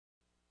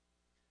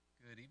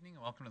Good evening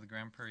and welcome to the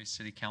Grand Prairie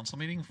City Council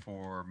meeting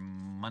for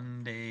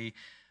Monday,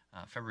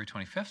 February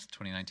 25th,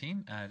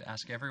 2019. I'd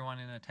ask everyone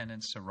in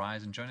attendance to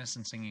rise and join us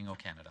in singing O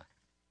Canada.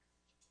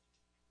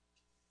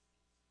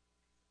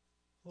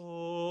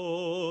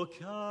 O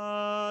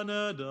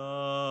Canada,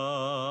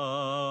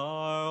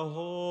 our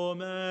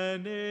home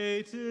and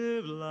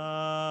native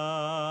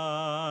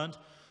land,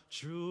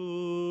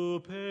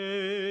 true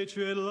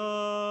patriot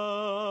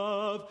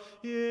love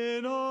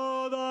in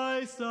all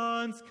thy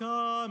sons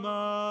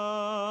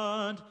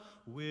command.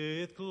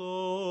 With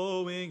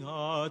glowing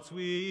hearts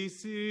we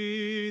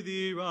see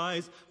thee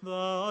rise,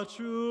 the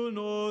true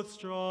north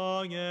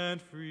strong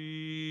and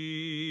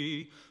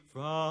free.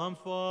 From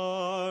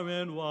far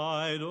and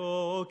wide,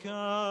 O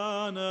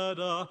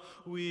Canada,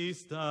 we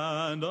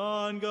stand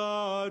on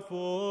guard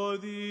for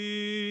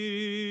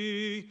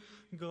thee.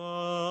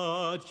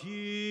 God,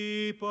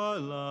 keep our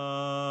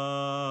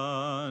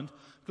land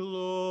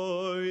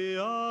glorious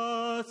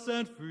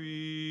and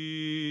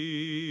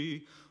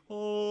free.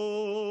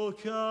 O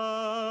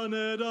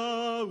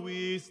Canada,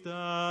 we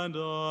stand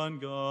on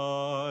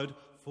guard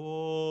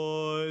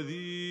for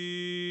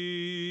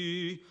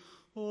thee.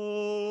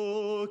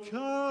 O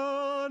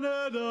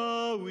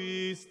Canada,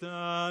 we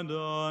stand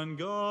on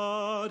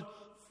guard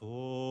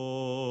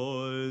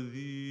for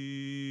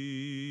thee.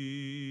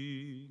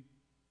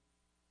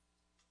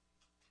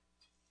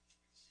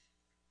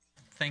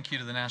 Thank you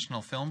to the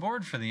National Film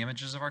Board for the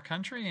images of our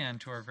country and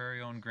to our very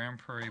own Grand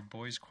Prairie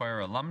Boys Choir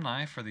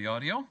alumni for the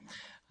audio.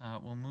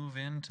 We'll move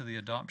into the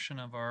adoption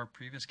of our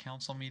previous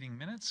council meeting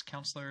minutes.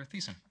 Councillor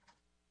Thiessen.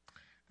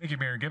 Thank you,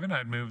 Mayor Given.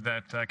 I'd move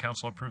that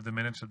Council approve the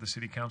minutes of the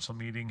City Council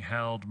meeting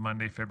held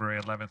Monday, February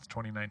 11th,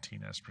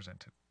 2019 as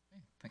presented.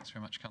 Okay, thanks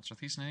very much, Councillor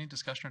Thiessen. Any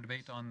discussion or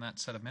debate on that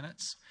set of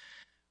minutes?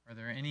 Are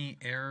there any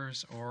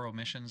errors or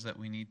omissions that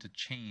we need to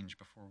change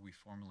before we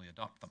formally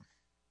adopt them?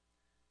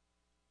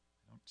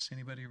 I don't see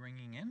anybody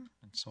ringing in,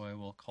 and so I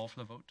will call for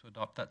the vote to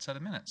adopt that set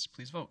of minutes.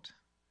 Please vote.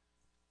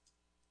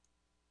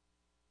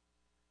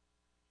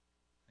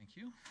 Thank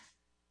you.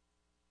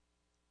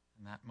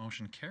 And that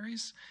motion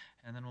carries.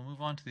 And then we'll move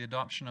on to the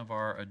adoption of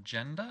our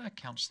agenda.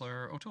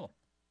 Councillor O'Toole.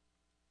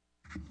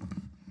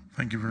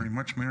 Thank you very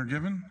much, Mayor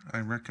Given. I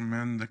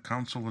recommend that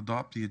Council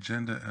adopt the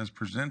agenda as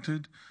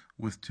presented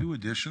with two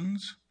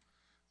additions.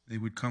 They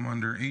would come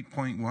under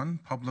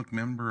 8.1, Public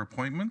Member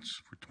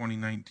Appointments for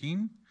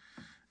 2019,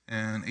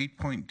 and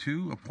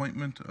 8.2,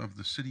 Appointment of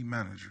the City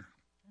Manager.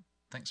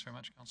 Thanks very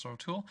much, Councillor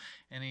O'Toole.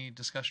 Any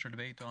discussion or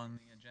debate on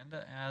the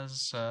agenda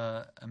as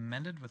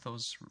amended with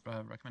those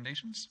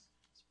recommendations?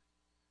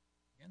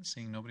 Again,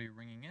 seeing nobody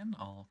ringing in,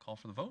 I'll call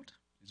for the vote.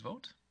 Please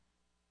vote.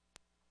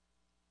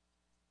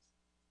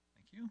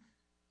 Thank you.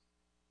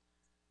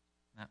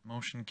 That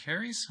motion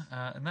carries.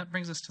 And that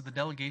brings us to the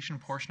delegation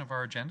portion of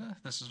our agenda.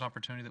 This is an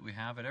opportunity that we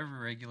have at every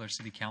regular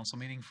City Council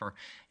meeting for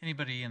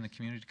anybody in the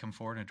community to come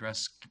forward and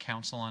address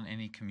Council on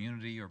any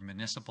community or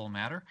municipal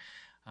matter.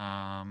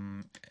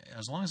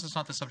 As long as it's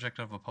not the subject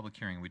of a public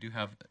hearing. We do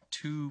have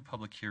two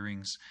public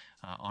hearings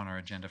on our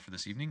agenda for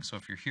this evening, so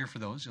if you're here for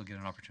those, you'll get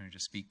an opportunity to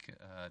speak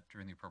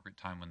during the appropriate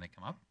time when they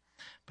come up.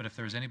 But if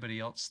there's anybody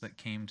else that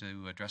came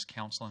to address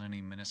council on any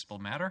municipal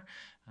matter,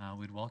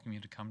 we'd welcome you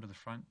to come to the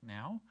front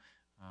now.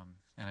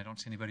 And I don't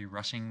see anybody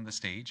rushing the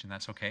stage, and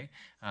that's okay.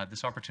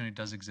 This opportunity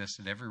does exist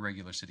at every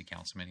regular City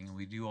Council meeting, and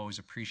we do always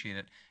appreciate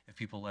it if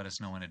people let us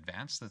know in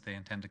advance that they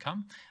intend to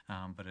come,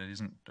 but it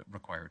isn't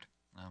required.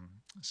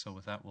 So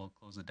with that, we'll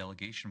close the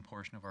delegation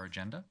portion of our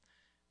agenda.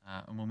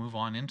 And we'll move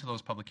on into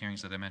those public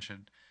hearings that I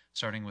mentioned,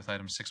 starting with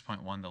item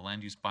 6.1, the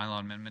Land Use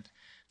Bylaw Amendment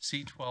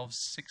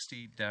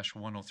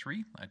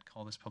C1260-103. I'd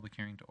call this public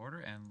hearing to order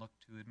and look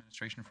to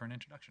administration for an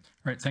introduction.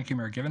 All right, thank you,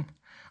 Mayor Given.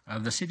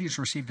 The city has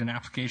received an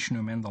application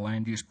to amend the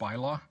Land Use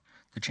Bylaw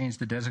to change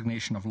the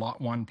designation of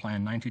Lot 1,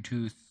 Plan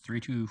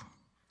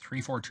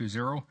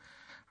 923420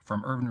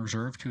 from Urban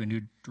Reserve to a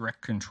new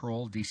Direct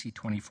Control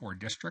DC-24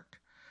 district.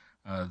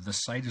 The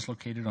site is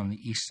located on the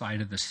east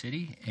side of the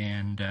city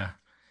and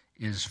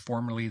is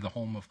formerly the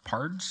home of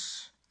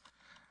Pards.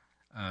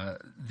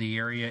 The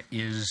area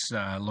is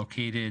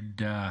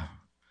located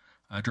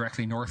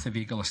directly north of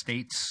Eagle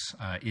Estates.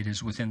 It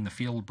is within the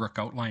Fieldbrook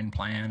Outline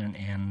Plan,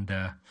 and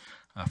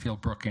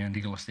Fieldbrook and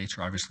Eagle Estates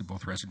are obviously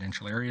both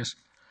residential areas.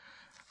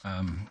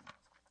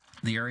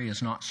 The area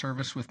is not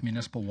serviced with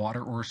municipal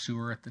water or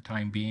sewer at the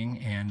time being,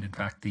 and in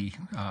fact the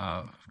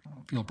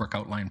Fieldbrook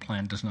Outline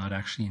Plan does not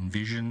actually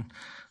envision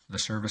the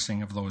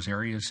servicing of those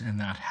areas, and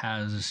that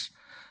has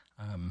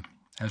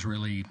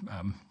really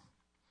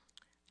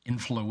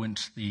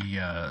influenced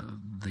the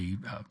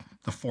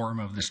form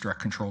of this direct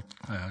control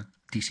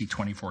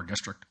DC-24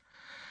 district.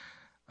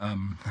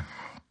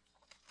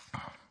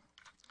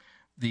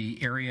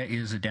 The area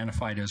is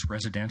identified as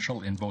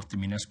residential in both the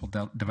Municipal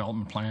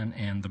Development Plan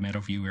and the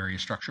Meadowview Area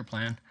Structure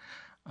Plan.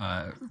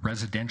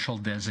 Residential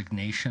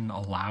designation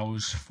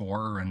allows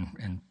for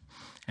and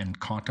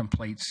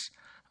contemplates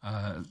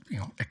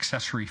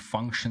accessory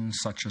functions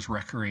such as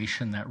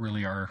recreation that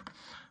really are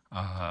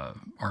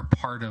are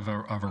part of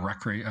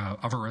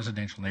a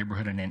residential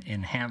neighborhood and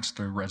enhance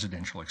the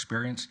residential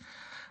experience.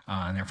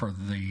 And therefore,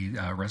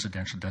 the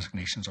residential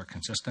designations are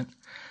consistent.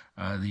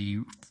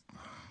 The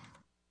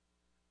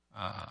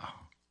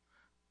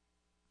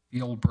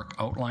Fieldbrook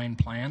Outline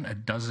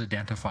Plan does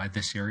identify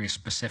this area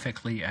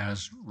specifically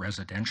as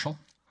residential.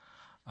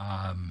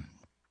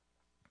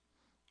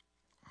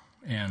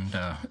 And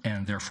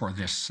therefore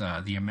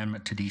the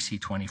amendment to DC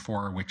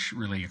 24, which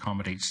really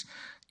accommodates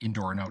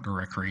indoor and outdoor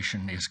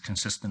recreation, is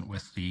consistent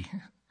with the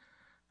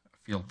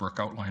Fieldbrook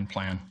Outline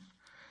Plan.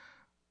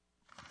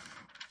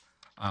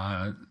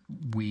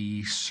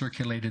 We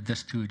circulated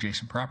this to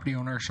adjacent property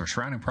owners or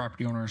surrounding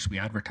property owners. We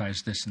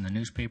advertised this in the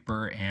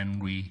newspaper,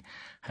 and we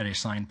had a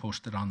sign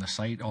posted on the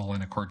site, all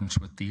in accordance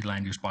with the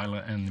Land Use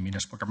Bylaw and the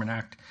Municipal Government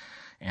Act.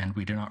 And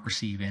we did not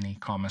receive any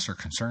comments or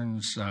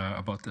concerns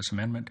about this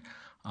amendment.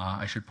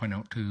 I should point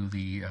out to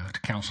the to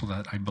council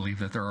that I believe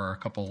that there are a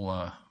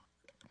couple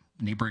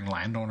neighboring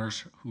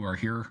landowners who are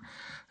here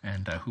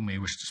and who may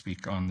wish to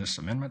speak on this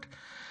amendment.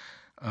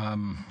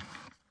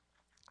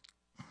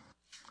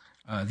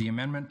 The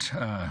amendment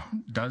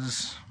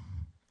does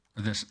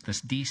this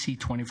DC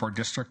 24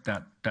 district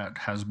that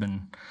has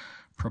been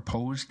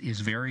proposed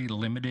is very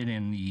limited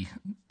in the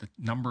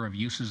number of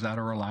uses that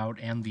are allowed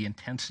and the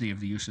intensity of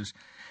the uses.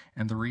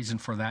 And the reason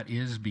for that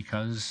is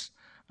because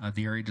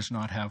the area does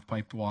not have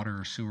piped water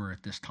or sewer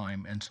at this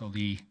time. And so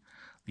the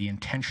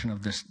intention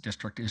of this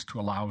district is to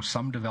allow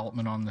some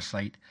development on the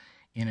site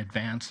in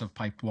advance of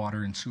piped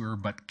water and sewer,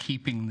 but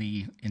keeping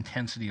the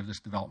intensity of this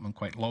development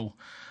quite low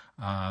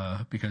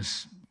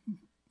because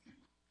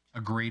a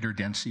greater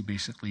density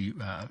basically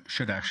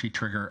should actually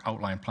trigger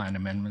outline plan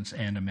amendments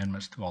and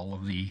amendments to all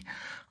of the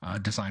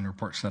design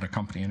reports that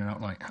accompany an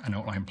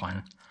outline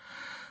plan.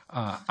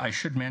 I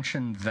should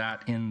mention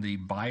that in the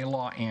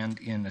bylaw and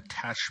in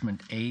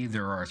attachment A,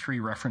 there are 3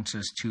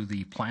 references to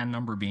the plan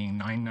number being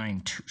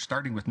 992,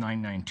 starting with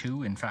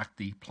 992. In fact,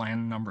 the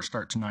plan number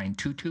starts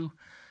 922.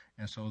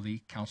 And so the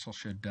council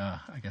should,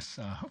 I guess,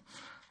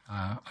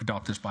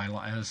 adopt this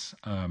bylaw as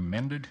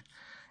amended.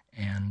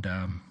 And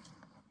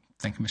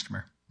thank you, Mr.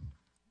 Mayor.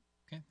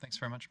 Okay, thanks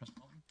very much, Ms.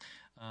 Malton.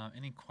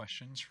 Any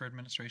questions for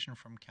administration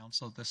from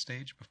council at this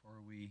stage before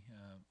we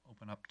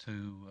open up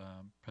to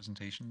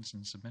presentations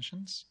and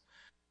submissions?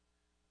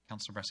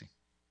 Councillor Bressie.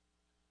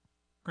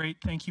 Great,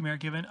 thank you, Mayor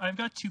Given. I've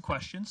got 2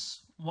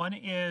 questions. One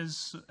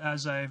is,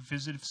 as I've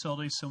visited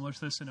facilities similar to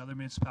this in other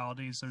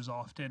municipalities, there's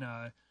often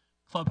a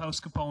clubhouse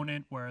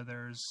component where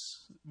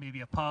there's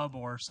maybe a pub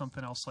or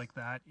something else like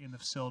that in the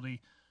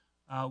facility.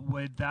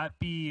 Would that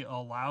be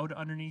allowed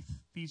underneath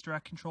these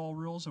direct control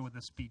rules, or would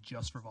this be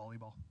just for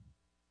volleyball?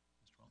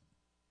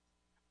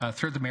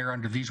 Through the mayor,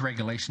 under these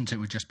regulations, it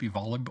would just be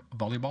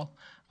volleyball.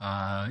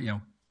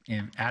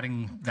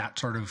 Adding that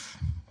sort of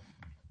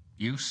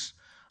use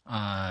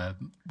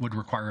would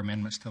require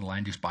amendments to the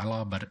land use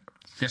bylaw, but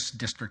this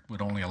district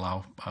would only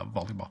allow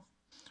volleyball.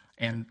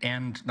 And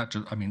not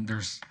just, I mean,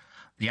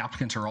 the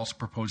applicants are also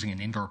proposing an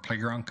indoor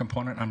playground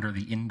component under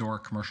the indoor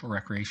commercial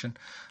recreation.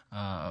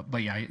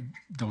 But yeah,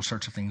 those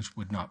sorts of things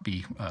would not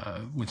be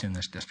within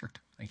this district.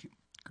 Thank you.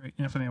 Great.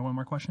 And if I may, one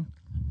more question.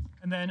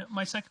 And then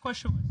my second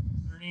question was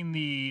concerning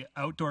the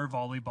outdoor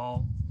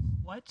volleyball.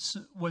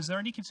 Was there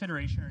any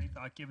consideration or any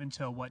thought given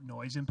to what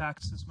noise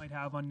impacts this might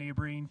have on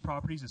neighboring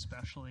properties,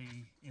 especially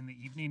in the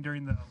evening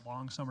during the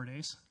long summer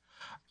days?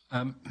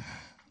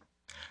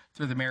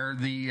 Through the mayor,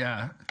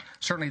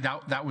 certainly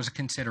that was a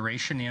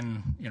consideration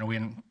in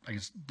I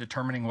guess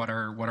determining what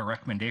our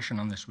recommendation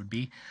on this would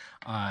be.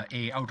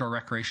 A outdoor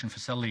recreation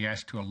facility,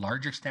 as to a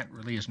large extent,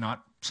 really is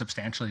not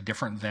substantially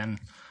different than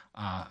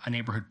a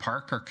neighborhood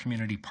park or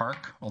community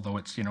park. Although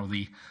it's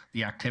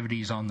the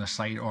activities on the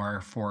site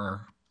are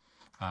for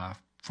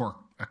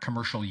a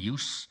commercial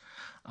use,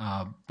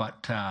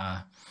 but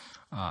a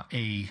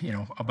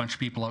bunch of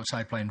people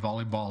outside playing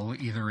volleyball,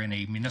 either in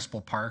a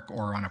municipal park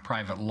or on a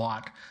private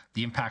lot,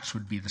 the impacts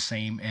would be the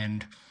same.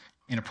 And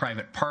in a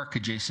private park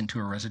adjacent to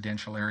a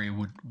residential area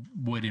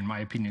would, in my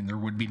opinion, there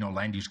would be no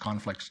land use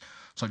conflicts.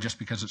 So just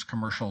because it's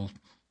commercial,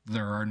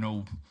 there are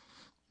no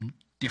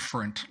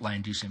different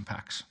land use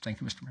impacts. Thank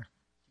you, Mr. Mayor.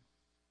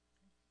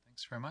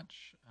 Thanks very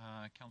much.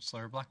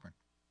 Councillor Blackburn.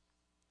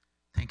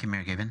 Thank you,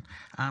 Mayor Given.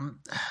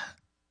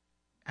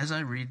 As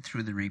I read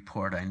through the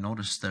report, I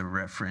noticed the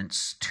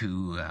reference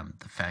to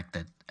the fact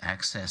that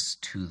access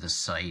to the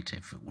site,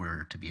 if it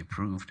were to be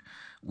approved,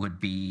 would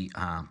be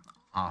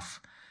off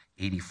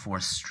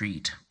 84th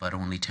Street, but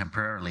only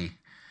temporarily,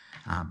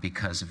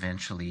 because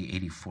eventually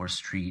 84th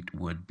Street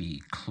would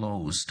be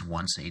closed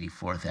once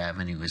 84th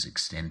Avenue is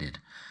extended.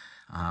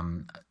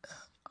 I'm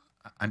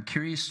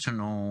curious to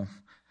know,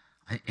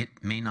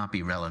 it may not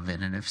be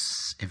relevant, and if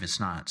it's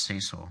not, say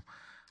so.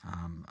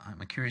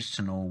 I'm curious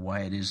to know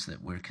why it is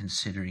that we're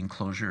considering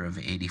closure of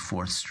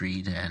 84th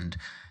Street and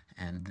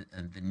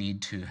the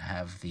need to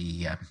have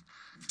the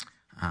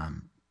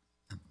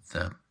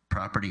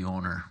property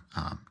owner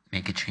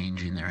make a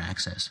change in their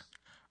access.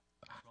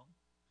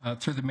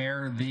 Through the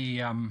mayor,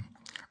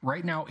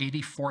 Right now,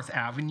 84th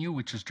Avenue,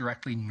 which is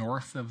directly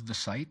north of the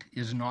site,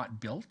 is not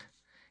built,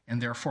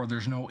 and therefore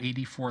there's no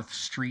 84th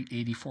Street,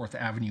 84th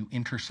Avenue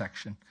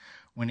intersection.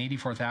 When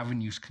 84th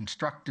Avenue is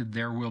constructed,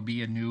 there will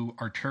be a new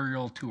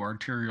arterial to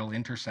arterial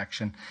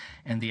intersection,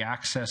 and the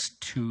access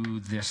to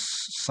this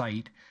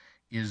site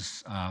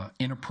is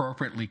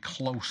inappropriately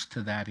close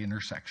to that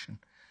intersection.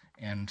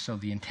 And so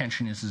the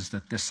intention is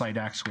that this site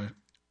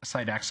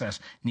access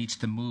needs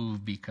to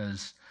move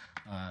because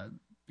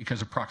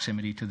of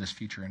proximity to this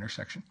future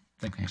intersection.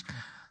 Thank you, Mr.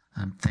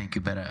 Mayor. Thank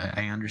you, but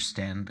I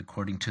understand,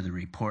 according to the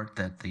report,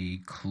 that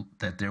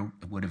that there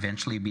would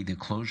eventually be the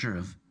closure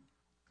of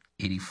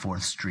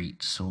 84th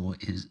Street. So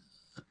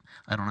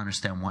I don't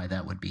understand why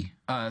that would be.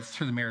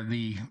 Through the mayor,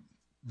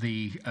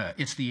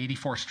 it's the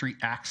 84th Street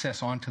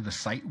access onto the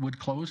site would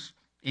close.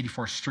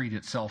 84th Street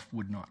itself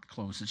would not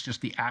close. It's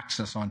just the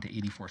access onto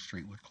 84th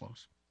Street would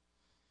close.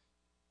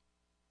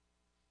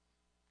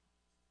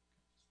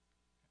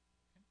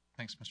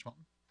 Thanks, Mr.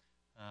 Welton.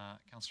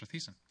 Councillor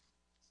Thiessen.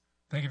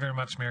 Thank you very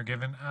much, Mayor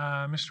Given.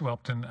 Mr.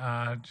 Welton,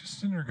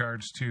 just in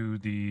regards to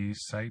the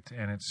site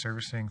and its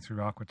servicing through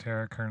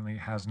Aquaterra, currently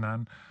has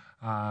none.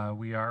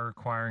 We are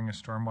requiring a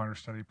stormwater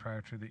study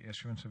prior to the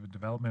issuance of a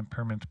development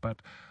permit,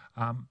 but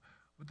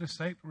would the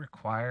site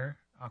require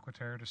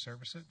Aquaterra to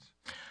service it?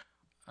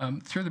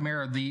 Through the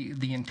mayor,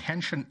 the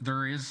intention,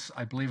 there is,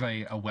 I believe,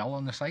 a well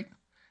on the site,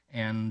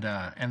 and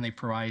they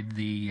provide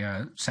the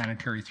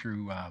sanitary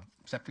through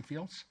septic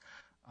fields.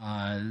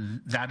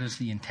 That is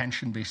the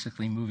intention,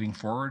 basically, moving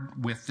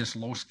forward with this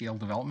low-scale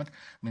development.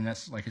 I mean,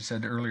 that's, like I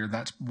said earlier,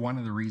 that's one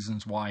of the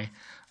reasons why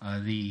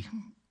the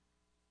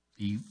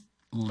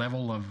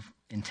level of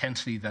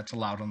intensity that's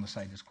allowed on the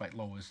site is quite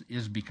low,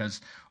 is because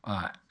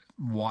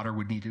water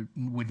would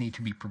need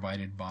to be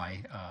provided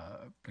by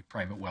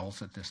private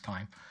wells at this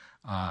time.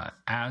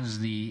 As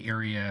the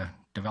area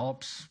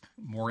develops,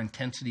 more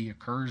intensity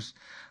occurs.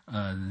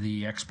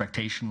 The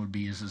expectation would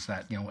be is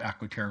that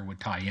Aquaterra would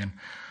tie in.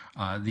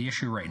 The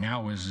issue right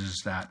now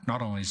is that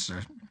not only is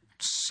the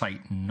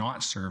site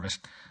not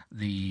serviced,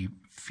 the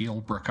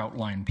Fieldbrook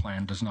outline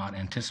plan does not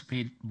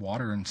anticipate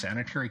water and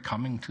sanitary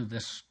coming to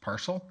this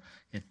parcel.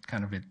 It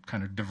kind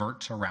of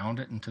diverts around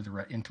it into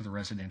the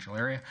residential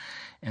area,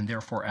 and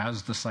therefore,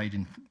 as the site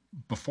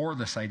before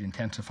the site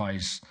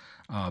intensifies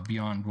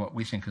beyond what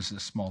we think is a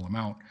small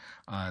amount,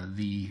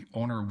 the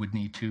owner would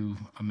need to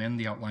amend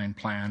the outline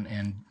plan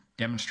and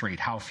demonstrate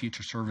how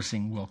future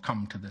servicing will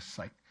come to this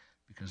site,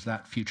 because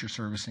that future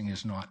servicing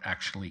is not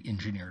actually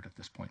engineered at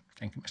this point.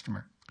 Thank you, Mr.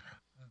 Mayor.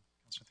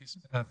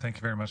 Thank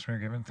you very much, Mayor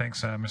Given.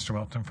 Thanks, Mr.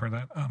 Welton, for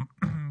that.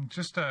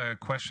 Just a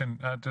question.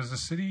 Does the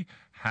city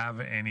have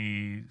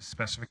any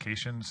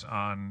specifications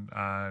on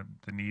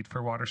the need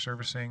for water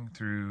servicing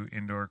through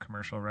indoor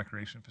commercial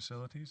recreation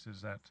facilities?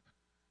 Is that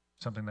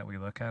something that we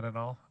look at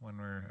all when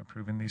we're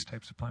approving these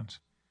types of plans?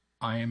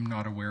 I am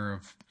not aware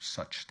of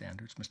such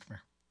standards, Mr.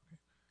 Mayor.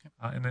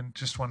 And then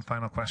just one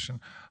final question.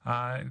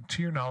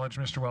 To your knowledge,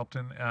 Mr.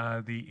 Welton,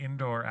 the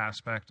indoor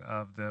aspect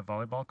of the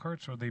volleyball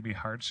courts, would they be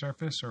hard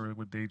surface, or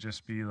would they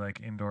just be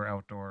like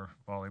indoor-outdoor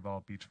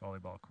volleyball, beach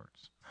volleyball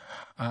courts?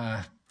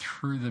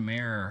 Through the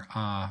mayor,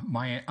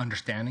 my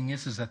understanding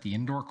is that the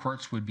indoor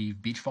courts would be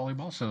beach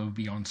volleyball, so it would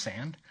be on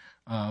sand.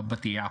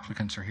 But the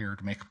applicants are here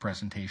to make a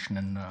presentation,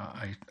 and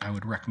I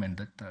would recommend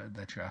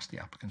that you ask the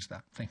applicants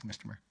that. Thank you,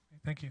 Mr. Mayor.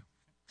 Thank you.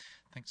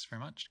 Thanks very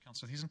much,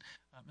 Councillor Thiessen.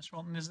 Mr.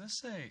 Walton, is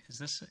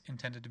this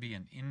intended to be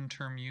an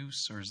in-term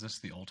use, or is this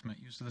the ultimate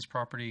use of this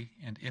property?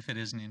 And if it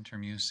is an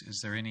in-term use,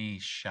 is there any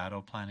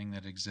shadow planning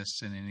that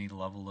exists in any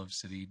level of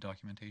city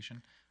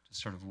documentation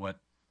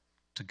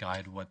to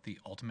guide what the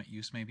ultimate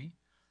use may be?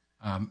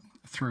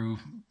 Through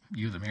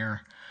you, the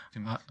mayor. To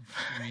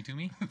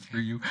me?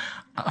 Through you.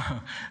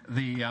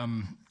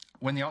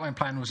 When the outline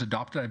plan was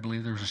adopted, I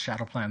believe there was a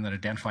shadow plan that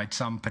identified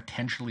some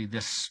potentially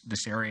this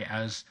area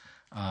as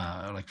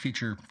like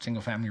future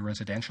single-family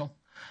residential.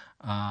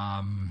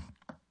 I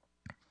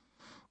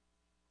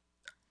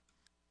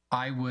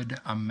would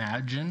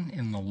imagine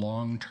in the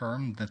long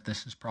term that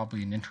this is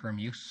probably an interim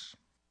use.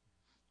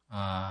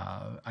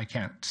 I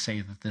can't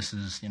say that this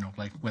is,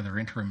 like whether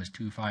interim is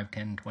 2, 5,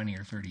 10, 20,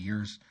 or 30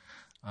 years.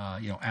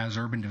 As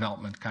urban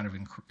development kind of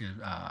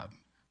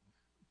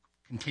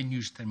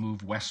continues to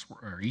move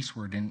westward or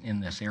eastward in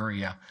this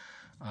area,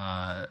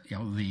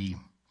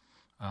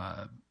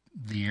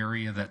 the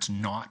area that's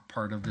not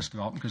part of this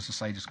development, because the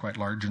site is quite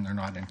large and they're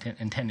not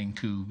intending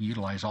to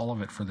utilize all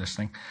of it for this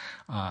thing,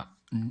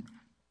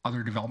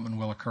 other development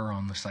will occur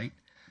on the site,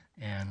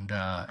 and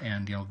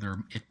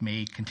it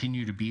may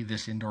continue to be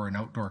this indoor and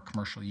outdoor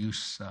commercial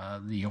use.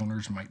 The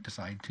owners might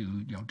decide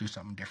to do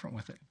something different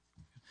with it.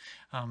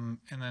 And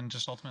then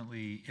just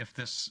ultimately, if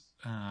this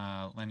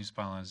land use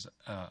bylaw is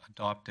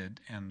adopted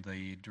and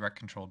the direct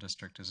control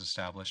district is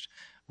established,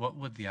 what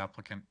would the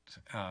applicant,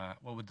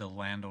 what would the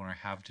landowner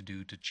have to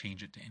do to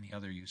change it to any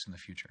other use in the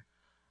future?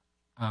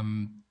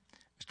 Mr.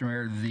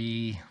 Mayor,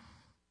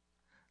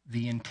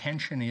 the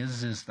intention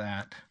is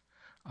that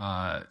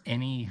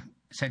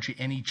essentially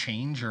any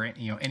change or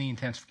any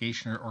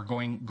intensification or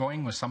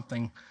going with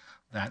something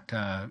that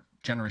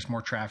generates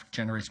more traffic,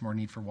 generates more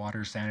need for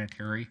water,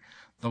 sanitary,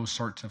 those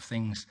sorts of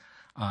things.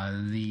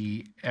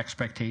 The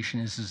expectation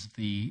is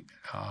the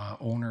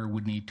owner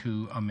would need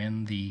to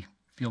amend the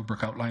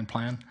Fieldbrook outline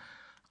plan,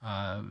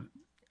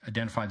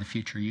 identify the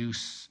future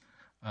use,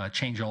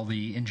 change all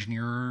the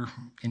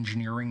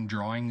engineering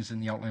drawings in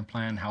the outline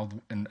plan,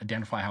 and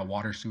identify how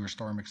water, sewer,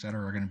 storm, et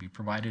cetera, are going to be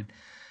provided,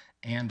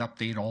 and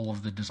update all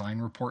of the design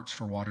reports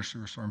for water,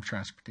 sewer, storm,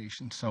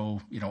 transportation.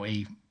 So,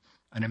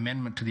 an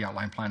amendment to the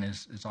outline plan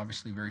is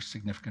obviously a very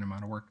significant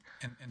amount of work.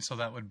 And so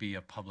that would be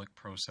a public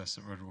process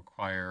that would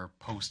require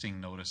posting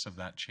notice of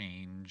that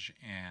change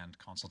and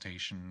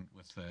consultation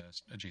with the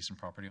adjacent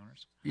property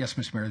owners? Yes,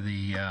 Mr. Mayor,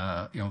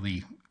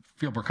 the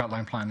Fieldbrook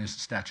outline plan is a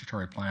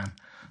statutory plan,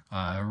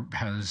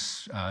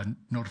 has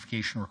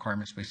notification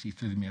requirements basically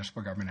through the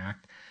Municipal Government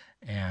Act,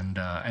 and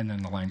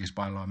then the land use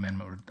bylaw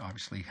amendment would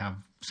obviously have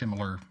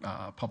similar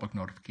public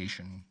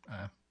notification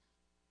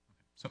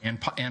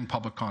and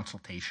public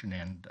consultation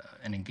and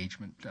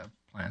engagement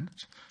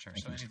plans. Sure.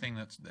 So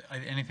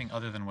anything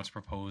other than what's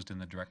proposed in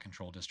the direct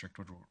control district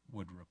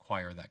would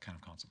require that kind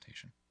of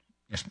consultation.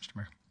 Yes, Mr.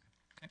 Mayor.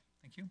 Okay,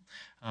 thank you.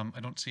 I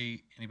don't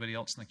see anybody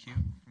else in the queue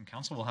from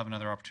council. We'll have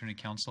another opportunity,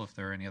 council, if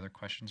there are any other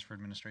questions for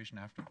administration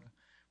after the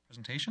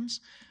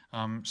presentations.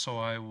 So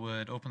I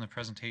would open the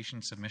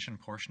presentation submission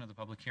portion of the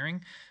public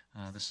hearing.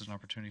 This is an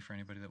opportunity for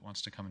anybody that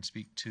wants to come and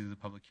speak to the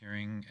public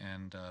hearing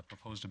and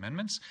proposed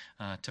amendments.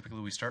 Typically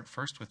we start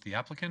first with the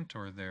applicant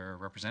or their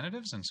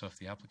representatives, and so if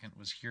the applicant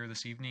was here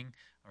this evening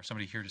or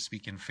somebody here to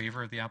speak in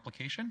favor of the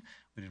application,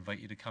 we'd invite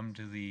you to come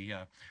to the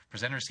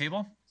presenters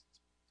table.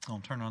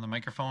 I'll turn on the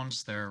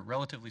microphones. They're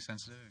relatively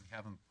sensitive. You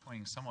have them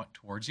pointing somewhat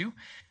towards you.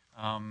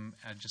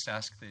 I'd just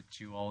ask that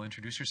you all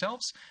introduce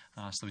yourselves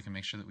so we can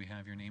make sure that we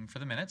have your name for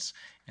the minutes.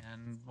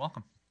 And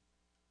welcome.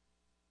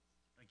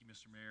 Thank you,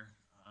 Mr. Mayor.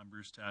 I'm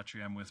Bruce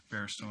Tatry. I'm with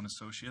Bearstone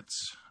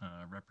Associates,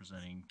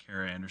 representing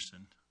Kara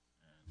Anderson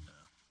and the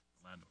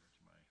landowner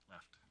to my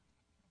left.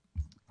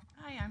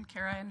 Hi, I'm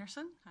Kara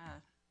Anderson,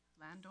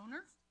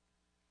 landowner.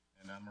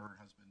 And I'm her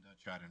husband,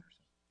 Chad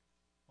Anderson.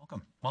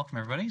 Welcome. Welcome,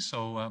 everybody.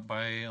 So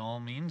by all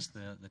means,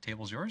 the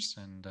table's yours,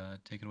 and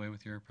take it away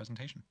with your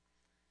presentation.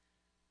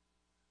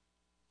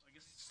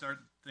 Start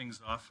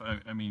things off.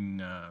 I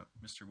mean,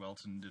 Mr.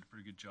 Welton did a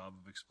pretty good job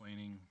of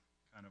explaining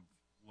kind of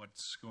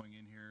what's going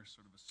in here,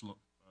 sort of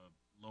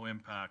a low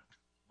impact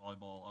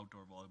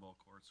outdoor volleyball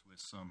courts with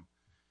some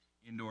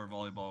indoor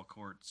volleyball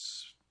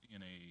courts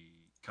in a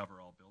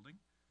coverall building,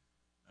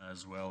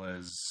 as well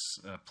as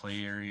a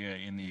play area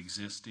in the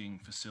existing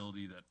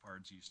facility that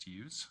PARDS used to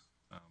use.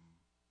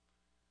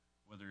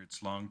 Whether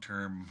it's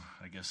long-term,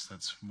 I guess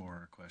that's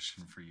more a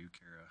question for you,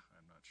 Kara.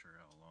 I'm not sure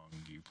how long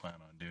you plan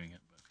on doing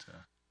it, but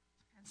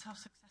depends how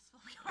successful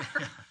we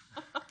are.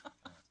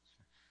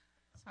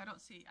 So I don't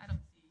see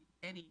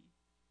any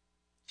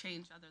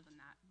change other than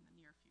that in the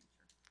near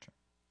future. Sure.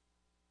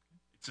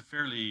 It's a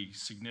fairly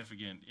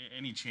significant.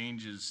 Any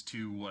changes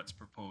to what's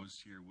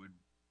proposed here would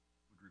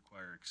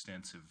require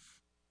extensive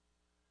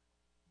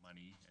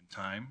money and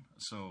time.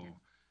 So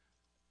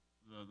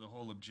the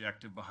whole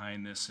objective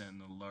behind this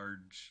and the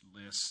large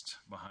list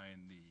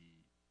behind the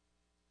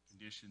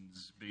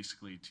conditions,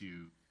 basically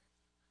to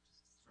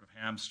sort of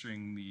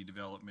hamstring the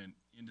development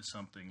into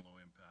something low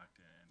impact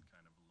and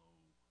kind of low,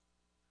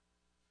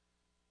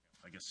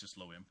 I guess just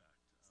low impact.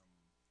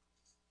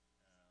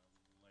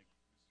 Like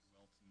Mr.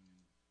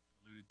 Welton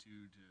alluded to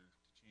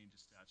change a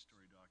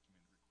statutory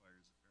document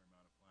requires a fair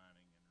amount of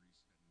planning and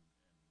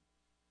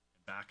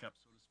backup,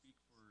 so to speak,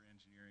 for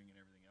engineering and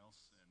everything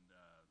else, and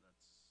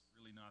that's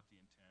really not the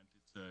intent.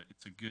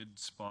 It's a good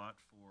spot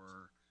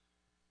for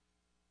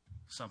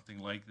something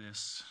like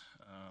this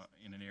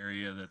in an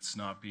area that's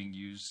not being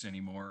used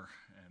anymore,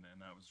 and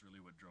that was really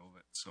what drove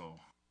it. So I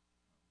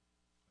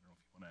don't know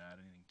if you want to add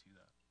anything to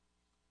that.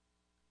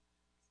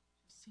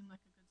 Just seemed like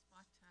a good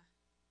spot to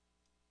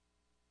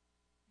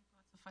make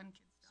lots of fun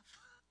kid stuff.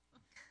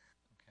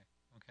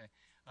 Okay.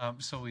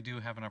 So we do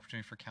have an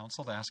opportunity for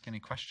council to ask any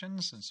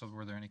questions. And so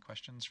were there any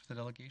questions for the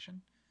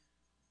delegation?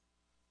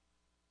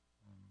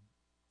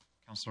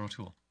 Councillor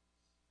O'Toole.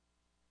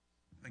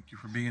 Thank you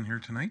for being here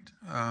tonight.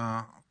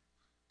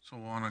 So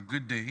on a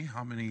good day,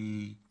 how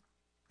many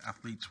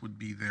athletes would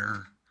be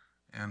there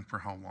and for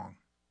how long?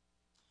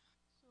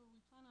 So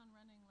we plan on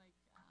running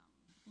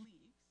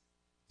leagues.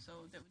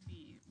 So that would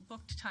be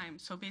booked time.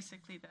 So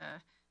basically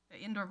the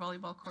indoor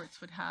volleyball courts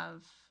would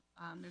have,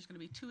 there's going to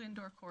be 2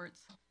 indoor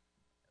courts,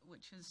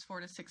 which is 4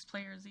 to 6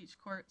 players each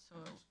court. So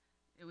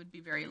it would be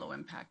very low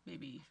impact,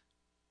 maybe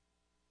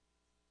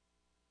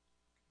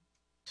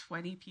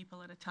 20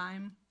 people at a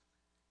time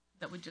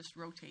that would just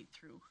rotate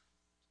through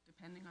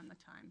depending on the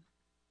time.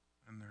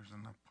 And there's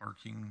enough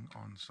parking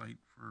on site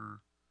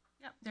for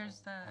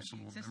there's the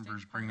possible existing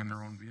members bringing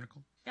their own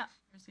vehicle? Yeah,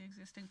 there's the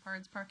existing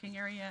PARDS parking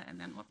area, and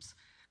then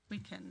we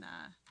can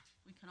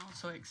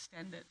also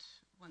extend it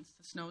once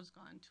the snow's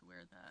gone to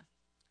where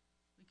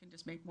we can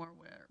just make more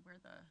where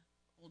the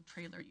old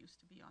trailer used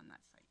to be on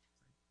that site.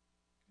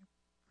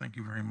 Thank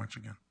you very much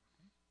again.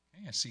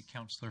 Okay, I see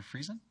Councillor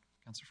Friesen.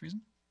 Councillor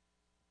Friesen.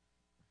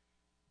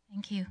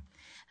 Thank you.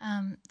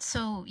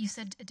 So you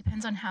said it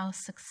depends on how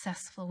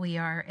successful we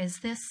are. Is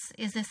this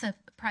a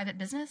private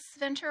business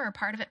venture, or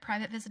part of it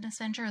private business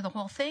venture, or the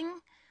whole thing?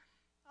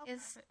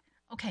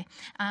 Okay.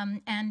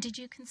 And did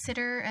you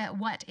consider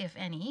what, if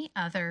any,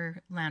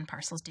 other land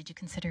parcels did you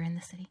consider in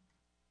the city?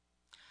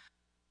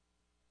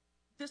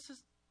 This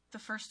is the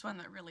first one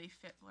that really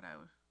fit what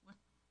with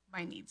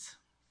my needs.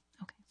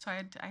 Okay. So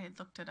I had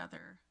looked at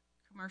other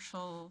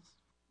commercial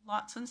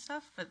lots and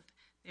stuff, but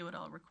they would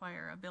all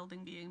require a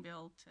building being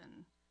built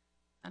and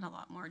a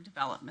lot more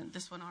development.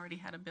 This one already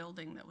had a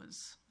building that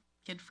was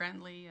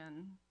kid-friendly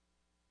and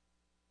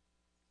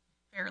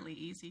fairly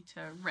easy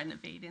to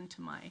renovate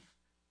into my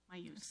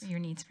use. For your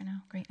needs for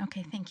now. Great.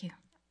 Okay, thank you.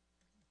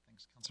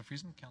 Thanks, Councillor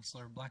Friesen.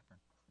 Councillor Blackburn.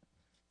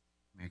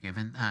 Mayor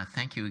Given,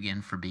 thank you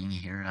again for being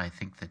here. I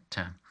think that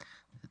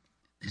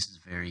this is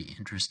a very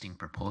interesting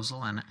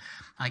proposal, and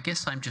I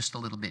guess I'm just a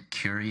little bit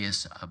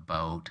curious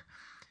about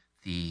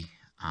the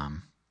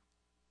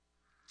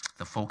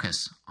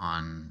focus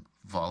on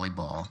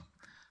volleyball.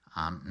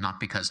 Not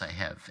because I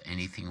have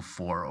anything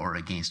for or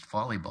against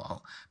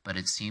volleyball, but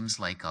it seems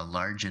like a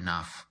large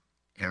enough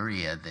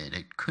area that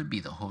it could be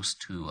the host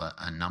to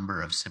a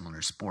number of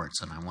similar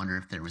sports, and I wonder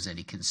if there was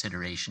any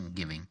consideration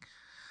giving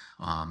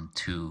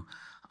to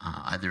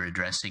either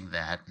addressing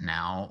that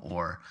now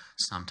or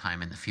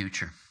sometime in the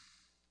future.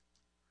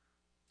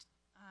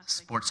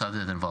 Sports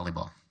other than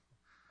volleyball.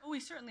 Oh, we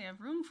certainly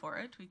have room for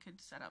it. We could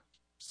set up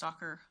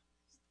soccer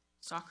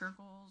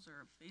goals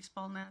or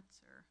baseball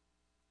nets, or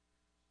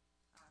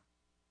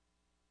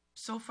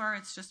so far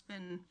it's just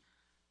been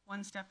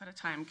one step at a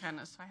time, kind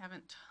of, so I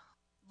haven't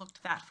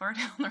looked that far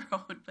down the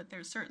road, but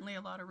there's certainly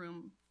a lot of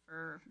room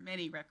for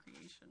many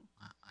recreation.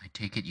 I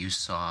take it you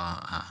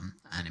saw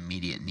an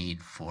immediate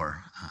need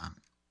for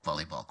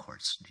volleyball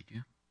courts, did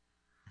you?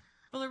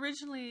 Well,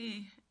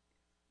 originally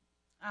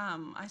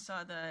I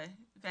saw the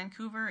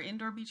Vancouver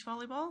indoor beach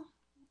volleyball.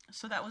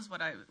 So that was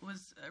what I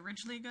was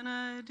originally going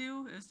to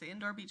do, is the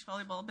indoor beach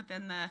volleyball, but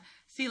then the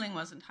ceiling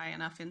wasn't high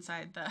enough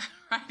inside the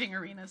riding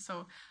arena,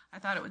 so I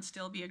thought it would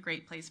still be a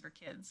great place for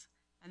kids.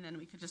 And then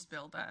we could just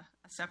build a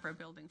separate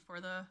building for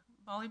the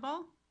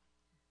volleyball.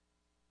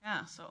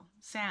 Yeah, so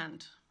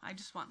sand. I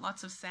just want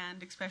lots of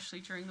sand, especially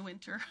during the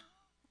winter.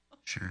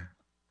 Sure.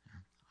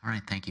 All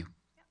right, thank you.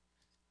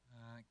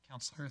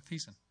 Councillor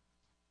Thiessen.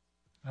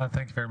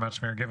 Thank you very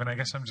much, Mayor Given. I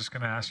guess I'm just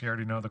going to ask, you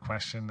already know the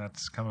question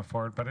that's coming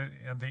forward, but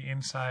on the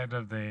inside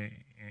of the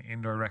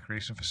indoor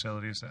recreation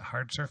facility, is it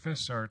hard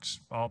surface or it's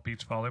all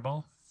beach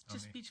volleyball? It's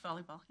just beach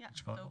volleyball, yeah.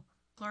 Beach volleyball. So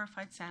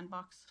glorified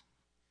sandbox.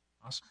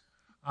 Awesome.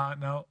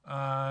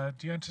 Now,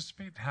 do you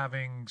anticipate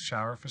having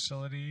shower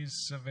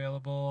facilities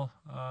available?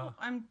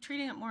 I'm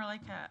treating it more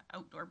like a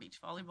outdoor beach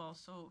volleyball.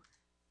 So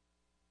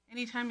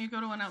anytime you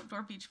go to an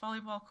outdoor beach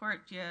volleyball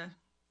court, you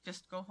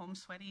just go home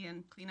sweaty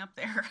and clean up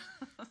there.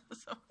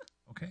 So.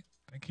 Okay,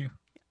 thank you.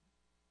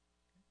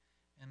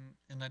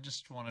 And I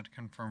just wanted to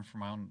confirm from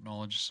my own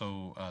knowledge,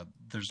 so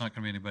there's not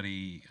going to be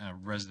anybody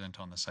resident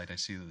on the site. I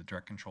see that the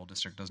direct control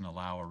district doesn't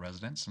allow a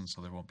residence, and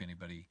so there won't be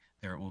anybody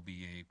there. It will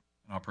be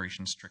an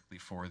operation strictly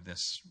for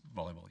this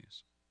volleyball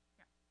use.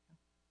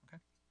 Yeah.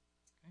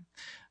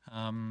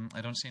 Okay.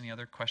 I don't see any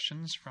other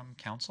questions from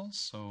council,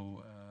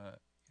 so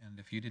and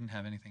if you didn't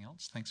have anything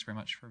else, thanks very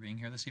much for being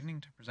here this evening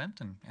to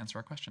present and answer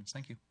our questions.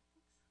 Thank you.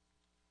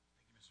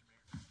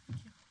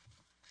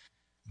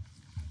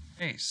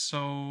 Okay,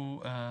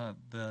 so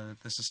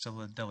this is still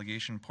the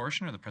delegation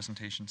portion or the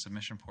presentation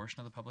submission portion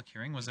of the public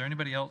hearing. Was there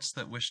anybody else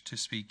that wished to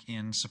speak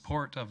in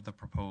support of the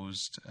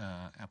proposed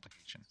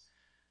application? Is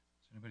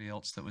there anybody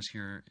else that was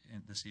here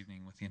this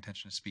evening with the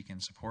intention to speak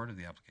in support of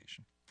the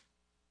application?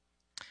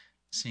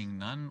 Seeing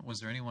none,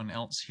 was there anyone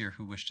else here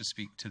who wished to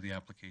speak to the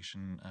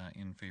application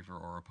in favor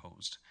or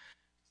opposed?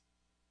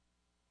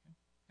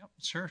 Yep,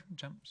 sure,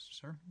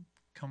 sir,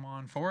 come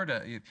on forward.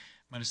 You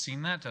might have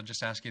seen that. I'll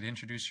just ask you to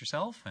introduce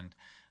yourself, and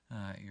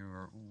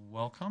you're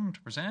welcome to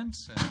present.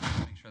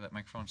 Make sure that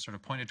microphone's sort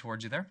of pointed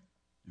towards you there.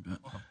 You bet.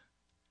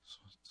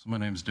 So my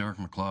name's Derek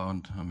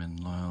McLeod. I'm in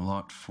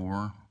Lot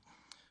 4,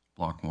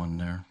 Block 1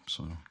 there,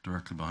 so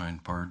directly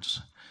behind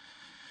Pards.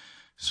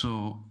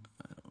 So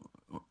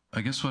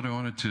I guess what I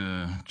wanted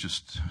to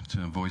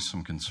voice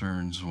some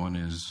concerns. One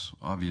is,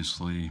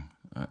 obviously,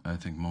 I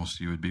think most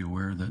of you would be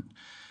aware that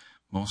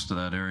most of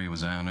that area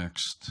was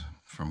annexed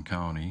from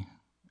county,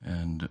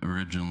 and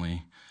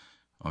originally,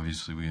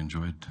 obviously, we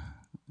enjoyed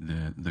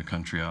the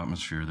country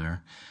atmosphere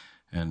there,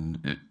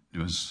 and it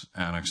was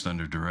annexed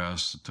under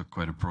duress. It took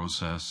quite a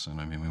process, and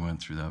I mean, we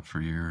went through that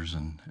for years,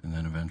 and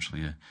then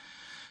eventually,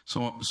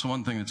 so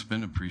one thing that's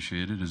been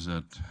appreciated is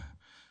that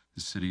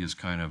the city has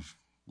kind of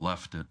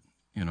left it,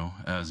 you know,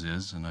 as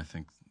is, and I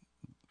think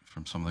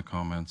from some of the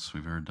comments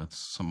we've heard that's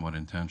somewhat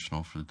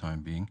intentional for the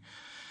time being.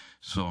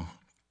 So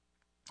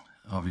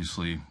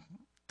obviously,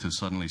 to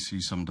suddenly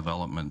see some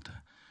development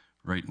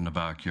right in the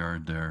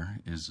backyard there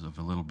is of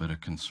a little bit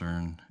of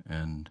concern,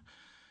 and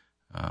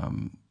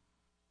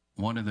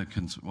one of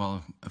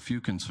the a few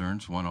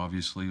concerns. One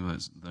obviously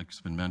was, like has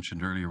been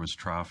mentioned earlier, was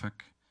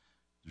traffic,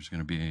 there's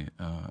going to be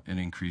an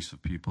increase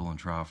of people and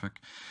traffic.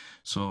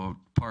 So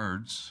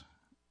PARDS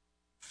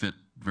fit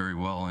very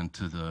well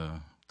into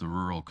the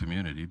rural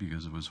community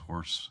because it was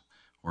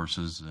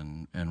horses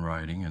and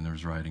riding, and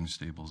there's riding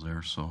stables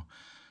there. So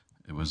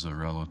it was a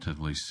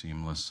relatively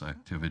seamless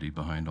activity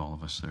behind all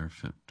of us there,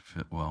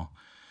 fit well.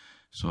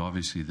 So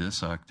obviously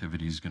this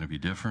activity is going to be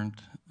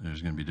different.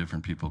 There's going to be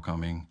different people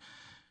coming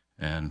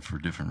and for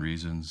different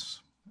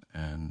reasons.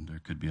 And there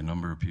could be a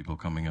number of people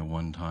coming at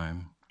one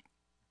time.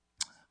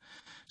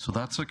 So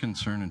that's a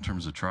concern in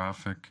terms of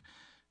traffic.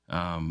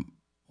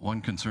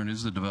 One concern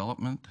is the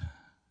development.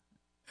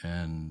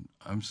 And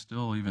I'm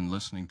still, even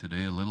listening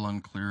today, a little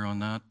unclear on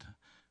that,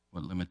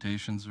 what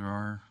limitations there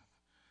are.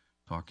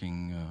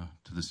 Talking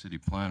to the city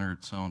planner,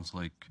 it sounds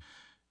like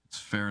it's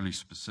fairly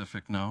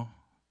specific now.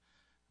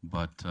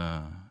 But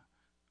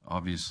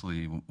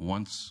obviously,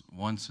 once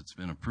it's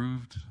been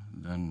approved,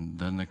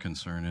 then the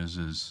concern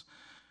is,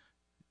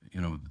 you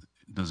know,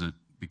 does it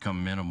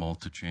become minimal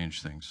to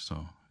change things?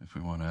 So if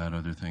we want to add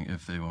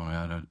if they want to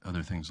add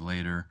other things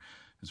later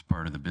as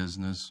part of the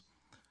business,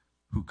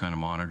 who kind of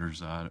monitors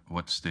that?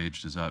 What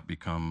stage does that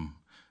become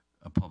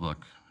a public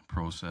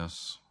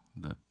process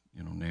that,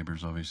 you know,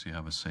 neighbors obviously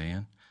have a say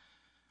in?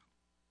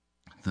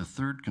 The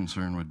third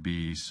concern would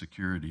be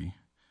security,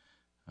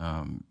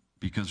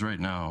 because right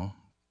now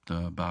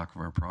the back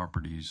of our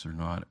properties are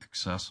not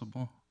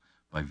accessible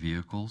by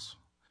vehicles.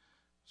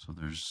 So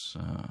there's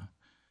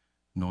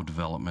no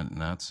development in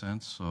that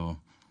sense. So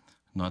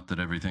not that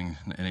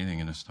anything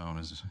in this town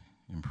is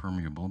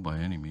impermeable by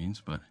any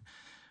means, but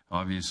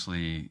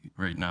obviously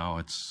right now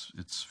it's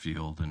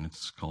field and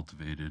it's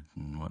cultivated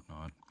and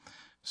whatnot.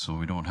 So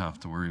we don't have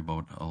to worry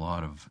about a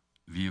lot of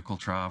vehicle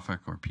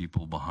traffic or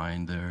people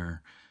behind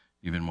there,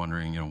 even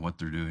wondering, you know, what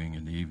they're doing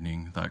in the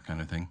evening, that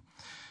kind of thing.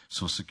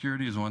 So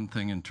security is one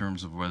thing in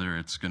terms of whether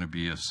it's going to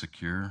be a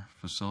secure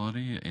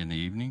facility in the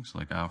evenings,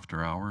 like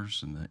after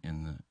hours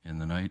in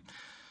the night.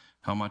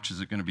 How much is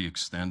it going to be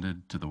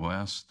extended to the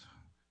west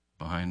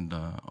behind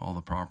all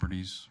the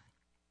properties?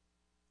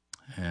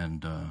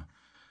 And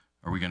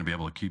are we going to be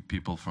able to keep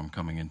people from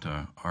coming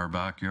into our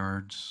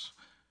backyards?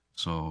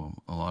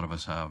 So a lot of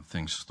us have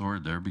things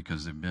stored there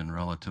because they've been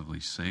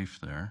relatively safe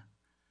there.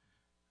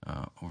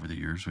 Over the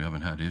years, we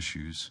haven't had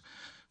issues.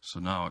 So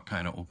now it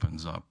kind of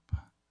opens up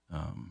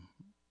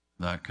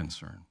that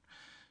concern.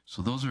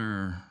 So those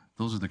are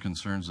the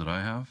concerns that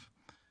I have.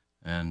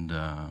 And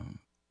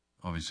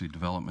obviously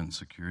development and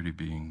security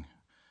being,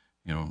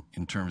 you know,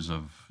 in terms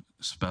of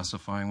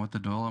specifying what the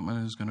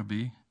development is going to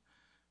be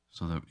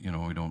so that, you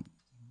know, we don't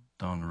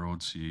down the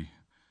road see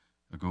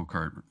a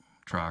go-kart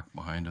track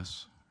behind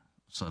us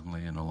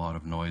suddenly and a lot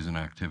of noise and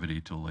activity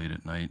till late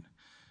at night,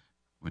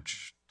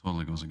 which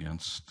totally goes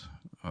against,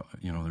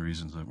 you know, the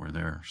reasons that we're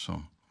there.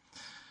 So,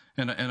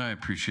 and I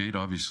appreciate,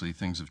 obviously,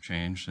 things have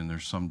changed and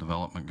there's some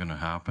development going to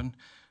happen.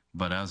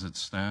 But as it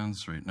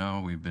stands right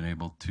now, we've been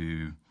able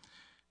to,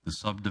 the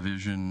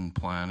subdivision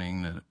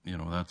planning, that, you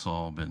know, that's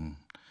all been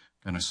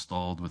kind of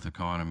stalled with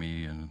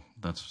economy, and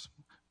that's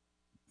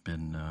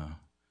been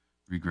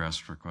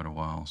regressed for quite a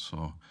while.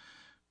 So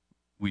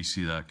we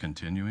see that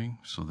continuing.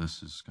 So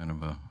this is kind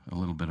of a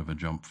little bit of a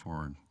jump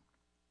forward.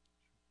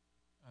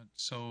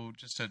 So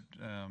just to,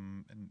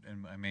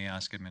 and I may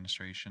ask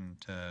administration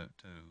to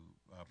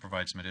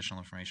provide some additional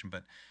information,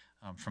 but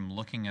from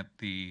looking at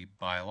the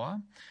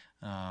bylaw,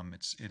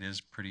 it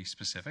is pretty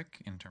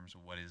specific in terms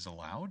of what is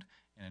allowed,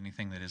 and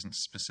anything that isn't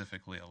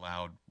specifically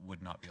allowed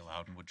would not be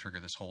allowed and would trigger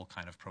this whole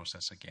kind of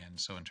process again.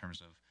 So in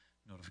terms of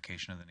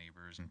notification of the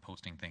neighbors and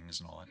posting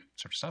things and all that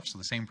sort of stuff. So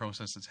the same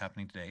process that's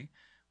happening today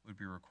would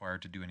be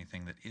required to do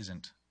anything that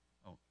isn't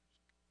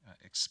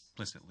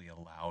explicitly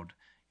allowed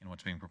in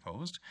what's being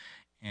proposed.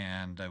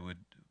 And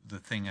the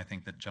thing I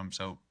think that jumps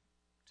out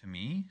to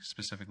me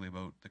specifically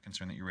about the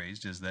concern that you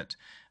raised is that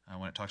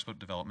when it talks about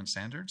development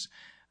standards,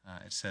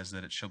 it says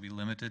that it shall be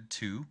limited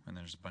to, and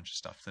there's a bunch of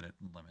stuff that it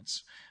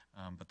limits,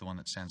 but the one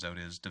that stands out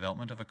is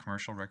development of a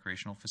commercial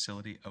recreational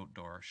facility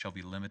outdoor shall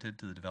be limited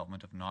to the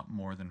development of not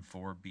more than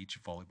 4 beach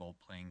volleyball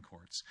playing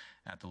courts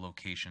at the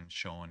location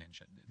shown in,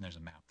 and there's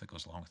a map that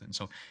goes along with it. And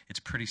so it's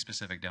pretty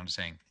specific down to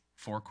saying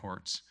 4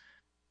 courts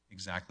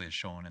exactly as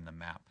shown in the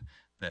map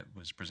that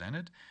was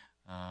presented.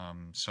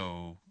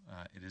 So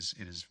it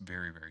is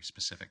very, very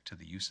specific to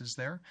the uses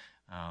there.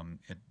 And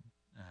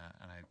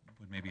I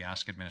would maybe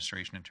ask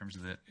administration in terms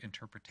of the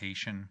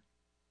interpretation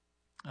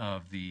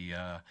of the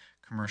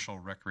commercial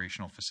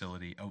recreational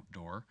facility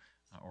outdoor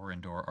or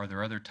indoor. Are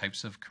there other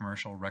types of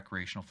commercial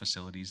recreational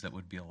facilities that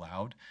would be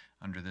allowed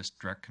under this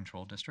direct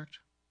control district?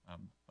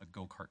 A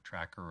go-kart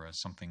track or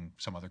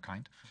some other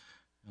kind?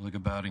 Like a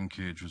batting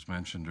cage was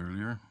mentioned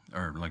earlier,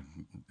 or like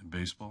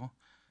baseball.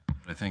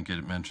 I think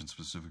it mentioned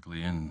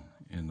specifically in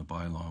the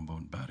bylaw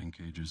about batting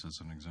cages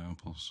as an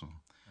example. So,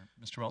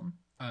 Mr. Welton,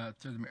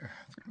 through the mayor,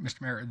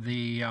 Mr. Mayor,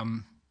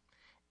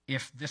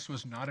 if this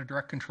was not a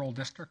direct control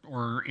district,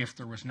 or if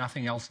there was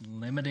nothing else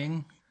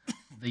limiting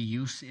the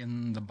use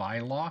in the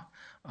bylaw,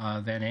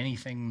 then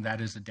anything that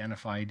is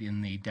identified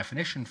in the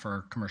definition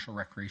for commercial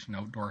recreation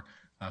outdoor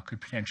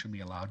could potentially be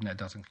allowed, and that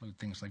does include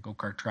things like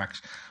go-kart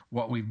tracks.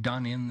 What we've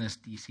done in this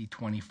DC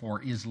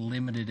 24 is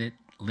limited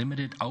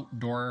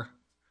outdoor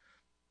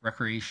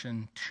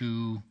recreation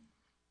to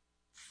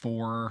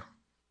 4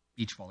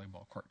 beach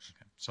volleyball courts.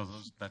 Okay. So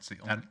that's the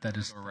only that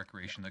is outdoor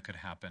recreation that could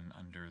happen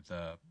under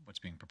what's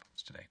being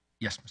proposed today.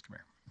 Yes, Mr.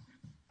 Mayor.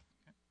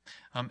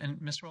 And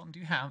Mr. Walton, do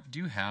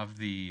you have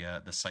the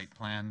site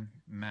plan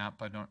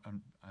map?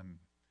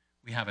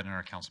 We have it in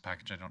our council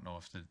package. I don't know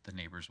if the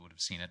neighbors would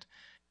have seen it.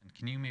 And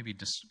can you maybe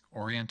just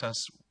orient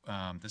us?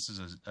 This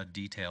is a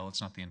detail.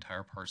 It's not the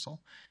entire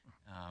parcel.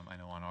 I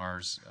know on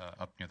ours,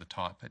 up near the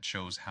top, it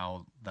shows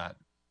how that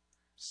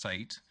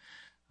site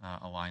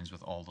aligns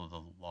with all of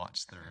the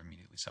lots that are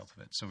immediately south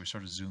of it. So we're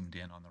sort of zoomed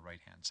in on the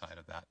right-hand side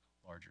of that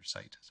larger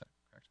site. Is that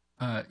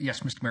correct?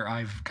 Yes, Mr. Mayor.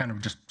 I've kind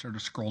of just sort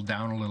of scrolled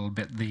down a little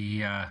bit.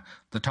 The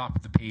top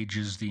of the page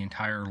is the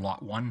entire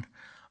Lot 1.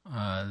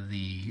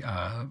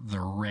 The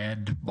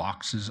red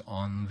boxes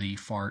on the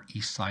far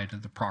east side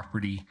of the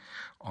property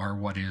are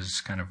what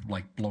is kind of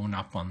like blown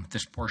up on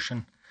this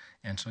portion.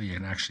 And so you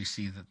can actually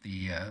see that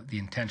the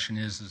intention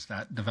is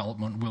that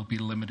development will be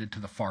limited to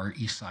the far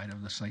east side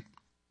of the site.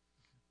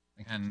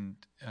 And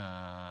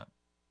are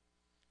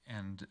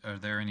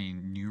there any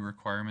new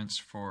requirements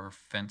for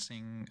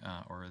fencing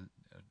or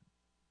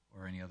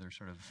any other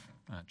sort of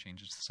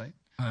changes to the site?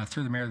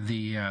 Through the mayor,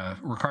 the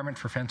requirement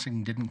for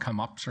fencing didn't come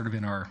up sort of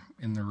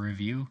in the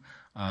review.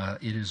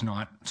 It is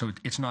not, so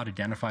it's not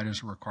identified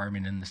as a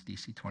requirement in this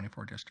DC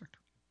 24 district.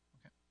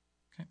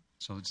 Okay.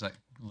 So it's like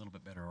a little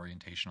bit better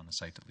orientation on the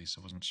site at least.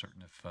 I wasn't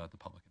certain if the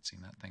public had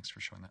seen that. Thanks for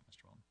showing that,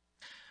 Mr.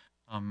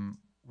 Walton.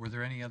 Were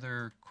there any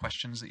other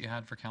questions that you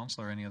had for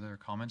council or any other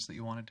comments that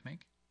you wanted to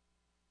make?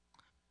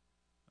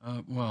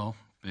 Well,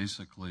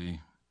 basically,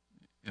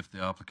 if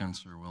the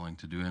applicants are willing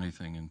to do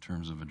anything in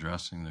terms of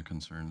addressing the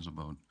concerns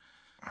about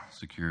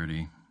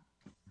security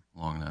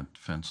along that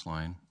fence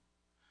line,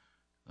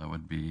 that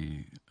would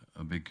be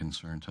a big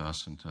concern to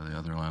us and to the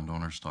other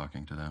landowners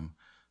talking to them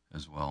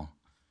as well,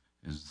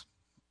 is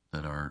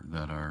that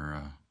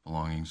our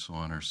belongings so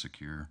on are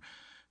secure.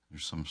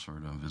 There's some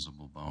sort of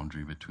visible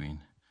boundary between,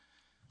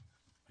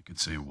 I could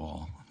say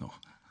wall, no,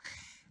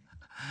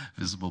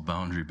 visible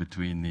boundary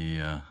between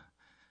the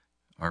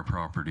our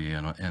property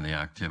and the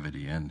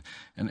activity. And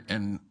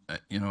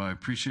you know, I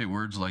appreciate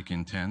words like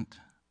intent,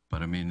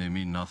 but I mean, they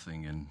mean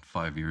nothing in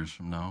 5 years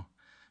from now.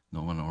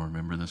 No one will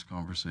remember this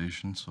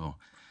conversation. So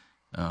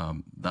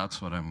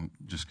that's what I'm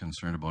just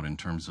concerned about in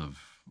terms of,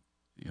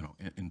 you know,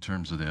 in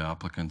terms of the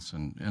applicants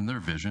and their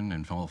vision,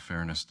 in all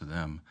fairness to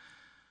them,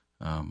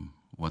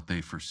 what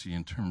they foresee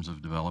in terms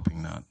of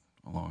developing that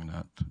along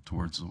that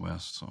towards the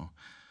west. So,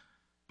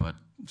 but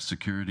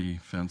security,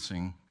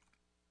 fencing,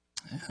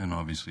 and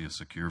obviously a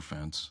secure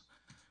fence,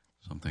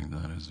 something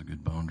that is a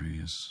good boundary,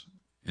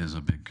 is a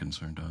big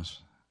concern to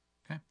us.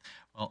 Okay.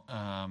 Well,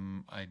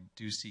 I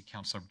do see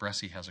Councillor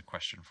Bressie has a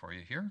question for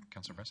you here.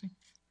 Councillor Bressie.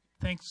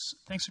 Thanks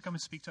for coming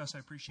to speak to us. I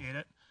appreciate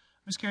it.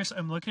 I'm just curious.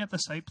 I'm looking at the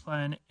site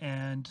plan,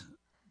 and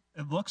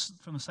it looks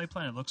from the site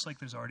plan, it looks like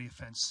there's already a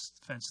fence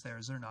there.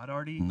 Is there not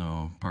already?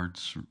 No,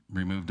 parts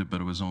removed it,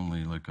 but it was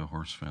only like a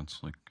horse fence,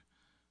 like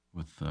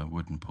with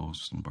wooden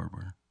posts and barbed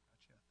wire.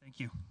 Gotcha. Thank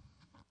you.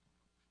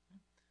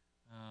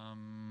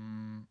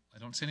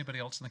 I don't see anybody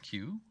else in the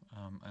queue,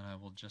 and I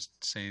will just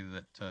say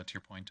that to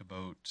your point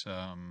about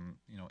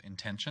you know,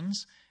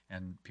 intentions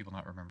and people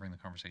not remembering the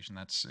conversation,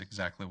 that's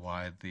exactly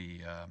why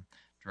the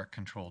direct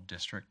control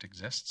district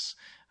exists.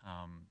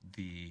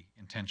 The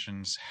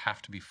intentions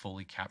have to be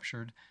fully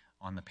captured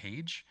on the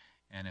page,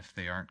 and if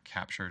they aren't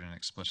captured and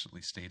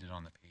explicitly stated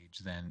on the page,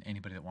 then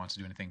anybody that wants to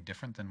do anything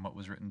different than what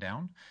was written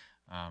down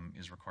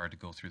is required to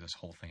go through this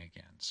whole thing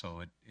again.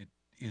 So it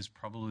is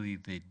probably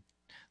the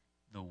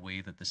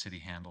way that the city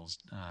handles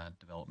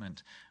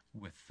development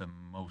with the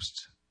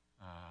most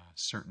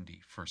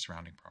certainty for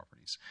surrounding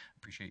properties.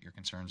 Appreciate your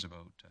concerns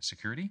about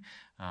security,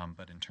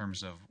 but in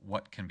terms of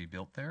what can be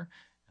built there,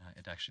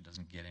 it actually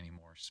doesn't get any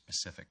more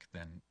specific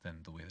than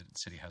the way that the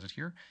city has it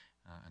here.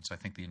 And so I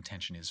think the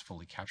intention is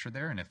fully captured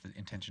there, and if the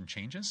intention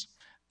changes,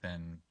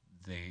 then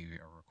they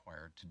are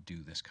required to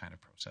do this kind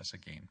of process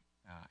again,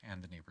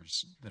 and the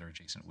neighbors that are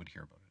adjacent would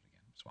hear about it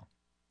again as well.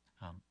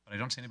 But I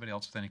don't see anybody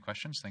else with any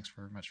questions. Thanks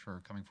very much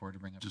for coming forward to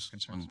bring up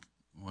concerns.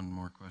 One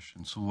more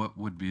question. So what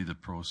would be the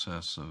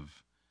process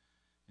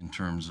in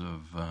terms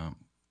of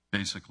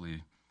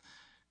basically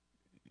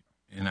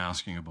in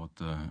asking about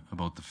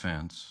the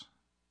fence?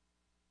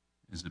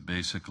 Is it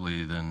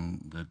basically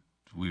then that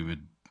we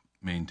would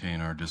maintain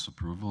our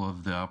disapproval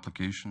of the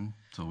application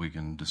so we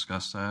can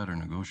discuss that or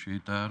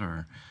negotiate that,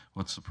 or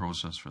what's the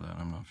process for that?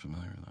 I'm not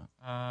familiar with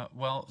that.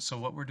 Well, so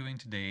what we're doing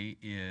today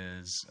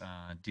is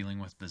dealing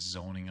with the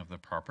zoning of the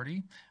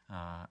property,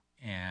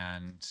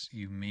 and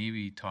you may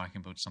be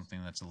talking about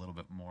something that's a little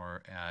bit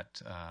more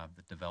at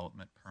the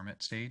development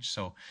permit stage.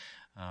 So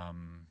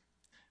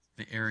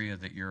the area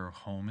that your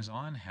home is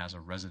on has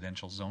a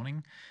residential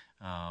zoning,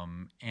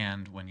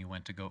 and when you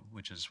went to go,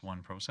 which is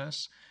one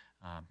process,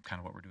 kind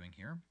of what we're doing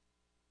here.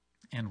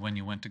 And when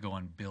you went to go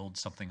and build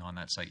something on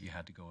that site, you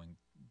had to go and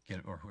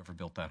get, or whoever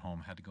built that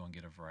home had to go and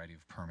get a variety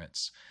of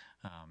permits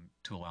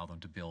to allow them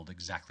to build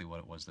exactly what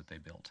it was that they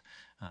built.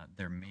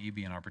 There may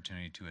be an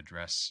opportunity to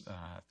address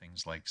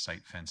things like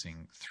site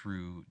fencing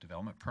through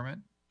development permit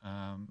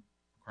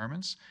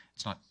requirements.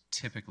 It's not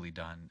typically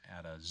done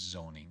at a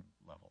zoning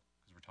level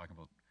because we're talking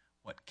about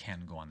what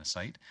can go on the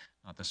site,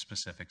 not the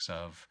specifics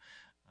of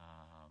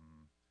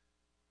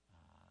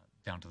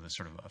down to the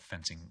sort of a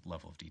fencing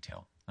level of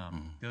detail.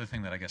 The other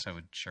thing that I guess I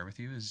would share with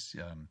you is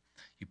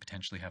you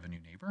potentially have a new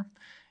neighbor.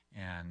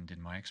 And in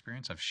my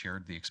experience, I've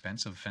shared the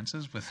expense of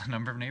fences with a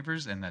number of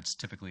neighbors, and that's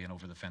typically an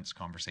over-the-fence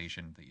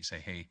conversation that you say,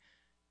 hey,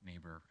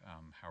 neighbor,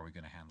 how are we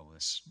going to handle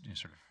this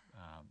sort of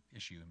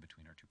issue in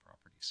between our two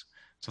properties?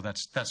 So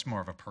that's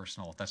more of a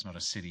personal, that's not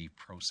a city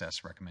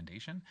process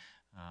recommendation,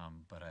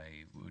 but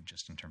I would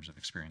just in terms of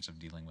experience of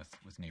dealing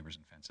with neighbors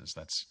and fences,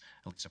 that's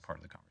at least a part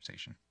of the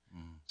conversation.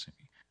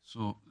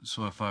 So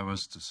if I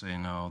was to say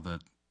now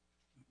that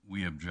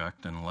we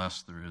object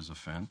unless there is a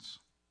fence,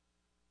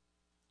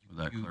 would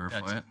that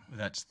clarify it?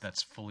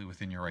 That's fully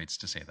within your rights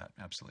to say that,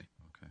 absolutely.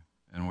 Okay.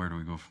 And where do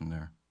we go from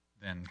there?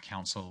 Then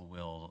council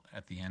will,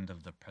 at the end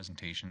of the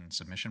presentation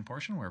submission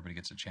portion, where everybody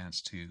gets a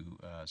chance to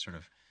sort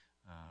of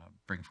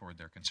bring forward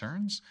their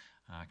concerns,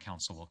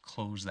 council will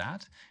close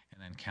that,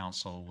 and then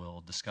council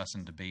will discuss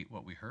and debate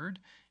what we heard,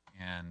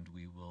 and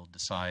we will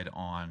decide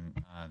on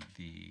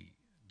the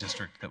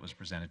district that was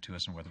presented to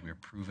us and whether we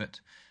approve it,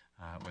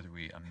 whether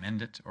we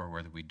amend it, or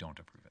whether we don't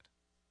approve it.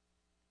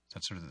 So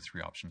that's sort of the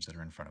three options that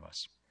are in front of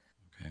us.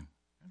 Okay.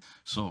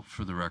 So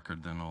for the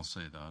record, then I'll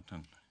say that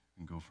and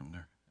go from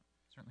there.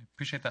 Certainly.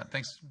 Appreciate that.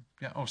 Thanks.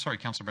 Yeah. Oh, sorry,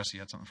 Councillor Bressie, you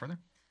had something further?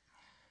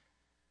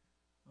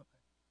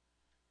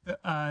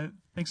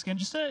 Thanks again.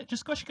 Just a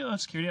question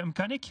about security. I'm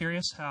kind of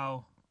curious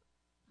how,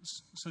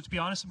 so to be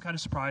honest, I'm kind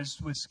of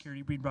surprised with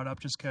security being brought up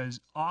just because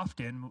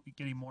often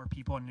getting more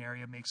people in an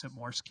area makes it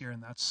more secure.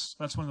 And that's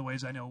one of the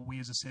ways I know we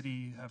as a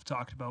city have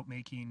talked about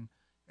making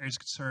areas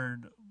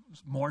concerned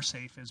more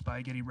safe is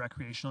by getting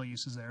recreational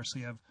uses there. So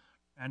you have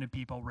random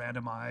people,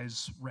 random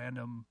eyes,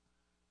 random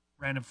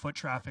foot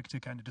traffic to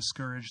kind of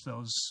discourage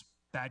those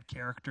bad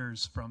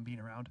characters from being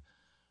around.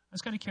 I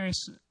was kind of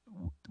curious,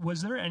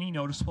 was there any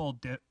noticeable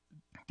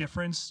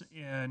difference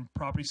in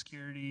property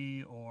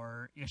security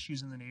or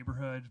issues in the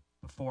neighborhood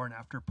before and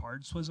after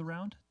PARDS was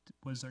around?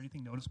 Was there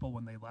anything noticeable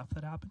when they left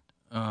that happened?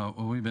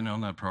 Well, we've been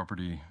on that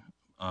property,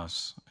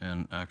 us,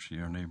 and actually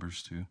our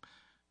neighbors too.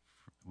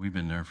 We've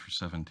been there for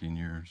 17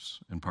 years,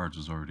 and PARDS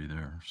was already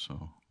there,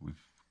 so we've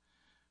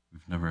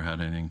never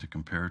had anything to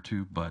compare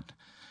to. But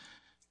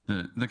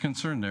the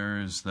concern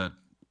there is that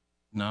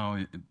now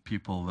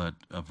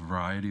a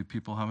variety of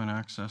people having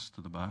access to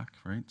the back,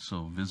 right?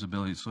 So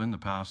visibility. So in the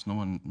past, no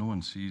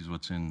one sees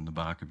what's in the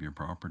back of your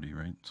property,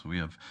 right? So we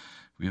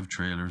have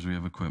trailers, we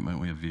have equipment,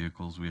 we have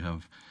vehicles, we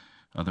have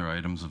other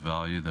items of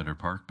value that are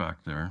parked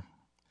back there,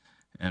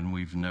 and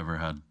we've never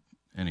had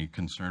any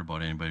concern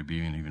about anybody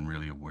being even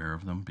really aware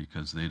of them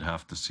because they'd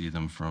have to see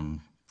them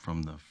from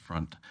the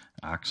front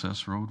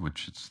access road,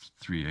 which is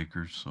 3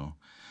 acres. So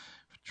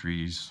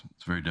trees,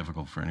 it's very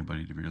difficult for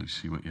anybody to really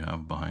see what you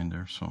have behind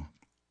there.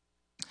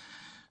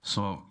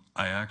 So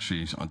I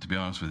actually, to be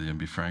honest with you and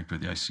be frank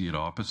with you, I see it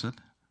opposite.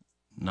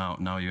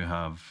 Now you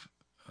have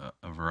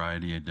a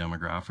variety of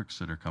demographics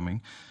that are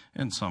coming,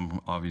 and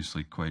some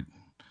obviously quite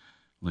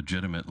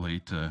legitimately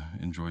to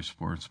enjoy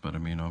sports. But I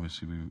mean,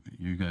 obviously,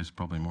 you guys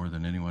probably more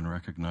than anyone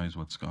recognize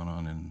what's gone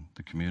on in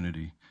the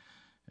community,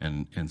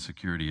 and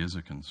insecurity is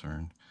a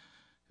concern.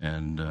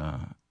 And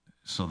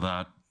so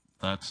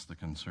that's the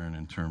concern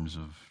in terms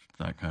of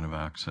that kind of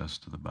access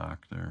to the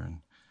back there. And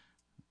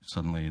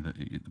suddenly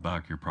the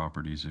back of your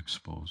property is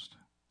exposed.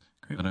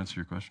 Great. Does that answer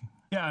your question?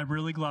 Yeah, I'm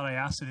really glad I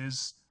asked. It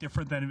is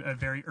different than a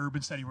very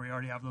urban setting where you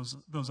already have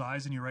those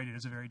eyes, and you're right, it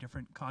is a very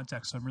different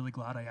context. So I'm really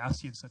glad I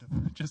asked you instead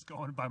of just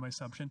going by my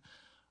assumption.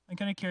 I'm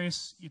kind of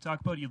curious, you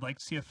talk about you'd like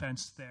to see a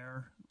fence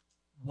there.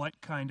 What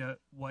kind of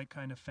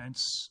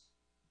fence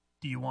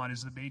do you want?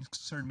 Is the main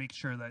concern make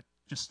sure that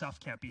just stuff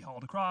can't be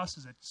hauled across?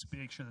 Is it to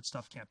make sure that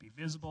stuff can't be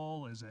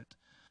visible? Is it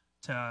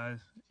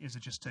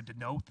just to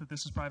denote that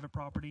this is private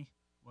property?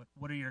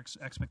 What are your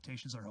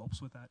expectations or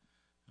hopes with that?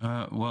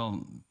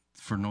 Well,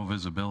 for no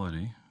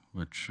visibility,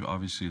 which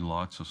obviously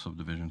lots of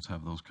subdivisions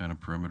have those kind of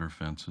perimeter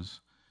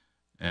fences,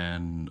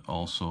 and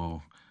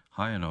also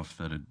high enough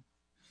that it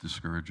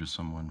discourages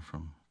someone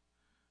from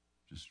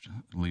just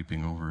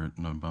leaping over it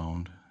in a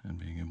bound and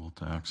being able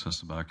to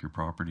access the back of your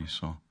property.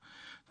 So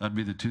that'd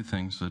be the two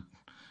things that,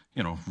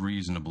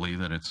 reasonably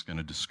that it's going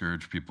to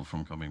discourage people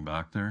from coming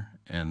back there.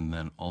 And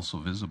then also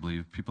visibly,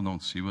 if people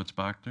don't see what's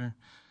back there,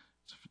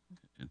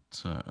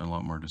 it's a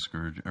lot more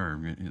discouraging,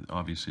 or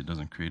obviously it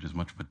doesn't create as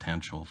much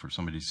potential for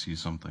somebody to see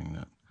something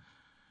that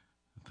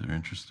they're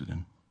interested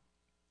in.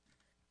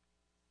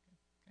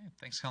 Okay,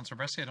 thanks,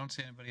 Councillor Bressie. I don't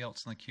see anybody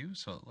else in the queue,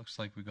 so it looks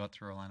like we got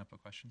through our lineup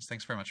of questions.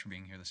 Thanks very much for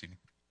being here this evening.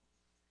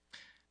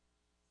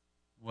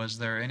 Was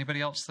there anybody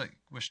else that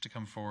wished to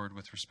come forward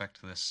with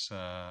respect to this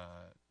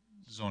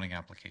zoning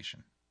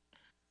application?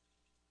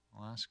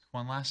 I'll ask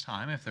one last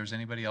time if there's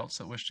anybody else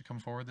that wished to come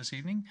forward this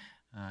evening.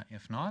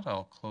 If not,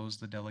 I'll close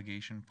the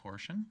delegation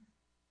portion.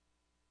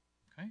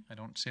 Okay, I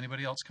don't see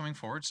anybody else coming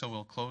forward, so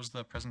we'll close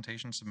the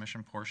presentation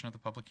submission portion of the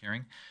public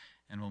hearing,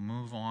 and we'll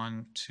move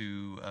on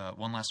to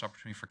one last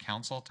opportunity for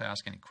council to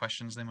ask any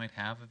questions they might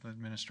have of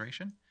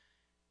administration.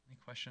 Any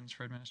questions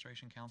for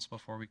administration, council,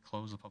 before we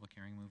close the public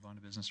hearing, move on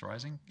to business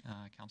arising?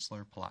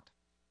 Councillor Palat.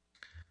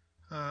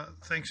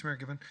 Thanks, Mayor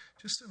Given.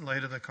 Just in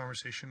light of the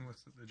conversation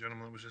with the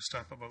gentleman that was just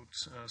up about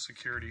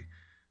security,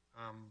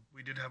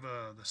 we did have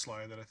the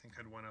slide that I think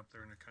had went up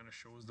there, and it kind of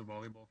shows the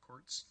volleyball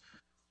courts.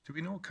 Do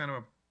we know kind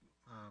of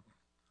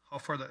how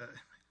far it's a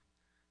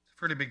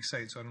fairly big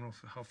site, so I don't know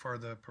how far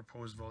the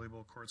proposed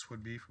volleyball courts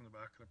would be from the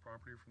back of the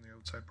property, from the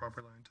outside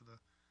property line to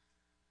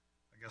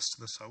I guess,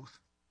 to the south?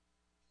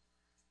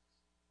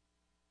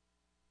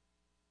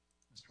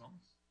 Mr.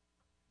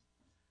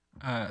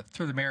 Wellens?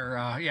 Through the mayor,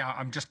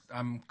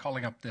 I'm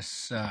calling up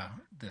this the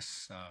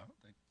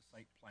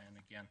site plan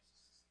again.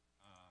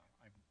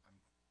 I'm at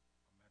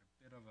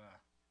a bit of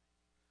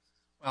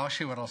a, well,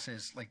 actually what I'll say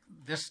is, like,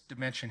 this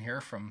dimension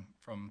here from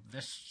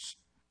this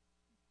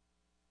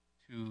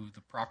to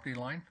the property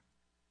line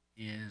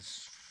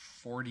is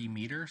 40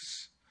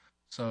 meters.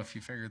 So if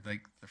you figured,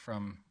 like,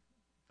 from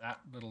that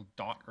little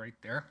dot right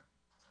there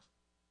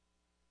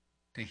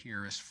to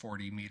here is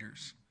 40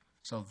 meters.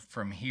 So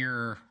from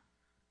here,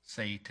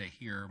 say, to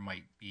here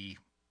might be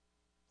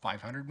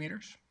 500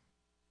 meters.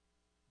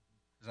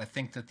 Because I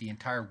think that the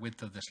entire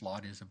width of this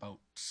lot is about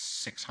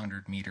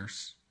 600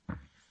 meters.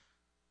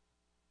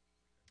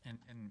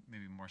 And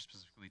maybe more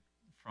specifically,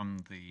 from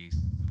the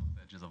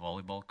edge of the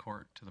volleyball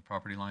court to the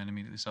property line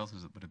immediately south,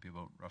 would it be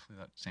about roughly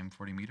that same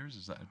 40 meters?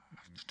 Is that?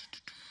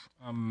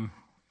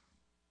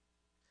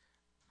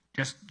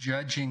 Just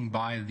judging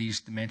by these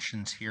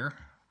dimensions here,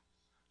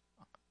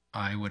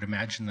 I would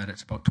imagine that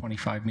it's about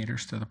 25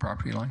 meters to the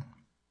property line.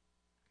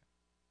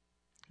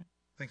 Okay.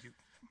 Thank you.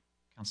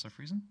 Councillor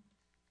Friesen?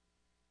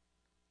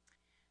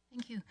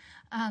 Thank you.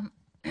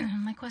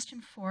 My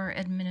question for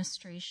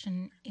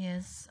administration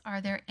is, are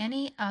there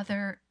any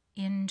other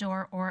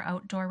indoor or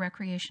outdoor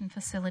recreation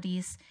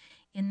facilities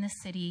in the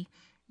city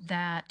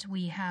that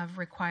we have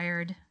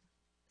required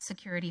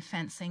security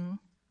fencing,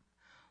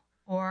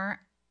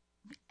 or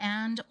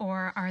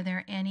are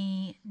there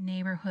any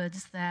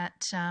neighborhoods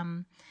that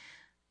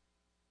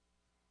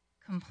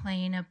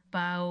complain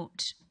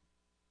about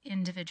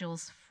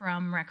individuals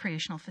from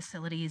recreational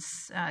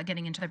facilities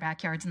getting into their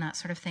backyards and that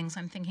sort of thing? So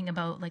I'm thinking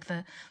about, like,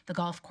 the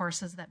golf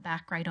courses that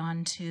back right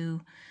on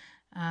to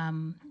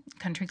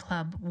Country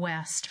Club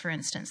West, for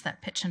instance,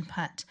 that pitch and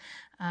putt.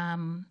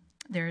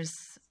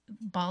 There's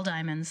ball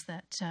diamonds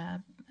that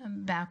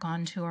back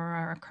onto or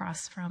are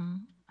across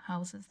from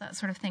houses, that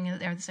sort of thing.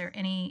 Is there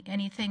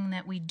anything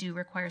that we do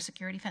require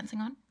security fencing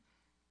on?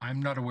 I'm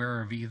not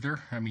aware of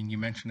either. I mean, you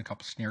mentioned a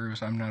couple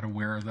scenarios. I'm not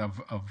aware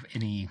of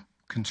any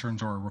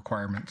concerns or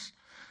requirements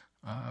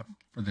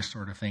for this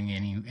sort of thing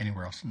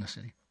anywhere else in the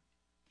city.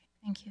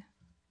 Thank you.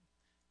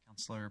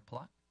 Councillor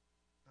Platt?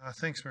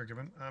 Thanks, Mayor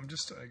Gibbon.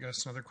 Just, I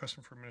guess, another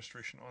question for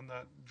administration on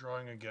that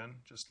drawing again,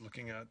 just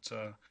looking at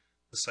the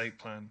site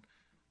plan.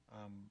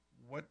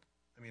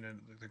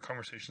 The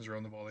conversations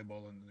around the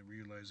volleyball and the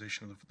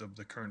realization of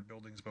the current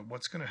buildings, but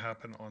what's going to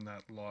happen on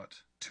that lot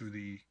to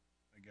the,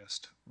 I guess,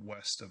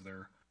 west of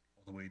there,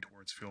 all the way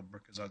towards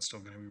Fieldbrook? Is that still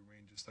going to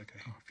remain just like a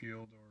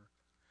field, or?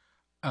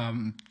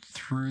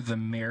 Through the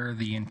mayor,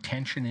 the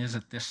intention is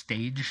at this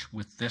stage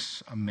with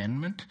this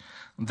amendment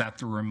that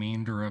the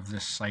remainder of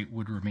this site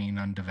would remain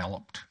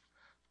undeveloped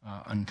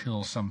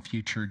until some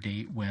future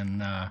date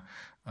when a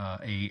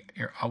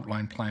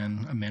outline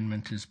plan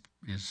amendment is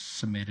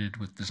submitted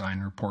with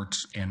design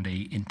reports and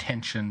a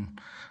intention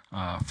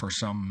for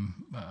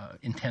some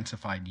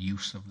intensified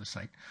use of the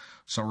site.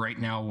 So right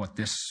now what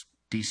this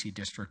DC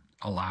district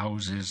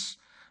allows is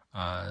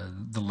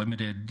the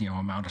limited,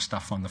 amount of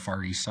stuff on the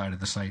far east side of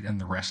the site,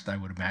 and the rest, I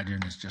would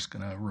imagine, is just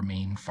going to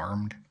remain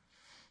farmed.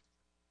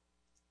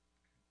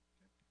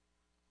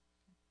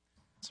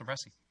 So,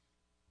 Bressie.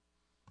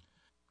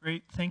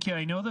 Great, thank you.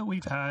 I know that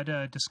we've had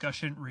a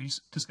discussion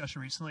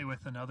recently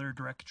with another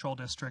direct control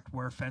district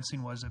where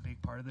fencing was a big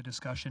part of the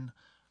discussion.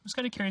 I was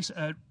kind of curious,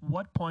 at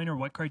what point or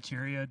what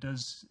criteria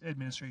does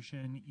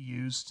administration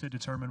use to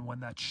determine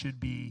when that should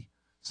be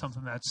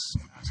something that's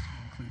asked to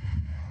be included?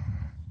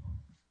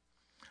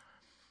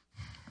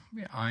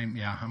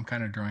 I'm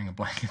kind of drawing a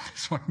blank at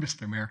this one,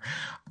 Mr. Mayor.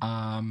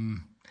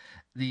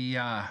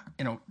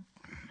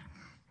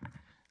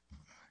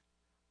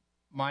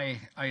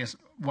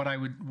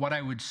 What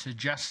I would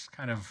suggest,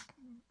 kind of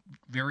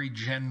very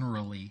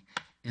generally,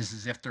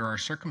 is if there are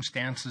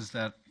circumstances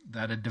that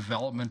a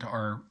development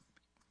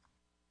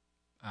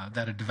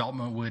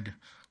would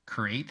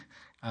create,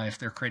 if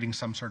they're creating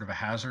some sort of a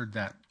hazard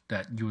that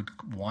you would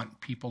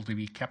want people to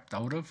be kept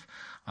out of,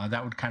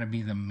 that would kind of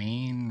be the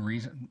main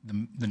reason,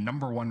 the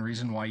number one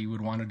reason why you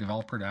would want a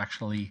developer to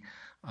actually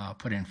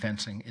put in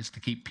fencing, is to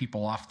keep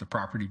people off the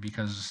property,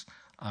 because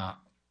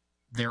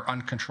their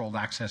uncontrolled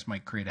access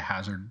might create a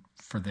hazard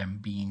for them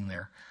being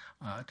there.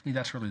 To me,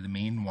 that's really the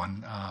main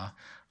one.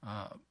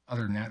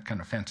 Other than that,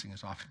 kind of fencing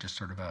is often just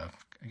sort of a,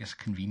 I guess,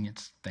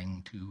 convenience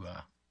thing to,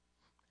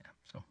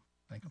 so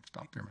I think I'll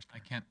stop there, Mr. I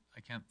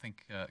can't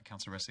think,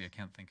 Councillor Wesley, I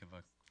can't think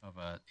of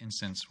a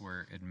instance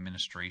where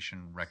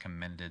administration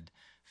recommended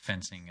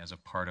fencing as a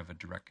part of a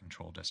direct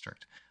control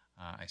district.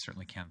 I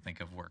certainly can't think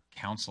of where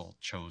council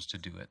chose to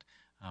do it,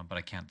 but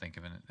I can't think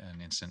of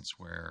an instance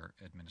where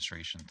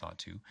administration thought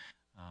to.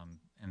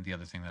 And the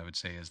other thing that I would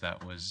say is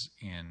that was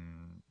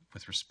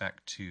with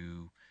respect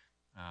to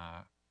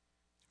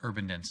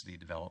urban density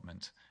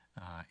development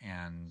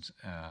and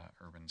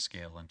urban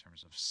scale in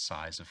terms of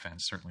size of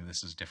fence. Certainly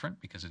this is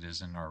different because it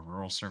is in our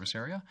rural service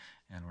area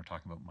and we're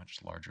talking about much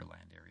larger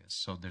land areas.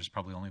 So there's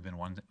probably only been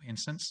one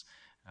instance.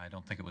 I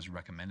don't think it was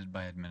recommended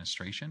by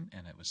administration,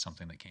 and it was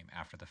something that came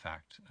after the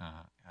fact,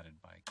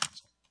 added by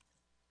council.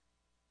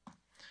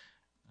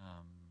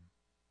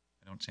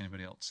 I don't see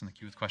anybody else in the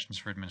queue with questions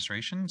for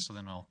administration, so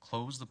then I'll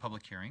close the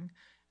public hearing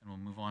and we'll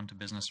move on to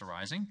business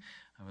arising.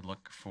 I would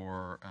look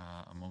for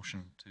a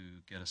motion to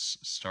get us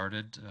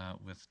started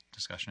with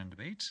discussion and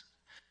debate.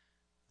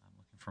 I'm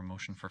looking for a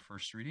motion for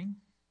first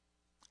reading.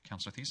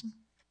 Councillor Thiessen.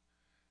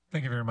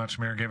 Thank you very much,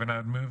 Mayor Given. I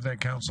would move that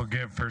council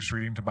give first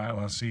reading to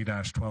bylaw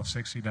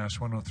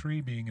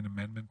C-1260-103, being an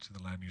amendment to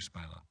the land use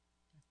bylaw.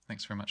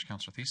 Thanks very much,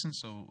 Councillor Thiessen.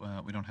 So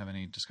we don't have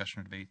any discussion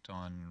or debate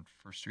on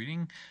first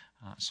reading.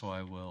 So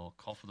I will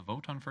call for the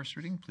vote on first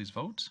reading. Please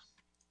vote.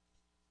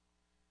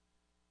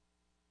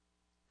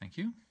 Thank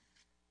you.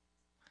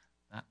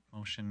 That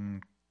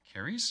motion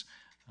carries.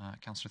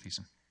 Councillor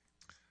Thiessen.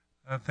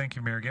 Thank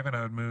you, Mayor Given.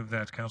 I would move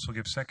that council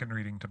give second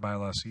reading to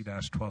bylaw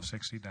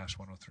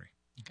C-1260-103.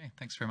 Okay,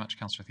 thanks very much,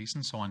 Councillor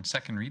Thiessen. So on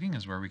second reading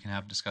is where we can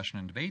have discussion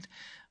and debate.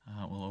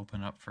 We'll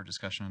open up for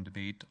discussion and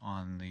debate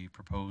on the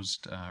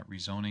proposed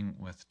rezoning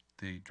with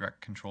the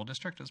direct control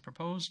district as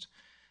proposed.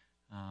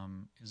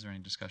 Is there any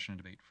discussion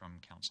and debate from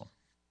council?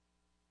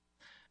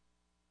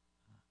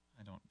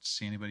 I don't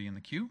see anybody in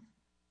the queue.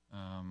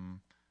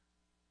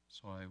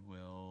 So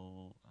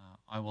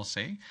I will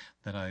say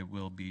that I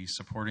will be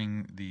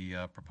supporting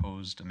the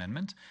proposed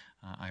amendment.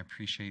 I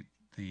appreciate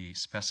the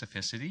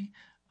specificity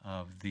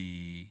of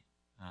the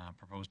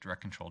proposed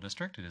direct control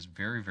district. It is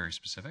very, very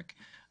specific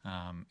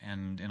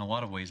and in a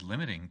lot of ways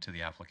limiting to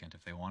the applicant.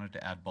 If they wanted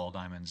to add ball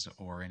diamonds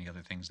or any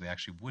other things, they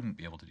actually wouldn't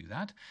be able to do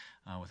that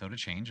without a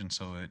change, and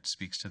so it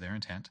speaks to their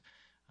intent.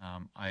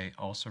 I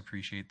also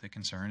appreciate the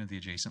concern of the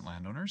adjacent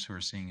landowners who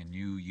are seeing a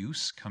new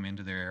use come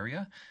into their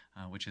area,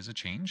 which is a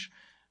change.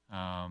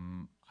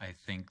 I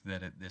think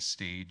that at this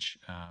stage,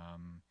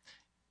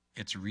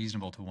 it's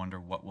reasonable to wonder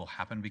what will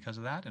happen because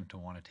of that and to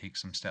want to take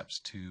some steps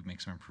to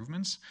make some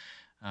improvements.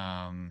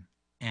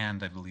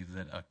 And I believe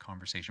that a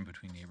conversation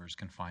between neighbors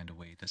can find a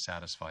way to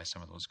satisfy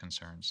some of those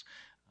concerns.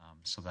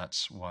 So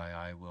that's why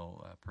I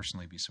will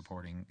personally be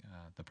supporting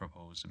the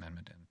proposed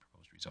amendment and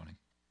proposed rezoning.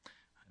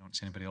 I don't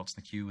see anybody else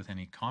in the queue with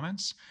any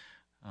comments,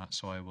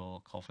 so I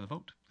will call for the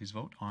vote. Please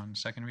vote on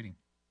second reading.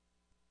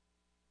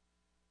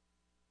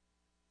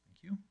 Thank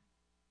you.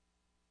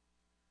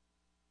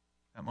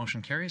 That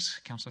motion carries.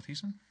 Councillor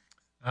Thiessen.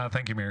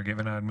 Thank you, Mayor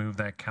Given. I would move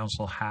that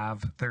council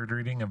have third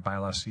reading of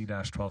bylaw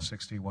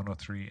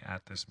C-1260-103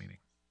 at this meeting.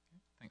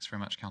 Thanks very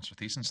much, Councillor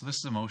Thiessen. So this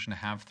is a motion to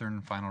have third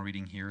and final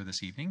reading here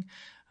this evening.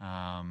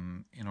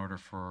 In order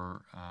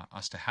for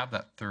us to have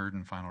that third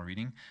and final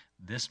reading,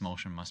 this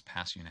motion must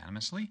pass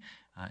unanimously.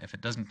 If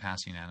it doesn't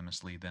pass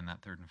unanimously, then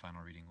that third and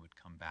final reading would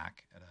come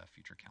back at a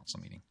future council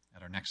meeting,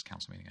 at our next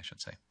council meeting, I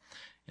should say.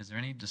 Is there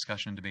any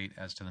discussion and debate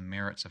as to the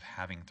merits of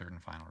having third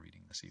and final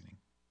reading this evening?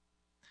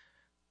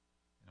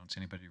 I don't see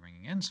anybody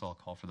ringing in, so I'll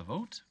call for the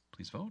vote.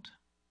 Please vote.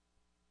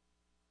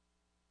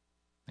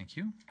 Thank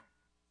you.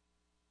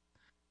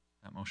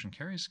 That motion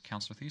carries.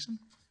 Councillor Thiessen.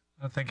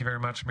 Thank you very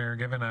much, Mayor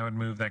Given. I would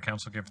move that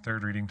council give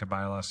third reading to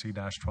bylaw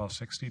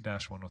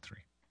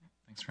C-1260-103.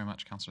 Thanks very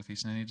much, Councillor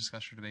Thiessen. Any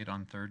discussion or debate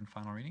on third and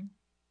final reading?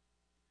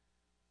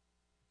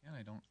 Again,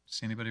 I don't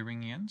see anybody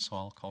ringing in, so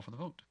I'll call for the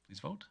vote. Please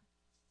vote.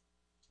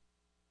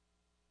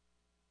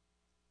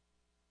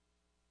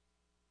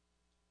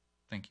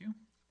 Thank you.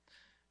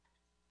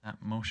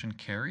 That motion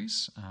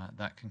carries.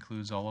 That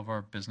concludes all of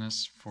our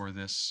business for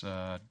this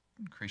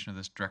creation of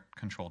this direct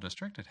control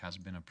district. It has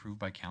been approved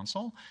by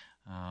council,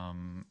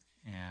 and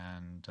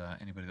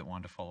anybody that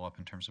wanted to follow up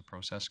in terms of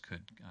process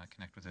could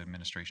connect with the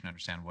administration,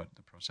 understand what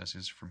the process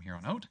is from here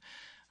on out.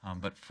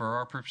 But for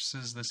our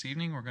purposes this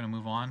evening, we're going to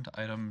move on to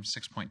item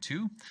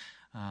 6.2,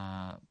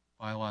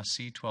 bylaw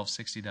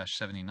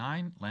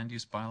C-1260-79, land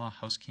use bylaw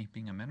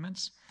housekeeping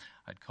amendments.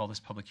 I'd call this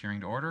public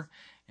hearing to order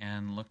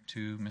and look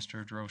to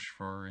Mr. Drosh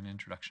for an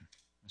introduction.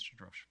 Mr.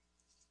 Drosh.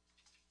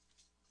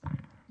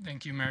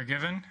 Thank you, Mayor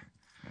Given.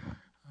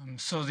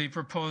 So the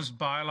proposed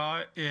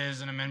bylaw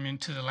is an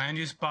amendment to the land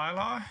use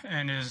bylaw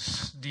and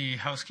is the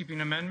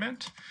housekeeping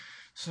amendment.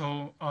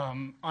 So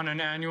on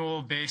an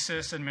annual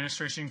basis,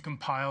 administration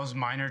compiles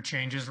minor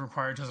changes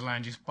required to the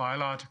land use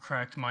bylaw to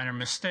correct minor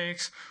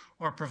mistakes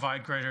or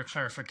provide greater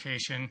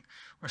clarification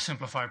or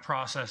simplify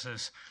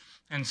processes.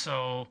 And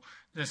so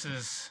this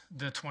is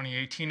the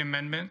 2018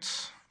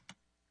 amendments.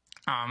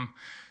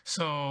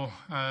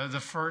 The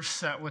first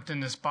set within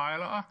this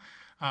bylaw,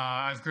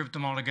 I've grouped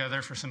them all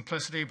together for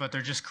simplicity, but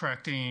they're just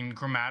correcting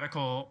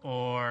grammatical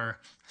or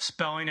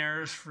spelling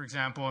errors. For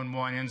example, in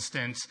one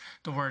instance,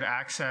 the word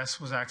access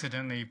was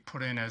accidentally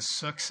put in as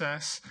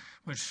success,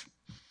 which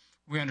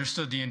we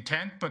understood the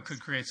intent, but could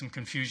create some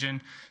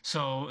confusion.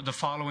 So the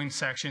following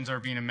sections are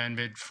being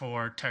amended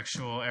for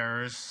textual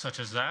errors such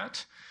as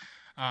that.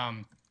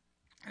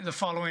 The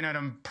following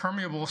item,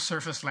 permeable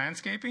surface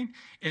landscaping,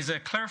 is a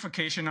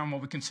clarification on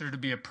what we consider to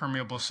be a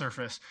permeable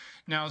surface.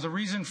 Now, the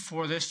reason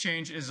for this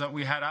change is that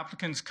we had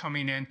applicants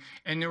coming in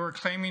and they were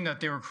claiming that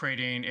they were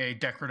creating a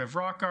decorative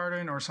rock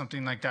garden or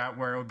something like that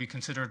where it would be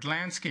considered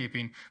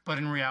landscaping, but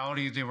in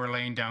reality, they were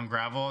laying down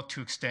gravel to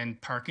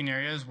extend parking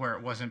areas where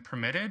it wasn't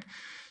permitted.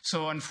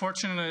 So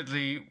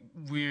unfortunately,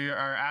 we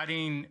are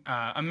adding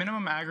a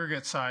minimum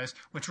aggregate size,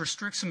 which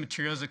restricts the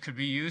materials that could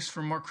be used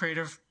for more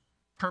creative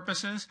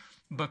purposes,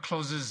 but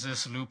closes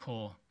this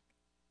loophole.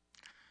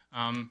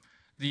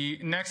 The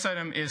next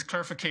item is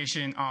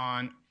clarification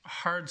on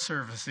hard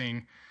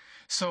surfacing.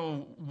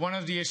 So one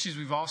of the issues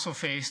we've also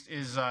faced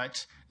is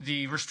that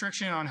the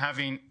restriction on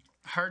having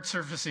hard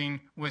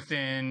surfacing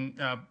within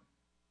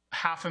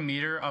half a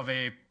meter of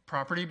a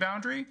property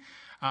boundary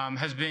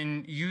has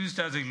been used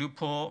as a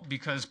loophole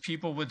because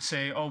people would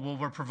say, oh, well,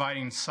 we're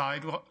providing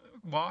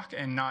sidewalk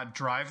and not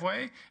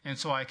driveway, and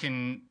so I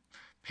can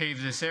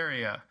pave this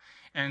area.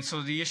 And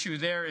so the issue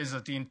there is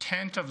that the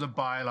intent of the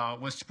bylaw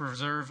was to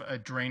preserve a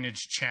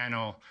drainage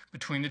channel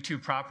between the two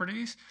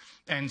properties.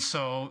 And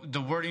so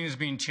the wording is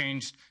being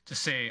changed to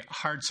say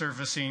hard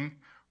surfacing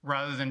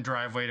rather than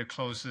driveway to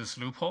close this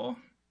loophole.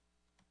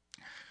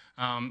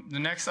 The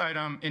next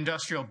item,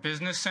 industrial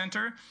business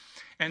center.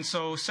 And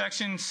so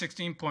section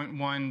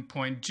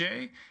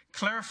 16.1.j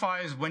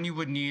clarifies when you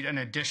would need an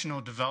additional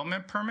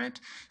development permit.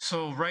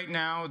 So right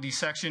now, the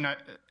section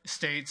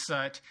states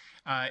that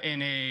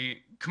in a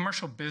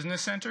commercial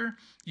business center,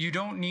 you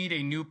don't need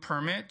a new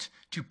permit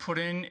to put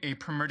in a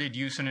permitted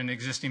use in an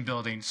existing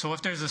building. So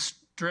if there's a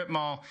strip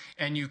mall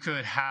and you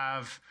could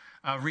have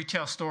a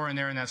retail store in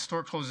there and that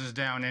store closes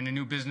down and a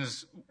new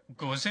business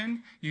goes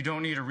in, you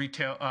don't need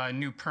a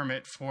new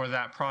permit for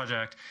that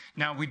project.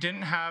 Now, we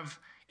didn't have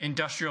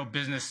industrial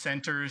business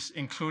centers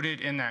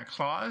included in that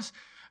clause,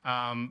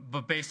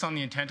 but based on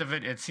the intent of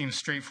it, it seems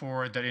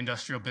straightforward that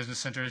industrial business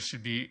centers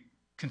should be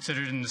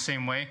considered in the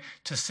same way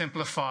to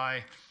simplify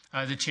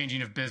the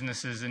changing of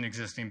businesses in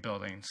existing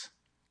buildings.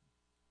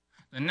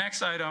 The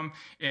next item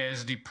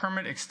is the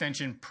permit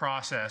extension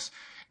process.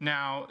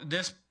 Now,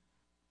 this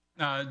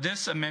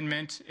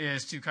amendment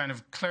is to kind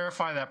of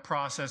clarify that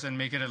process and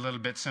make it a little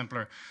bit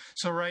simpler.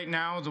 So right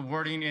now, the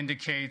wording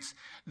indicates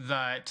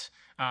that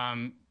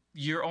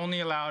you're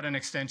only allowed an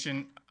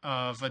extension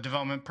of a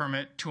development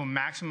permit to a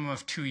maximum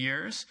of 2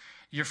 years.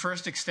 Your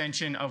first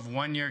extension of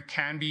 1 year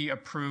can be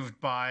approved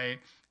by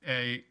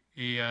a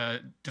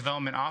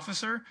development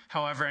officer.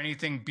 However,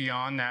 anything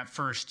beyond that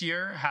first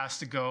year has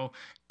to go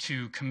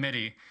to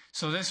committee.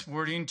 So this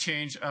wording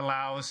change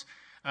allows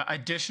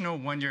additional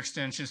 1 year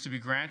extensions to be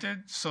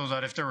granted so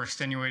that if there were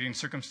extenuating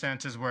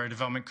circumstances where a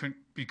development could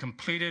be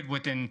completed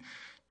within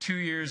 2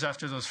 years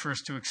after those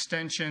first two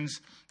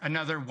extensions,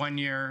 another 1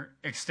 year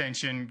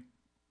extension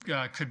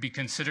could be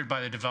considered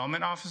by the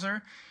development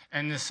officer.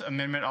 And this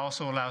amendment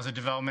also allows a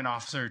development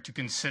officer to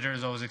consider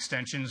those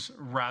extensions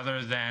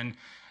rather than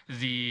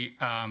the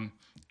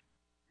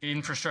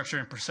Infrastructure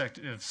and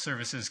Protective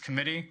Services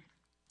Committee.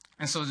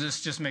 And so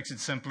this just makes it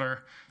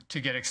simpler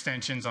to get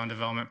extensions on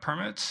development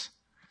permits.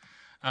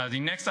 The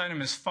next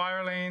item is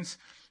fire lanes.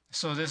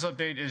 So this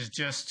update is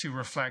just to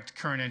reflect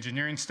current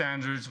engineering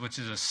standards, which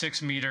is a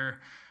 6 meter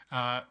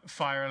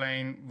fire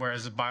lane,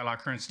 whereas the bylaw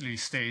currently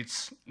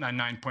states a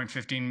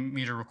 9.15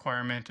 meter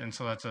requirement, and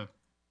so that's a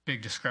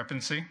big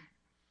discrepancy.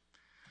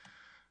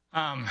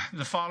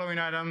 The following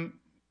item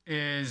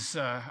is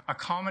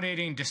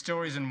accommodating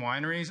distilleries and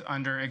wineries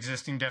under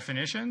existing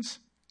definitions.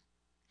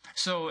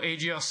 So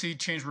AGLC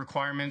changed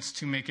requirements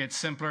to make it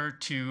simpler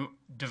to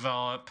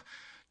develop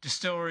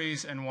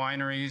distilleries and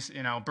wineries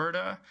in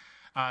Alberta.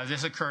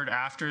 This occurred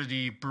after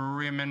the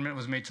brewery amendment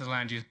was made to the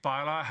land use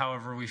bylaw.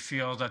 However, we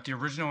feel that the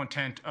original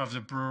intent of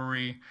the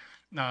brewery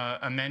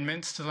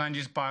amendments to the land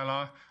use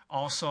bylaw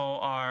also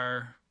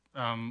are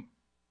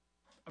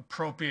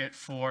appropriate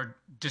for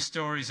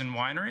distilleries and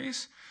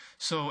wineries.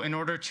 So in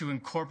order to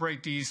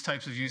incorporate these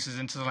types of uses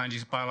into the land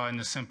use bylaw in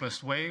the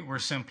simplest way, we're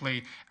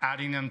simply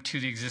adding them to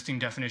the existing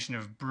definition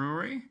of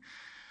brewery.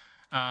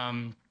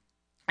 And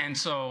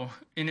so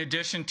in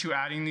addition to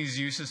adding these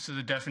uses to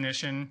the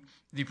definition,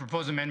 the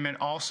proposed amendment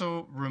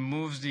also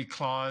removes the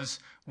clause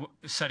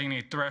setting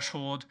a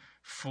threshold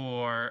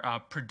for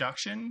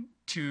production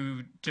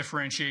to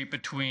differentiate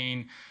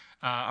between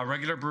a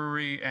regular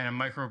brewery and a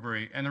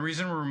microbrewery. And the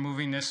reason we're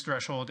removing this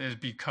threshold is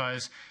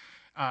because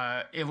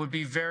it would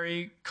be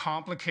very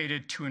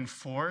complicated to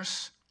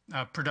enforce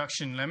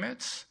production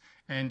limits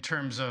in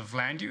terms of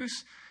land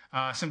use,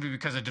 simply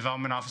because a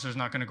development officer is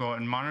not going to go out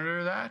and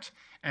monitor that.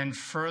 And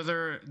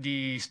further,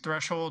 the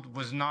threshold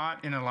was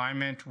not in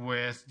alignment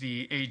with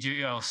the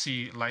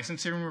AGLC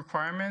licensing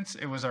requirements.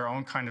 It was our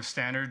own kind of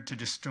standard to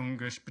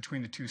distinguish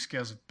between the two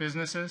scales of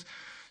businesses.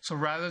 So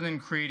rather than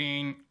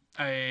creating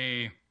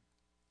a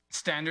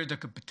standard that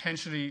could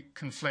potentially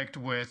conflict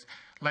with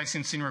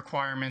licensing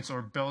requirements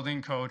or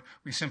building code,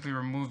 we simply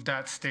removed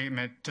that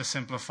statement to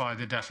simplify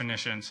the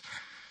definitions.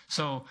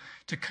 So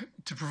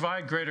to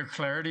provide greater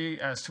clarity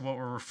as to what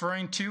we're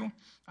referring to,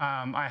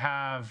 I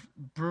have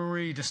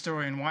brewery,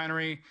 distillery, and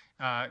winery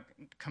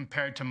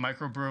compared to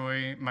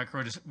microbrewery,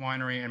 micro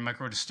winery, and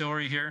micro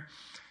distillery here.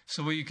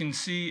 So what you can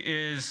see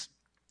is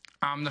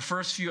the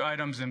first few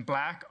items in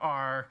black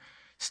are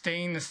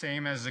staying the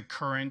same as the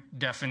current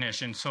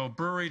definition. So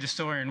brewery,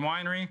 distillery, and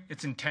winery,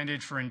 it's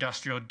intended for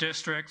industrial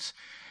districts.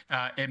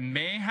 It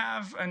may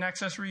have an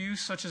accessory use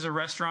such as a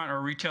restaurant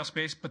or retail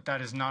space, but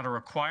that is not a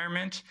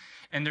requirement.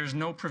 And there's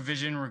no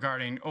provision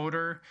regarding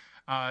odor,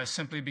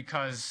 simply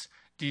because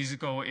these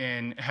go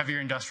in heavier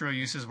industrial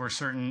uses where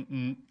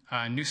certain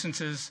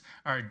nuisances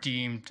are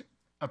deemed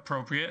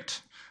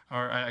appropriate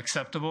or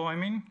acceptable, I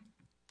mean.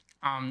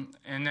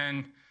 And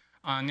then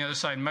on the other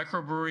side,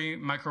 microbrewery,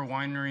 micro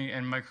winery,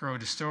 and micro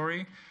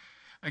distillery.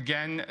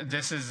 Again,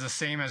 this is the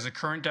same as the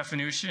current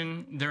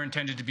definition. They're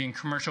intended to be in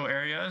commercial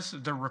areas.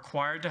 They're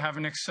required to have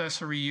an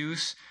accessory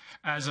use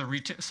as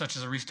such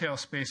as a retail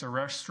space or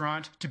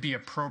restaurant to be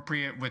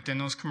appropriate within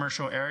those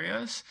commercial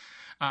areas.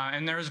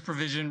 And there is a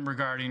provision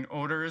regarding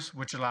odors,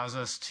 which allows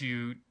us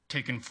to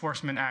take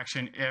enforcement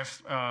action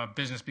if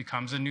business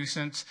becomes a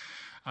nuisance.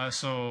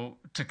 So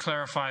to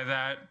clarify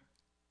that,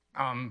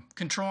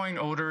 controlling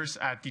odors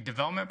at the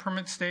development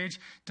permit stage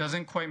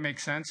doesn't quite make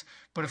sense,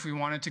 but if we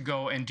wanted to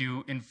go and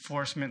do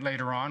enforcement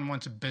later on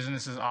once a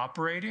business is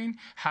operating,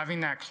 having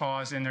that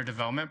clause in their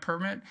development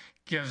permit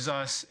gives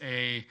us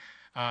a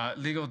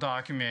legal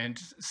document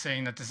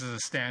saying that this is a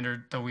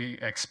standard that we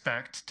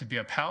expect to be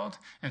upheld.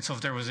 And so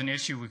if there was an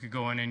issue, we could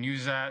go in and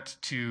use that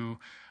to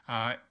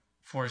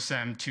force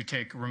them to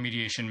take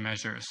remediation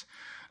measures.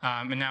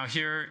 And now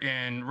here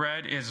in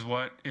red is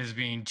what is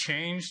being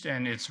changed,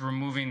 and it's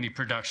removing the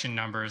production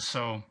numbers.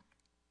 So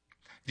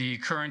the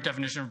current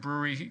definition of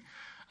brewery,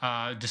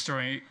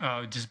 distillery,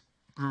 just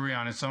brewery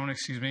on its own,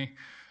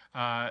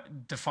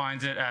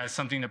 defines it as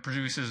something that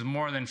produces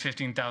more than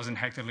 15,000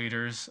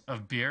 hectoliters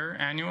of beer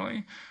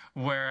annually,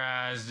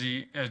 whereas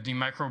the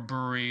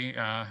microbrewery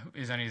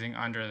is anything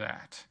under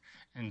that.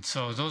 And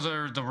so those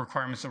are the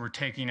requirements that we're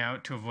taking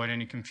out to avoid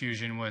any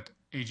confusion with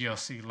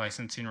AGLC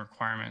licensing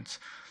requirements.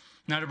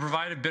 Now, to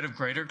provide a bit of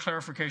greater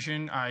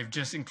clarification, I've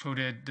just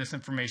included this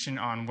information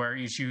on where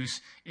each use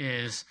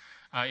is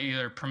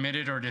either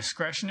permitted or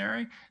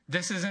discretionary.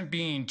 This isn't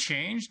being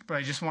changed, but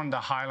I just wanted to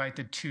highlight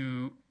the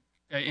two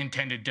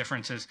intended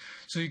differences.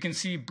 So you can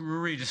see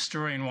brewery,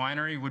 distillery, and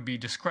winery would be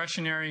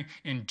discretionary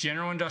in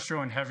general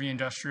industrial and heavy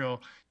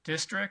industrial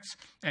districts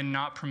and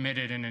not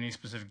permitted in any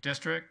specific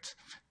district.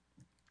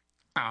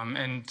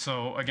 And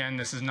so, again,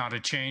 this is not a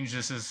change.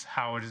 This is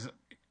how it is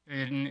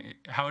in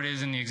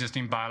the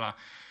existing bylaw.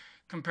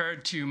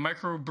 Compared to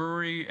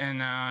microbrewery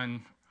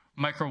and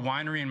micro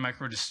winery and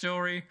micro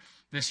distillery,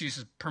 this use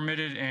is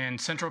permitted in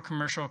central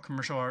commercial,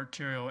 commercial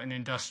arterial, and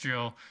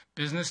industrial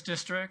business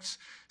districts.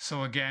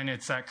 So again,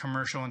 it's that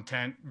commercial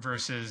intent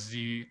versus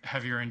the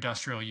heavier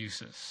industrial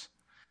uses.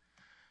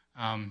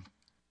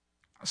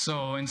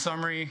 So in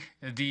summary,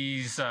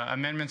 these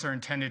amendments are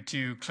intended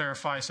to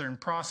clarify certain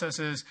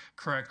processes,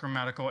 correct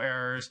grammatical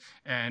errors,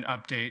 and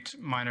update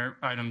minor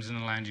items in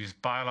the land use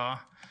bylaw.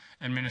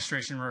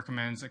 Administration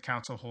recommends that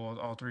council hold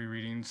all three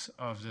readings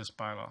of this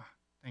bylaw.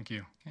 Thank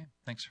you. Okay,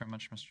 thanks very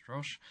much, Mr.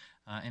 Drosch.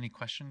 Any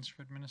questions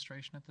for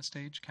administration at this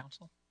stage,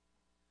 council?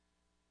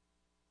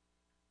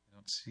 I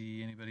don't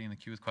see anybody in the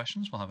queue with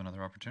questions. We'll have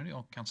another opportunity.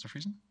 Oh, Councillor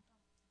Friesen?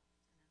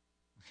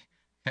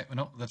 Okay, well,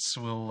 no, we'll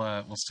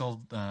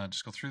still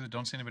just go through.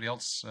 Don't see anybody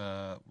else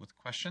with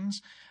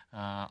questions.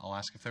 I'll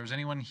ask if there was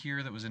anyone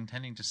here that was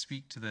intending to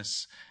speak to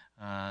this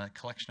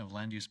collection of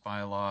land use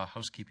bylaw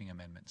housekeeping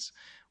amendments.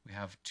 We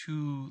have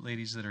two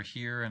ladies that are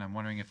here, and I'm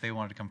wondering if they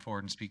wanted to come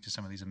forward and speak to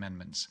some of these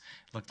amendments.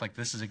 It looked like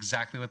this is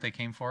exactly what they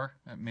came for.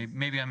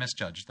 Maybe I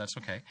misjudged. That's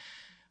okay.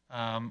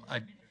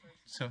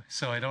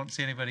 So I don't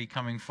see anybody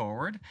coming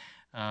forward.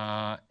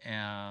 And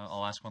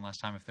I'll ask one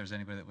last time if there's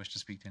anybody that wished to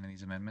speak to any of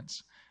these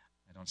amendments.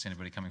 I don't see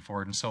anybody coming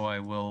forward, and so I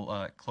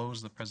will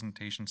close the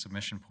presentation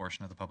submission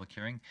portion of the public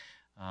hearing.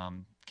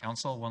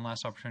 Council, one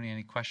last opportunity.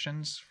 Any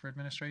questions for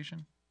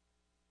administration?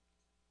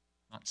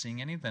 Not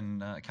seeing any,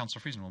 then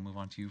Councillor Friesen, we'll move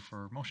on to you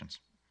for motions.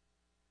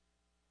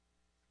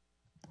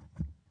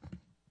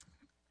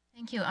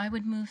 Thank you. I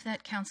would move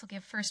that council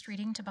give first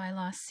reading to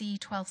bylaw C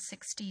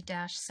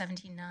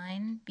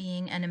 1260-79,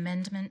 being an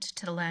amendment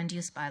to the land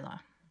use bylaw.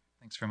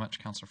 Thanks very much,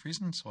 Councillor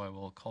Friesen. So I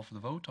will call for the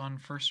vote on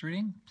first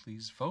reading.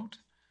 Please vote.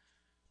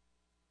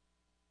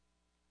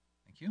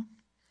 Thank you.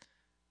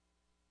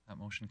 That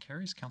motion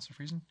carries. Councillor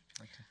Friesen, if you'd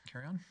like to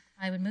carry on.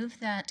 I would move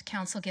that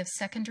council give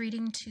second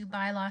reading to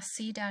bylaw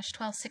C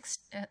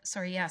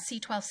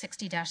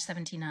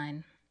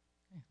 1260-79.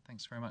 Okay,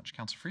 Thanks very much,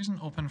 Councillor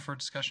Friesen. Open for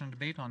discussion and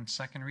debate on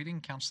second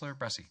reading. Councillor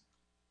Bressie.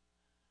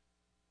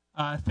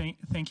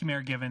 Thank you,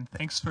 Mayor Given.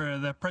 Thanks for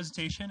the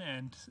presentation.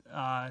 And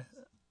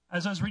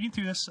as I was reading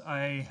through this,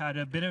 I had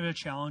a bit of a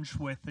challenge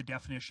with the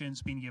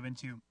definitions being given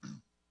to,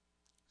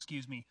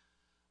 excuse me,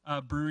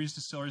 breweries,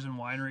 distilleries, and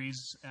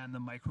wineries, and the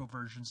micro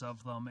versions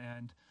of them.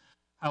 And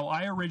how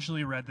I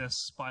originally read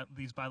these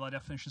bylaw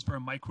definitions for a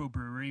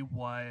microbrewery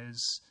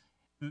was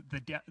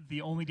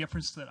the only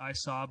difference that I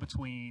saw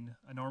between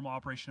a normal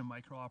operation and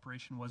micro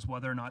operation was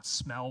whether or not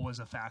smell was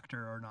a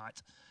factor or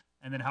not.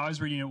 And then how I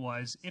was reading it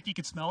was, if you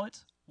could smell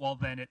it, well,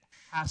 then it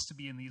has to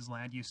be in these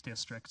land use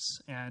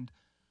districts. And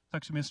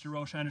talk to Mr.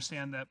 Roche, I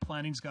understand that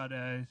planning's got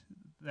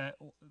that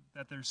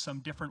there's some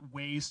different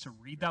ways to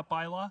read that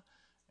bylaw,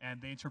 and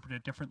they interpret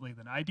it differently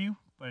than I do.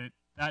 But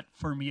that,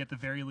 for me, at the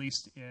very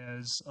least,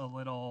 is a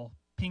little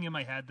ping in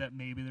my head that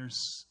maybe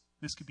this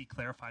could be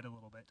clarified a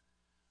little bit.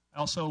 I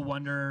also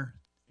wonder,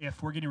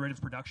 if we're getting rid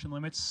of production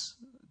limits,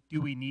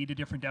 do we need a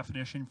different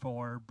definition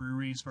for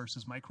breweries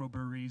versus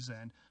microbreweries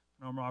and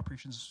normal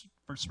operations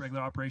versus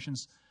regular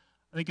operations?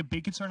 I think a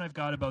big concern I've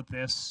got about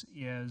this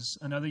is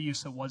another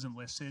use that wasn't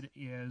listed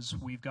is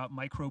we've got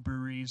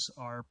microbreweries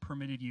are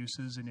permitted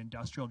uses in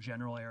industrial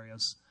general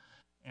areas.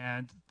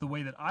 And the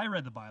way that I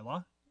read the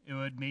bylaw, it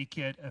would make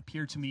it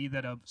appear to me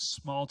that a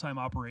small-time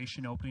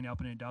operation opening up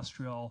an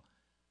industrial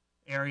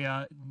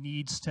area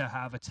needs to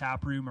have a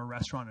tap room, a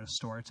restaurant, and a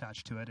store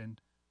attached to it.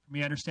 And for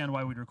me, I understand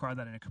why we'd require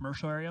that in a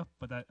commercial area,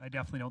 but I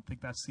definitely don't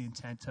think that's the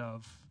intent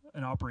of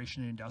an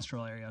operation in an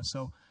industrial area.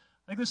 So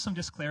I think there's some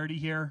disclarity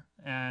here,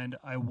 and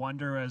I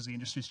wonder, as the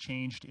industry's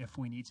changed, if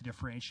we need to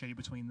differentiate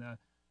between the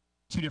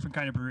two different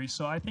kind of breweries.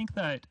 So I think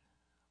that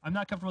I'm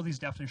not comfortable with these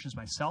definitions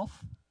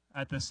myself.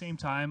 At the same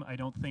time, I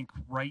don't think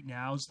right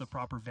now is the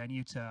proper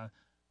venue to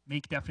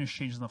make definition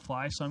changes on the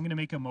fly. So I'm going to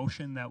make a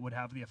motion that would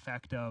have the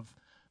effect of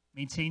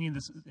maintaining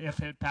this,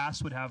 if it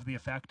passed, would have the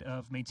effect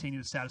of maintaining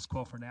the status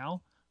quo for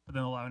now, but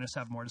then allowing us to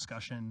have more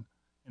discussion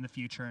in the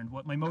future. And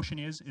what my motion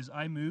is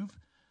I move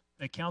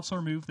that council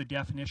remove the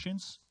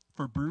definitions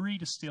for brewery,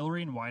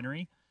 distillery, and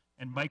winery,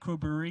 and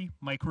microbrewery,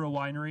 micro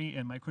winery,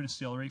 and micro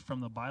distillery from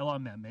the bylaw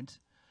amendment,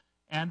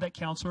 and that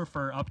council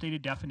refer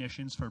updated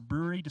definitions for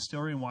brewery,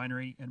 distillery, and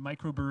winery, and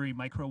microbrewery,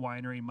 micro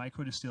winery,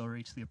 micro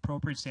distillery to the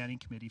appropriate standing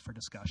committee for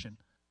discussion.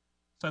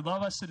 So I'd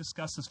love us to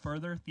discuss this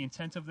further. The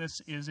intent of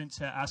this isn't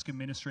to ask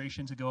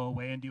administration to go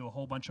away and do a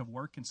whole bunch of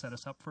work and set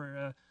us up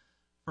for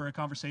a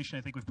conversation.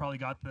 I think we've probably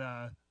got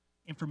the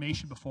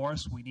information before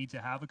us. We need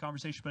to have a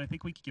conversation, but I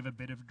think we could give a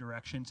bit of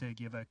direction to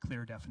give a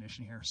clear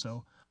definition here.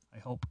 So I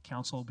hope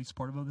council will be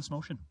supportive of this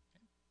motion.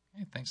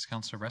 Okay, thanks,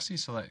 Councillor Bressie.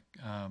 So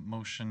that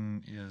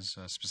motion is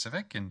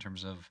specific in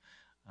terms of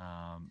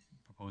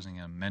proposing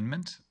an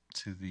amendment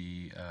to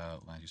the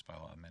land use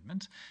bylaw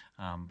amendment,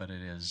 but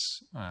it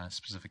is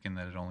specific in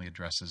that it only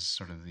addresses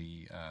sort of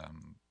the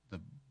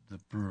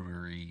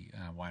brewery,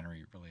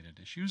 winery related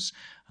issues,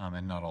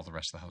 and not all the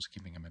rest of the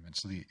housekeeping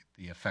amendments. So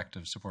the effect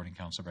of supporting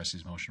Councillor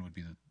Bressie's motion would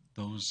be that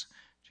those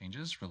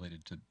changes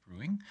related to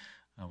brewing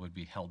would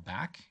be held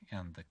back,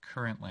 and the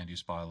current land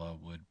use bylaw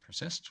would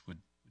persist, would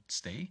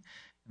stay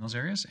in those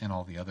areas, and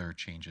all the other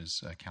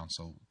changes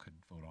council could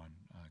vote on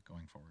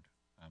going forward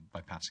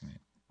by passing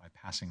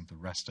the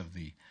rest of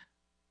the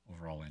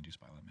overall land use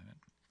bylaw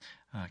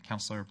amendment.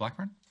 Councillor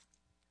Blackburn.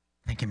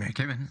 Thank you, Mayor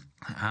Given.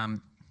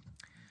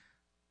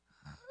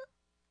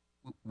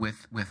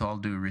 With all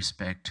due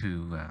respect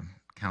to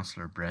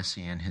Councillor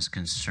Bressie and his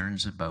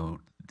concerns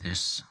about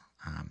this,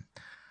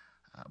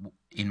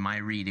 in my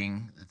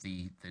reading,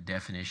 the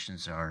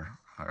definitions are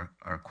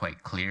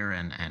quite clear,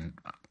 and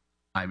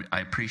I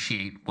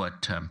appreciate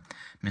what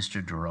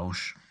Mr.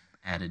 DeRoche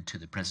added to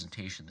the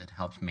presentation that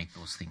helped make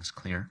those things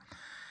clear.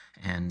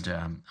 And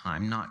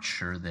I'm not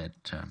sure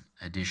that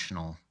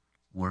additional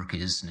work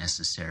is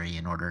necessary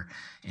in order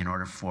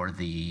for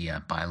the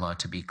bylaw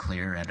to be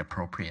clear and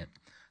appropriate.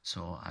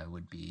 So I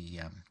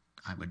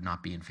would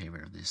not be in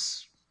favor of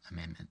this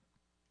amendment.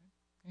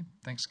 Okay,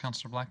 thanks,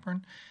 Councillor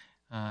Blackburn.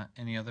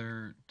 Any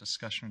other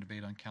discussion or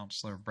debate on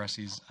Councillor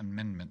Bressie's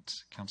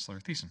amendment? Councillor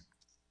Thiessen.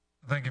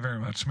 Thank you very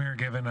much, Mayor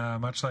Given.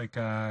 Much like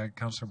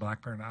Councillor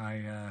Blackburn,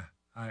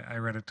 I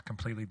read it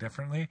completely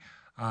differently.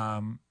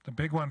 The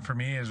big one for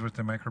me is with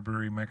the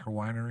microbrewery,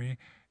 microwinery,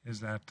 is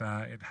that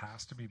it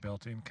has to be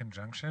built in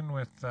conjunction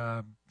with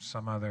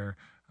some other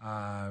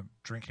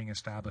drinking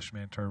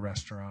establishment or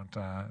restaurant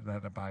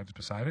that abides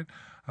beside it.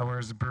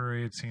 Whereas the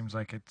brewery, it seems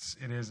like it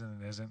is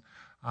and it isn't.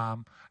 I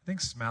think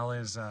smell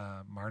is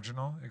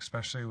marginal,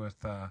 especially with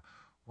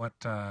what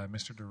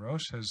Mr.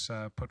 DeRoche has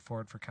put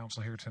forward for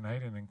council here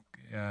tonight, and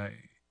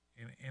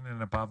in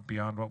and above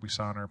beyond what we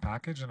saw in our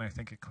package. And I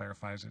think it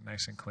clarifies it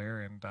nice and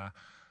clear, and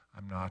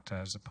I'm not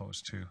as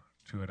opposed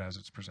to it as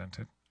it's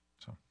presented.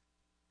 So,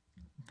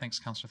 thanks,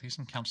 Councillor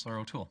Thiessen. Councillor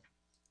O'Toole.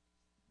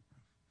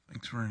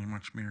 Thanks very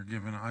much, Mayor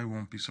Given. I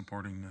won't be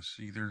supporting this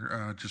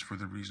either, just for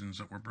the reasons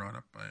that were brought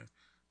up by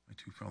my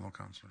two fellow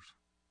councillors.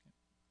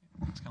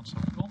 Okay. Thanks,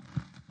 Councillor O'Toole.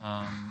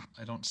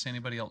 I don't see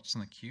anybody else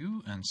in the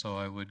queue, and so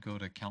I would go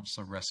to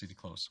Councillor Bressie to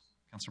close.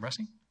 Councillor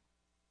Bressie?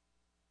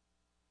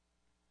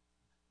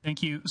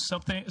 Thank you.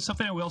 Something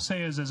I will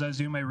say is, as I was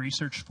doing my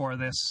research for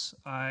this,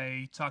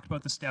 I talked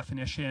about this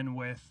definition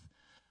with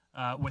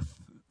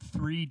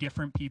 3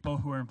 different people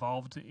who are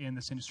involved in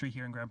this industry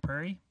here in Grande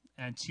Prairie,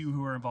 and 2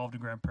 who are involved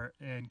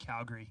in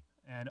Calgary.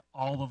 And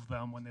all of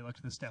them, when they looked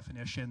at this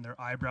definition, their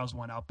eyebrows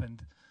went up,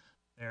 and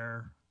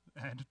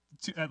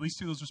at least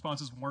 2 of those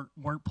responses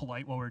weren't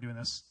polite while we were doing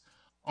this.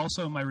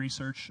 Also, in my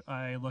research,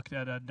 I looked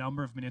at a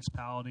number of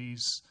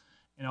municipalities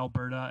in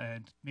Alberta,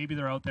 and maybe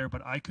they're out there,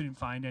 but I couldn't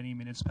find any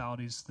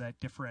municipalities that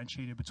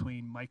differentiated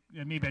between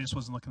and maybe I just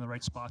wasn't looking in the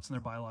right spots in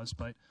their bylaws,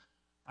 but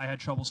I had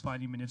troubles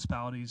finding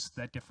municipalities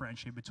that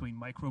differentiate between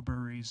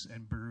microbreweries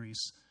and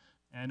breweries.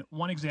 And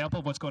one example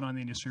of what's going on in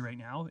the industry right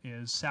now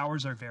is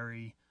sours are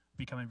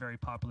becoming very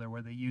popular,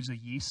 where they use a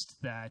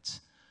yeast that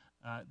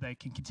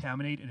can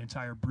contaminate an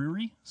entire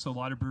brewery. So a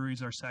lot of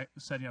breweries are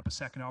setting up a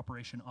second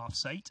operation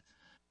off-site,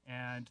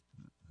 and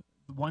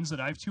the ones that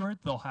I've toured,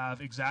 they'll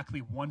have exactly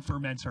 1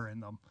 fermenter in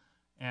them.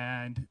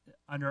 And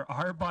under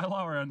our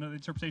bylaw or under the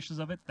interpretations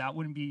of it, that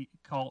wouldn't be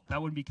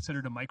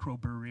considered a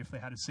microbrewery if they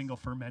had a single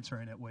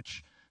fermenter in it,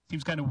 which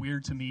seems kind of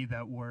weird to me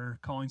that we're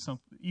calling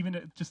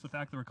even just the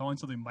fact that we're calling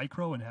something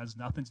micro and has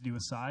nothing to do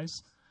with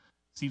size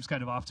seems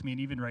kind of off to me.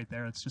 And even right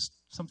there, it's just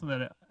something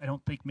that I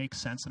don't think makes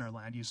sense in our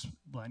land use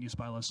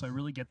bylaws. So I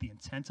really get the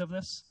intent of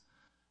this,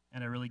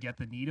 and I really get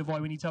the need of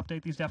why we need to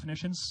update these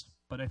definitions.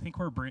 But I think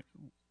we're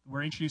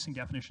introducing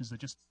definitions that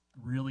just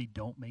really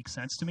don't make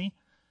sense to me,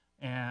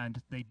 and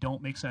they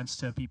don't make sense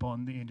to people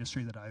in the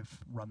industry that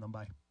I've run them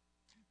by.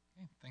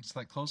 Okay, thanks for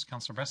that close,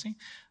 Councillor Bressie.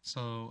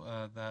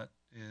 So that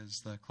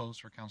is the close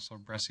for Councillor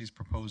Bressie's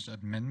proposed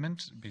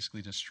amendment,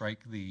 basically to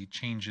strike the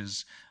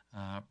changes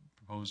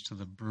proposed to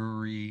the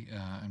brewery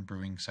and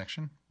brewing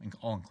section,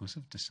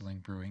 all-inclusive, distilling,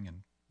 brewing,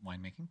 and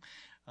winemaking.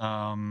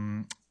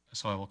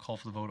 So I will call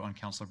for the vote on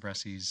Councillor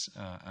Bressie's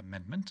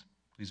amendment.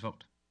 Please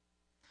vote.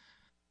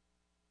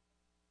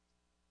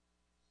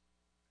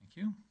 Thank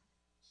you.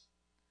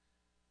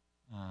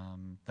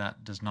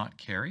 That does not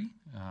carry,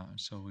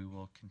 so we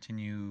will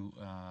continue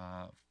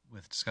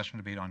with discussion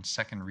and debate on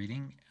second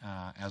reading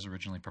as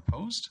originally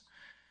proposed.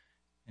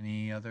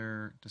 Any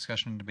other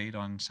discussion and debate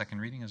on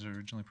second reading as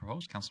originally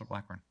proposed? Councillor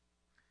Blackburn.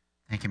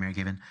 Thank you, Mayor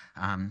Given.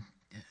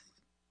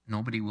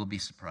 Nobody will be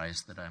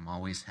surprised that I'm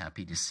always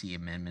happy to see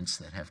amendments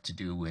that have to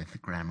do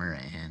with grammar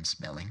and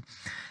spelling.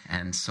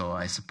 And so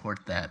I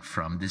support that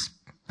from this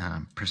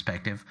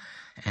perspective.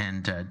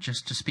 And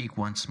just to speak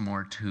once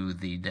more to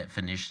the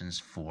definitions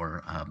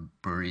for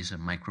breweries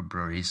and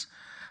microbreweries,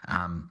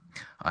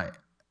 I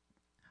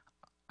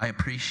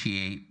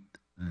appreciate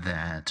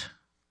that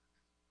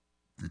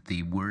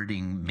the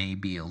wording may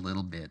be a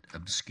little bit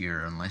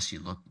obscure unless you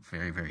look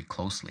very, very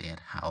closely at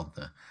how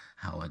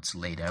it's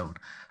laid out.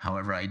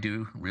 However, I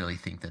do really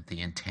think that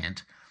the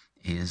intent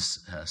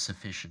is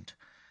sufficient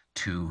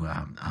to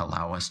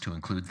allow us to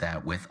include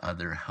that with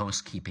other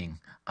housekeeping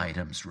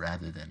items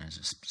rather than as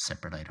a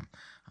separate item.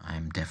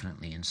 I'm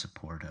definitely in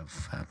support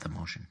of the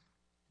motion.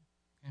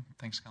 Okay,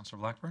 thanks,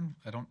 Councillor Blackburn.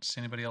 I don't see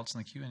anybody else in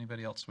the queue.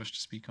 Anybody else wish to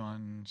speak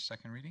on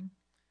second reading?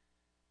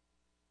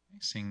 Okay,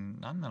 seeing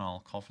none, then I'll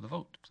call for the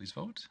vote. Please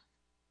vote.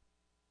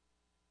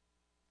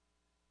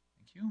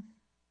 Thank you.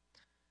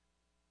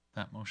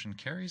 That motion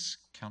carries.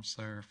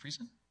 Councillor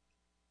Friesen,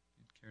 if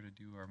you'd care to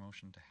do our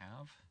motion to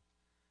have.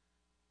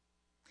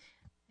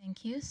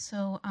 Thank you.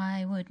 So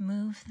I would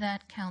move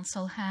that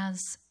Council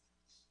has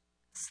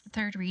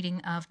third reading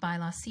of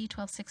bylaw C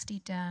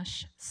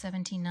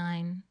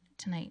 1260-79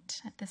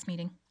 tonight at this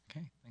meeting.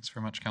 Okay, thanks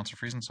very much, Councillor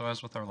Friesen. So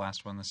as with our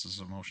last one, this is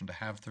a motion to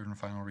have third and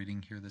final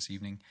reading here this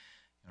evening.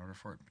 In order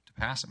for it to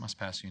pass, it must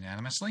pass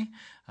unanimously.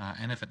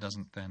 And if it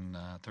doesn't, then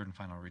third and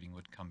final reading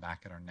would come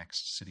back at our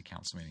next City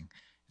Council meeting.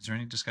 Is there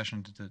any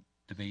discussion to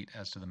debate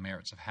as to the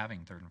merits of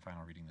having third and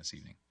final reading this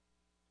evening?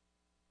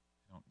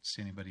 I don't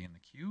see anybody in the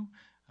queue.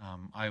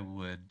 I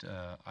would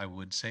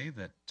say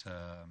that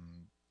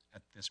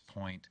at this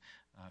point,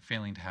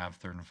 failing to have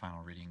third and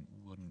final reading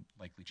wouldn't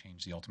likely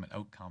change the ultimate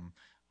outcome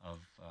of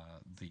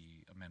the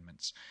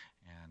amendments,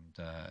 and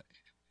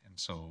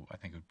so I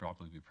think it would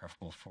probably be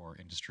preferable for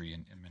industry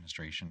and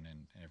administration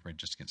and everybody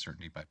just to get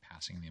certainty by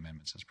passing the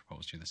amendments as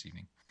proposed here this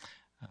evening.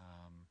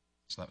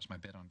 So that was my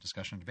bit on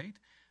discussion and debate.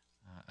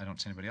 I don't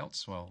see anybody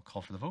else, so I'll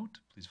call for the vote.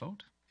 Please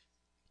vote.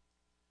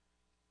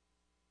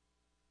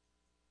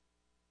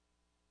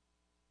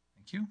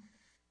 Thank you.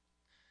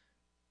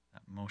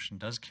 That motion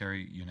does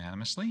carry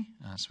unanimously,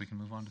 so we can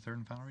move on to third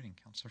and final reading.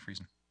 Councillor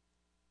Friesen.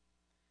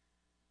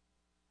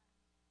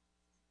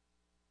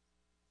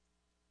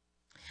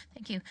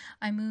 Thank you.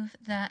 I move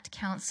that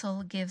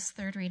Council gives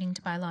third reading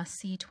to bylaw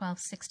C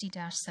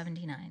 1260-79.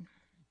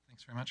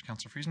 Thanks very much,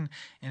 Councillor Friesen.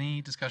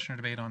 Any discussion or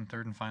debate on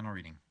third and final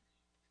reading?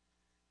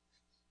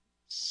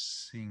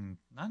 Seeing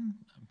none,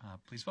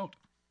 please vote.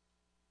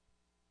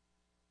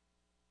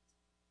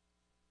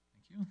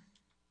 Thank you.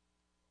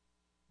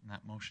 And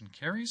that motion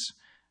carries.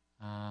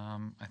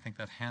 I think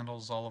that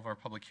handles all of our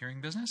public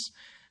hearing business.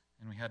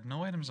 And we had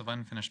no items of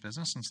unfinished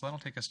business, and so that'll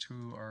take us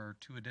to our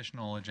 2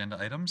 additional agenda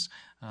items.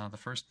 The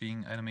first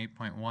being item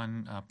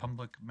 8.1,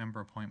 public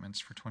member appointments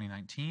for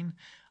 2019.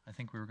 I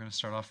think we were going to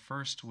start off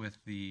first with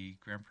the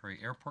Grande Prairie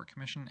Airport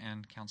Commission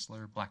and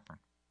Councillor Blackburn.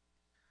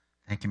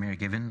 Thank you, Mayor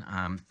Given.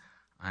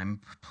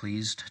 I'm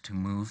pleased to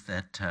move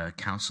that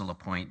Council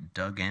appoint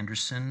Doug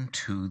Anderson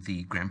to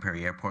the Grande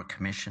Prairie Airport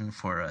Commission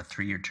for a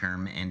 3-year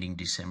term ending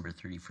December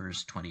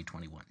 31st,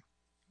 2021.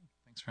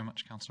 Thanks very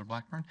much, Councillor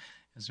Blackburn.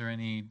 Is there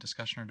any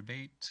discussion or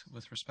debate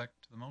with respect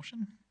to the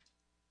motion?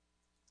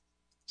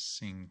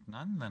 Seeing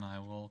none, then I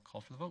will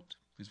call for the vote.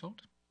 Please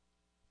vote.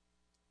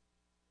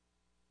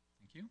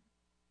 Thank you.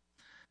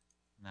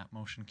 And that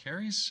motion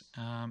carries.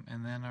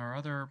 And then our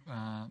other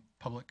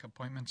public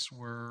appointments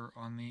were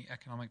on the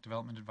Economic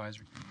Development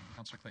Advisory Committee.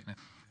 Councillor Clayton,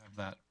 you have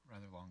that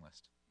rather long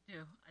list. I do.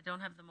 I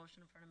don't have the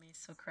motion in front of me,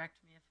 so correct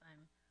me if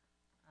I'm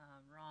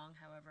wrong.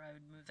 However, I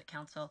would move that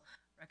Council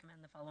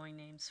recommend the following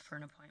names for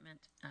an appointment.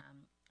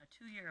 A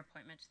 2-year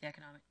appointment to the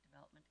Economic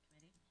Development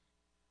Committee.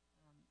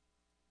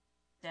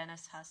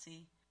 Dennis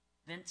Hussey,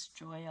 Vince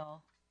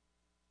Joyal,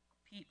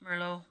 Pete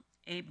Merlot,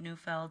 Abe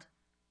Neufeld,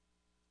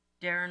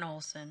 Darren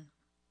Olson,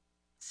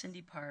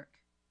 Cindy Park,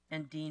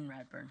 and Dean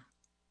Radburn.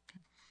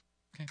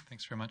 Okay,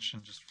 thanks very much.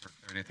 And just for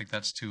clarity, I think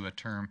that's to a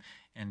term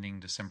ending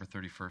December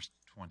 31st,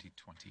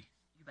 2020.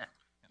 You bet.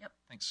 Yep.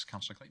 Thanks,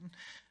 Councillor Clayton.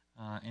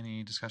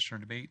 Any discussion or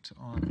debate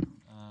on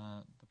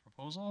the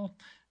proposal?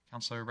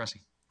 Councillor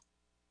Bressie.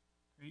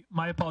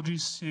 My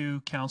apologies to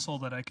council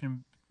that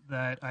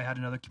I had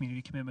another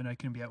community commitment I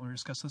couldn't be at when we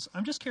discussed this.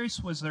 I'm just curious,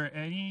 was there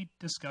any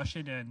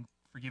discussion, and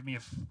forgive me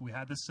if we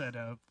had this at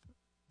a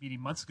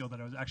meeting months ago that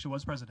I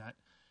was present at.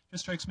 It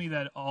just strikes me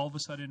that all of a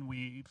sudden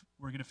we're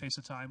going to face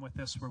a time with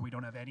this where we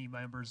don't have any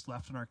members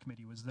left in our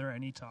committee. Was there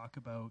any talk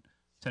about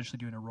potentially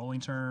doing a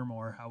rolling term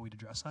or how we'd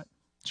address that?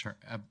 Sure,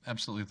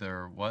 absolutely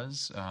there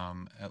was.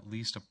 At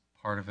least a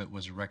part of it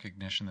was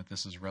recognition that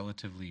this is a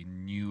relatively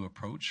new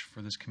approach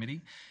for this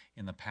committee.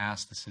 In the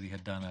past, the city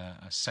had done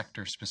a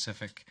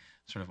sector-specific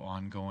sort of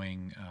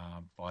ongoing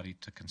body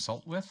to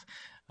consult with,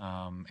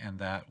 and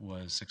that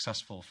was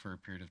successful for a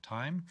period of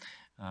time.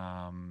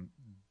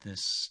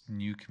 This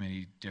new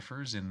committee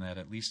differs in that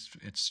at least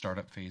its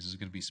startup phase is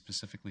going to be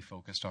specifically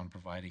focused on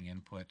providing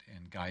input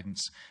and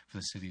guidance for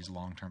the city's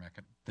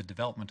the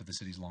development of the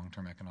city's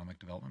long-term economic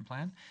development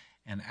plan.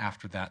 And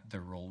after that,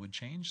 their role would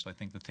change. So I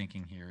think the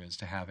thinking here is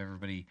to have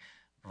everybody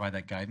provide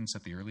that guidance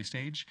at the early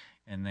stage,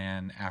 and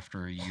then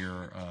after a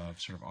year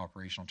of sort of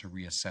operational to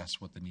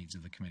reassess what the needs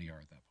of the committee are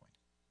at that point.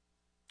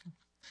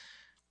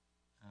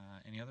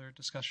 Any other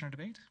discussion or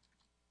debate?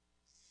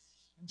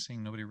 And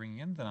seeing nobody ringing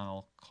in, then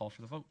I'll call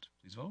for the vote.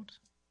 Please vote.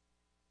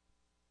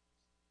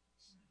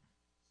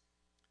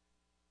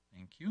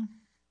 Thank you.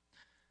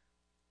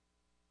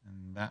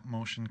 And that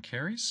motion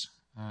carries.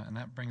 And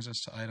that brings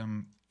us to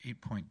item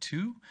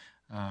 8.2,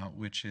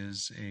 which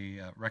is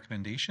a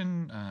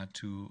recommendation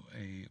to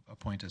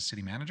appoint a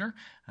city manager.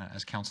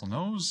 As council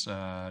knows,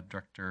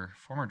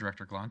 former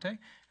Director Grande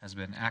has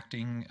been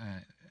acting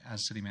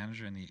as city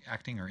manager in the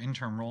acting or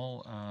interim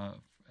role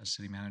as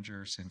city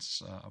manager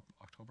since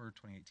October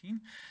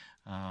 2018.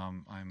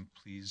 I'm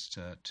pleased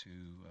to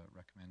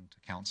recommend to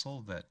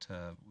council that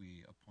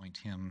we appoint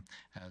him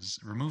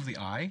remove the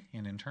I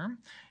in interim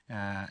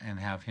and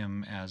have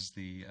him as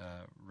the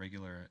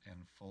regular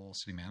and full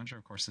city manager.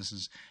 Of course, this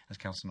is, as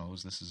council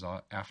knows, this is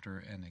after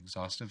an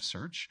exhaustive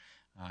search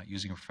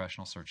using a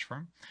professional search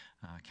firm.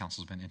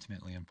 Council's been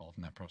intimately involved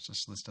in that process,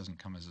 so this doesn't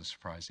come as a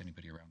surprise to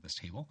anybody around this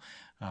table.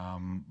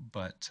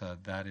 But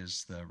that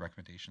is the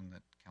recommendation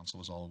that council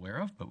was all aware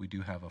of, but we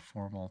do have a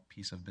formal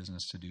piece of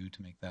business to do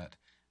to make that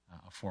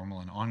a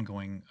formal and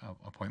ongoing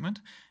appointment.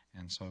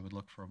 And so I would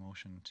look for a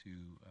motion to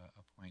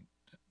appoint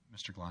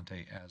Mr.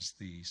 Galante as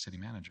the city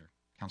manager.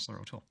 Councillor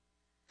O'Toole.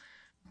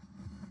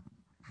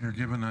 Mayor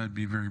Given, I'd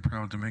be very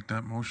proud to make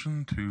that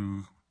motion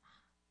to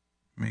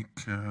make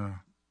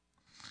Mr.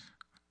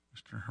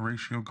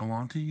 Horatio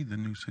Galante the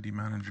new city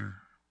manager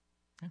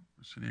for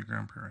the city of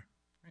Grande Prairie.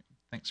 Great.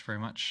 Thanks very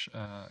much,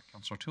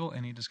 Councillor O'Toole.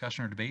 Any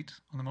discussion or debate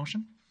on the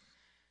motion?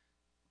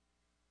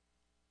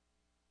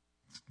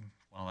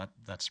 Well,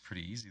 that's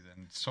pretty easy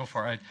then. So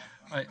far,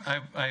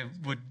 I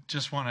would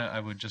just want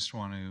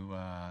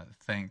to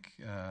thank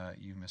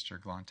you, Mr.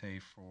 Galante,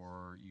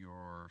 for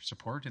your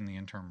support in the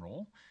interim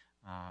role.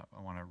 I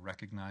want to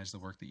recognize the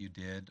work that you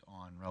did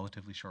on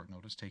relatively short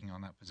notice, taking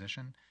on that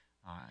position,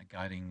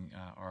 guiding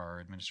our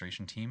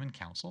administration team and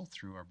council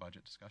through our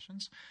budget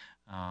discussions,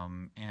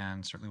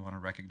 and certainly want to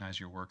recognize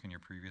your work in your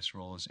previous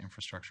role as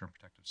Infrastructure and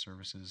Protective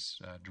Services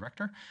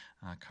Director,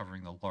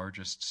 covering the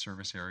largest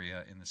service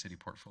area in the city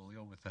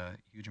portfolio with a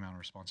huge amount of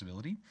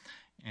responsibility.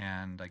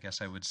 And I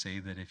guess I would say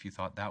that if you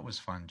thought that was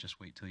fun, just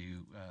wait till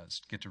you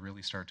get to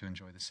really start to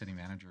enjoy the city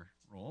manager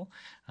role.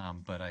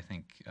 But I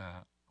think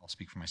I'll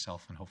speak for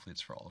myself, and hopefully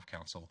it's for all of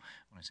council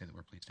when I say that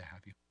we're pleased to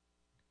have you.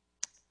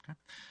 Okay.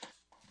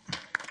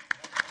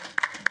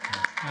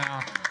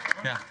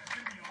 Yeah,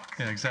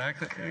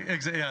 exactly.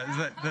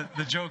 Yeah,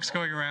 the joke's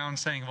going around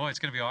saying, "Boy, it's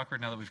going to be awkward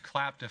now that we've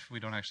clapped if we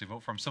don't actually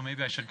vote for him." So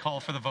maybe I should call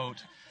for the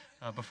vote.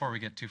 Before we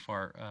get too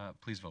far,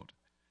 please vote.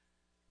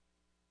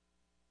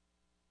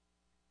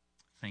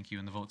 Thank you,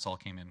 and the votes all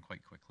came in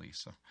quite quickly,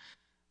 so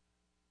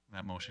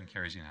that motion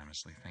carries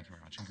unanimously. Thank you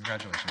very much, and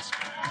congratulations.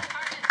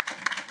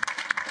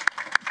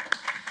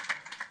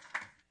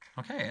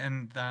 Okay,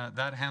 and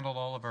that handled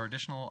all of our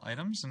additional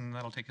items, and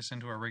that'll take us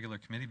into our regular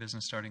committee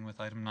business, starting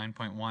with item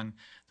 9.1,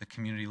 the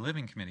Community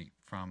Living Committee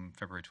from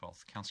February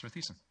 12th. Councillor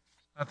Thiessen.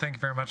 Thank you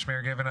very much,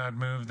 Mayor Given. I'd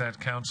move that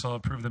Council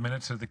approve the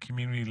minutes of the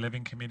Community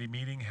Living Committee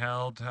meeting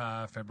held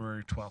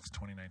February 12th,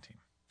 2019.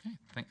 Okay,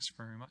 thanks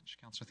very much,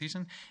 Councillor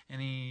Thiessen.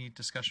 Any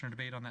discussion or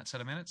debate on that set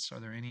of minutes? Are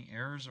there any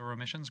errors or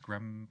omissions,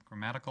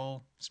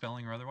 grammatical,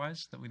 spelling, or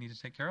otherwise, that we need to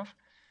take care of?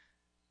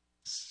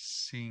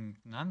 Seeing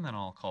none, then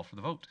I'll call for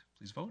the vote.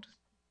 Please vote.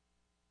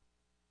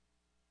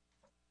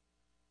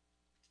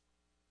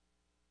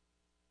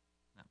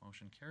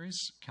 Motion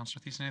carries.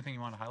 Councillor Thiessen, anything you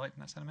want to highlight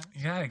in that set of minutes?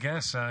 Yeah, I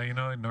guess.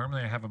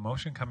 Normally I have a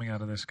motion coming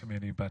out of this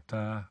committee, but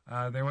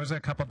there was a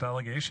couple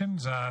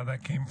delegations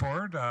that came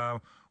forward.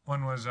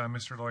 One was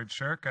Mr. Lloyd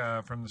Shirk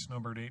from the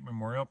Snowbird 8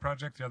 Memorial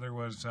Project. The other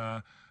was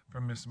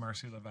from Ms.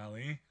 Marcy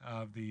Lavallée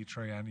of the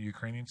Troyana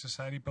Ukrainian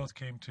Society. Both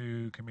came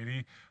to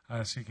committee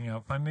seeking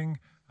out funding.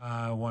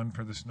 One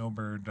for the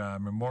Snowbird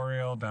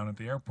Memorial down at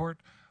the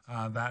airport.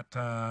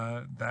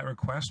 That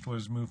request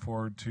was moved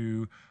forward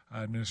to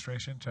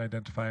administration to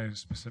identify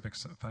specific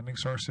funding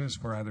sources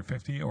for either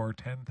 $50,000 or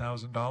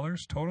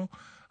 $10,000 total,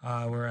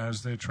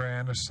 whereas the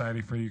Troyana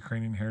Society for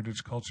Ukrainian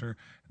Heritage Culture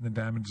and the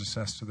damage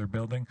assessed to their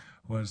building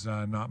was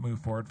not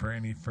moved forward for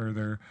any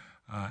further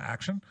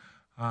action.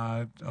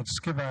 I'll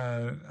just give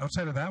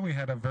outside of that, we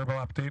had a verbal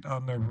update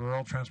on the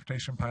Rural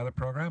Transportation Pilot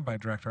Program by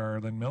Director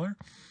Arlen Miller.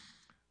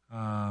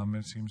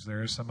 It seems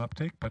there is some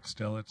uptake, but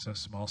still it's a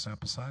small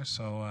sample size,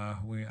 so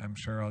I'm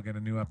sure I'll get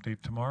a new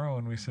update tomorrow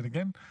when we sit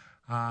again.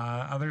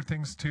 Other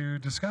things to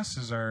discuss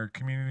is our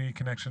Community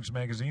Connections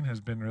magazine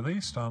has been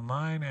released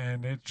online,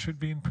 and it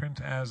should be in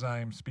print as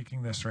I'm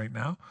speaking this right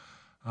now.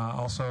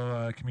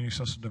 Also, Community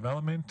Social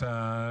Development,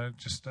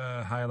 just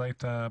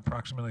highlight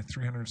approximately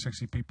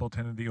 360 people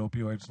attended the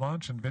opioids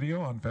launch and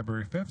video on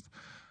February 5th.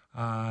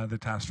 The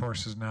task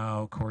force is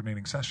now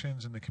coordinating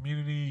sessions in the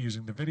community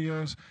using the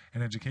videos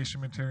and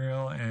education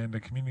material, and a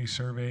community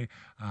survey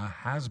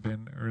has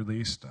been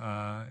released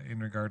in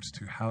regards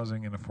to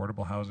housing and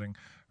affordable housing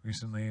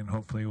recently, and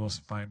hopefully we'll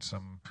find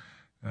some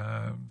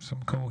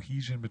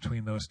cohesion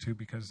between those two,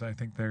 because I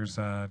think there's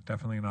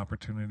definitely an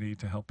opportunity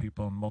to help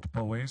people in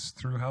multiple ways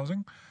through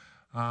housing.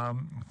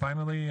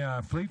 Finally,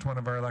 Fleet, one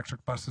of our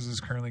electric buses,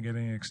 is currently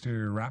getting an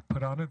exterior wrap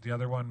put on it. The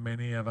other one,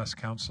 many of us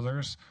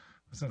councillors,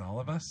 was it all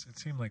of us? It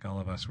seemed like all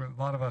of us. A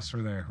lot of us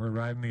were there. We're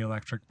riding the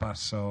electric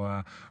bus,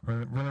 so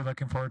we're really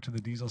looking forward to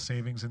the diesel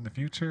savings in the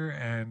future,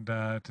 and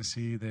to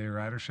see the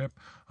ridership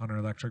on our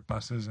electric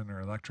buses and our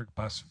electric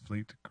bus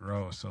fleet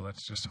grow. So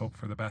let's just hope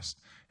for the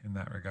best in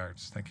that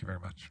regards. Thank you very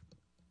much.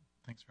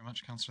 Thanks very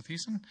much, Councillor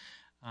Thiessen.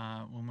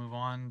 We'll move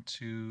on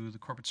to the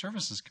Corporate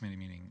Services Committee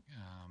meeting.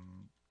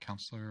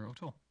 Councillor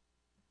O'Toole.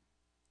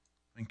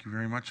 Thank you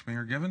very much,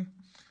 Mayor Given.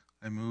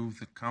 I move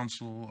that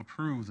Council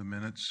approve the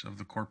minutes of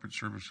the Corporate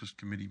Services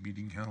Committee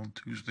meeting held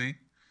Tuesday,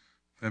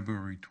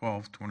 February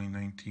 12,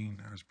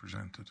 2019, as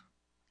presented.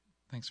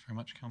 Thanks very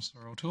much,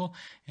 Councillor O'Toole.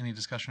 Any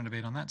discussion or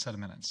debate on that set of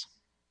minutes?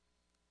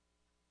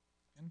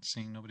 Again,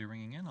 seeing nobody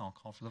ringing in, I'll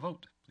call for the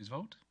vote. Please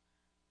vote.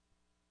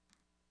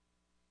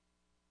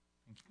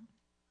 Thank you.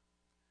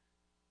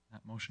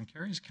 That motion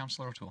carries.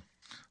 Councillor O'Toole.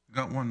 We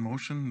got one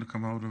motion to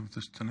come out of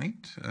this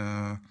tonight.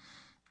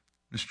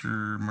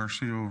 Mr.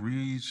 Marcio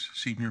Rees,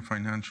 Senior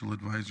Financial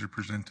Advisor,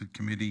 presented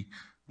committee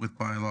with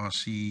bylaw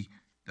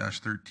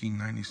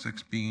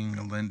C-1396 being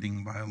a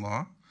lending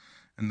bylaw,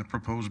 and the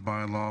proposed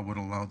bylaw would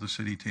allow the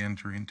city to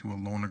enter into a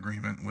loan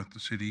agreement with the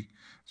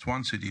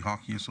Swan City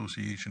Hockey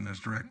Association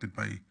as directed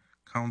by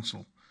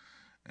Council.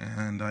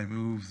 And I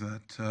move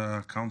that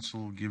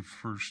Council give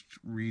first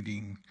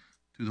reading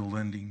to the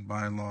lending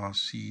bylaw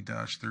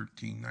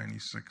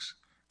C-1396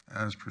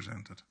 as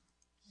presented.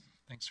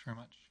 Thanks very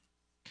much,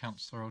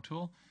 Councillor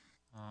O'Toole.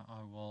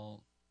 I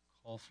will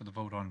call for the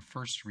vote on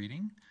first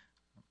reading.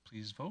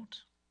 Please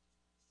vote.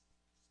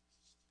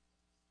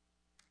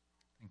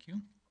 Thank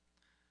you.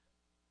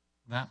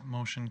 That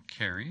motion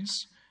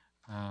carries.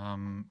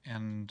 Do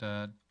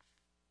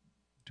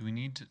we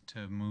need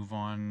to move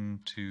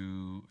on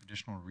to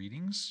additional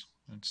readings?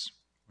 Was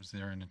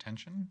there an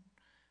intention?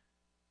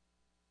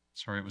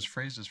 Sorry, it was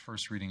phrased as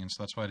first reading, and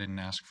so that's why I didn't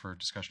ask for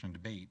discussion and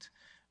debate.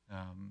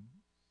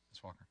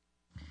 Ms. Walker.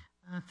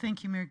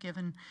 Thank you, Mayor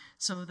Given.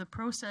 So the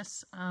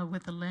process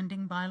with the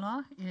lending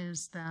bylaw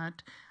is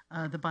that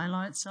the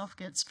bylaw itself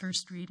gets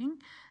first reading,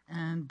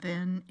 and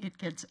then it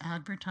gets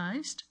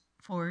advertised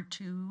for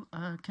 2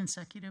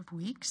 consecutive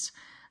weeks.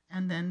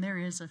 And then there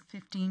is a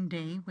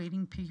 15-day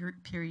waiting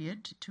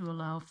period to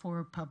allow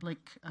for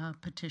public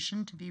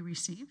petition to be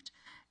received.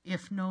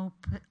 If no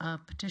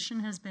petition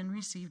has been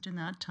received in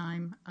that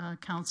time,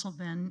 Council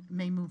then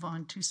may move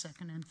on to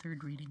second and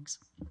third readings.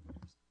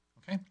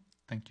 Okay,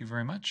 thank you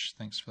very much.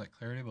 Thanks for that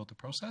clarity about the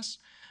process.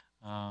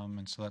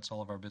 And so that's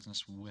all of our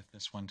business with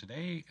this one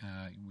today.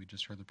 We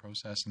just heard the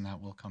process, and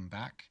that will come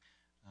back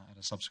at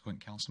a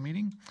subsequent council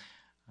meeting.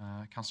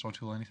 Councillor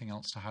O'Toole, anything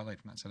else to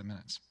highlight from that set of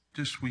minutes?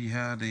 Just we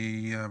had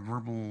a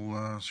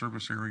verbal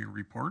service area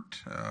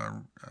report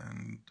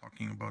and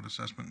talking about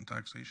assessment and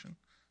taxation.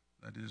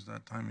 That is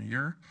that time of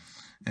year.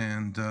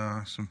 And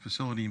some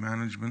facility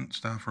management.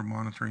 Staff are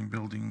monitoring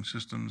building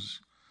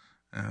systems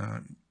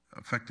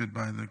affected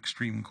by the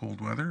extreme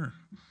cold weather.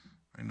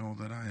 I know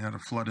that I had a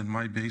flood in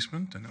my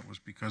basement, and it was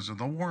because of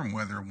the warm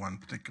weather one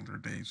particular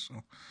day.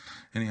 So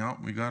anyhow,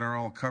 we got our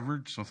all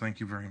covered, so thank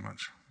you very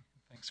much.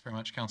 Thanks very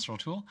much, Councillor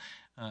O'Toole.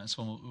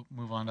 So we'll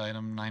move on to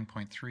item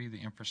 9.3,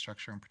 the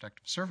Infrastructure and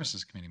Protective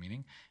Services Committee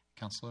meeting.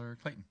 Councillor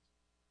Clayton.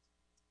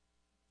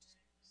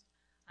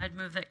 I'd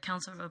move that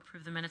Council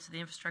approve the minutes of the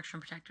Infrastructure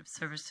and Protective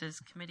Services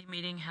Committee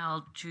meeting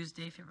held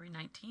Tuesday, February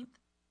 19th,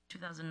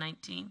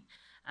 2019,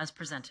 as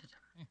presented.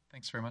 Okay,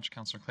 thanks very much,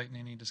 Councillor Clayton.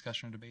 Any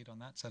discussion or debate on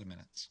that set of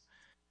minutes?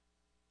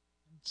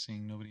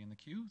 Seeing nobody in the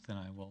queue, then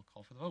I will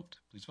call for the vote.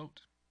 Please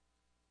vote.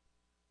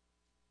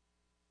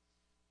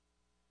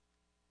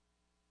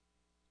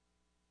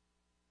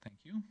 Thank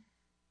you.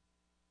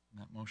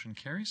 And that motion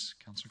carries.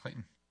 Councillor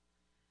Clayton.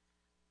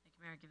 Thank you,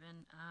 Mayor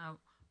Given.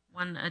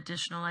 One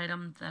additional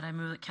item that I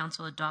move that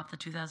Council adopt the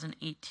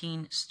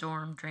 2018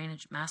 Storm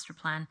Drainage Master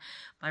Plan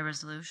by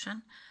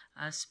resolution.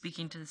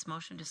 Speaking to this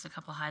motion, just a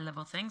couple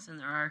high-level things, and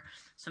there are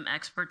some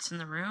experts in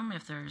the room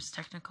if there's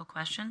technical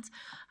questions.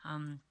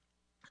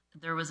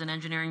 There was an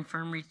engineering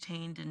firm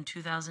retained in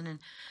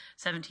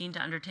 2017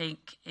 to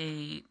undertake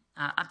a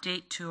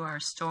update to our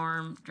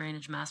storm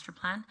drainage master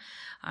plan.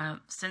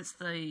 Since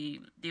the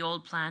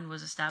old plan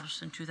was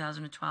established in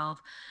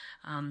 2012,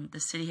 the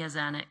city has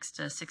annexed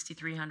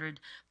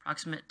 6,300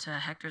 approximate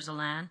hectares of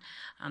land,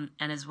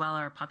 and as well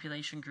our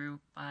population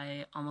grew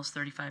by almost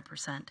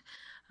 35%.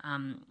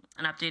 An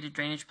updated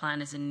drainage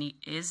plan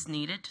is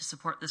needed to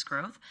support this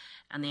growth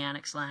and the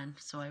annexed land,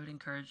 so I would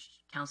encourage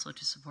Council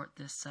to support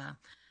this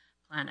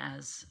plan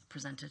as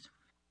presented.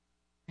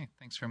 Okay,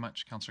 thanks very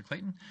much, Councillor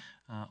Clayton.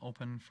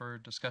 Open for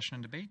discussion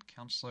and debate.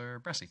 Councillor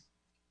Bressie.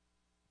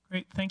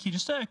 Great, thank you.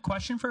 Just a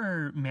question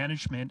for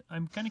management.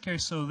 I'm kind of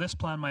curious. So this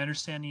plan, my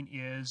understanding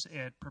is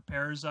it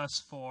prepares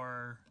us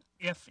for,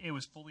 if it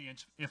was fully,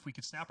 if we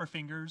could snap our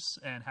fingers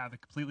and have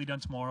it completely done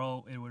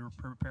tomorrow, it would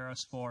prepare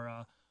us for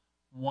a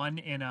 1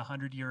 in a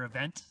 100-year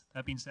event.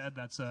 That being said,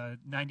 that's a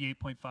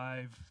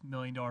 $98.5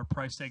 million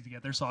price tag to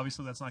get there. So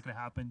obviously that's not going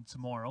to happen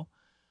tomorrow.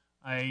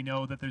 I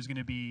know that there's going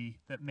to be,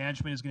 that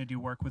management is going to do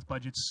work with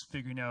budgets,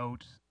 figuring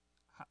out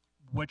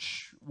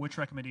which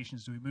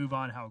recommendations do we move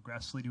on, how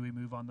aggressively do we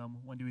move on them,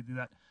 when do we do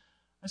that.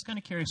 I was kind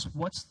of curious,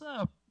 what's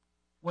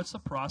the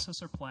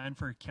process or plan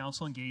for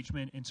council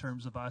engagement in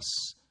terms of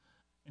us,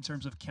 in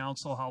terms of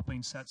council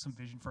helping set some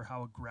vision for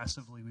how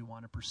aggressively we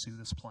want to pursue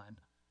this plan,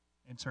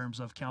 in terms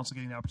of council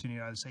getting the opportunity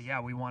to either say, yeah,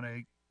 we want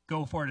to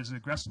go for it as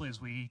aggressively as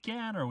we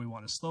can, or we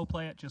want to slow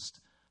play it. Just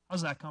how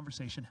does that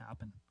conversation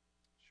happen?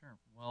 Sure.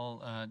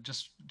 Well,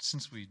 just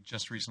since we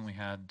just recently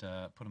had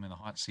put him in the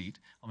hot seat,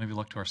 I'll maybe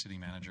look to our city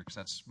manager because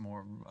that's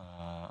more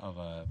of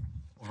a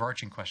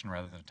overarching question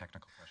rather than a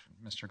technical question.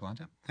 Mr.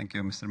 Grande. Thank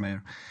you, Mr.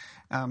 Mayor.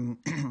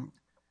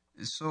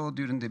 So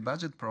during the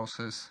budget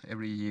process,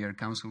 every year,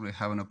 Council will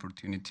have an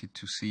opportunity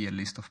to see a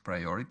list of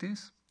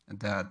priorities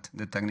that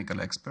the technical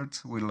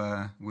experts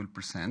will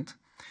present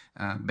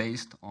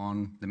based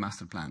on the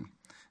master plan.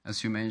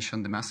 As you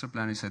mentioned, the master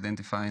plan is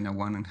identifying a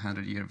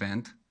 100-year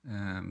event.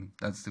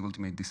 That's the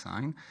ultimate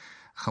design.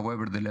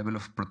 However, the level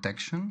of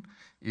protection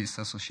is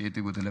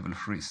associated with the level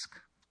of risk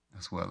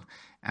as well,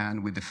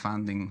 and with the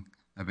funding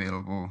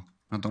available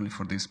not only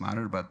for this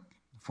matter, but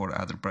for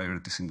other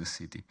priorities in the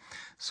city.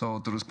 So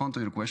to respond to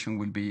your question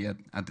will be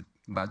at the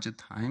budget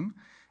time,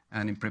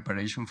 and in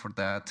preparation for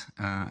that,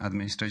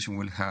 administration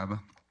will have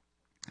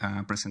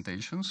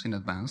presentations in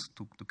advance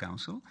to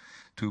Council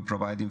to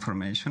provide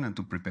information and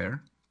to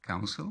prepare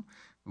Council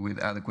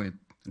with adequate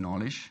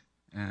knowledge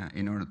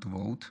in order to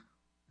vote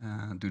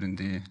during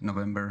the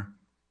November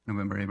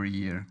every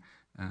year,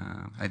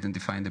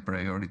 identifying the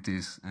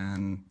priorities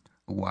and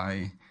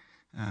why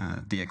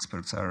the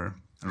experts are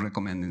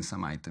recommending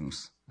some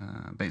items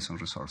based on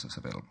resources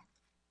available.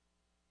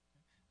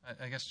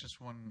 I guess just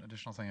one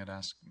additional thing I'd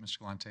ask Mr.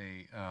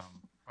 Galante,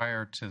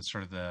 prior to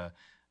sort of the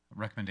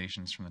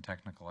recommendations from the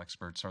technical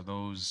experts, are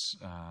those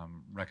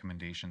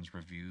recommendations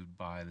reviewed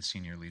by the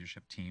senior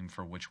leadership team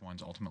for which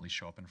ones ultimately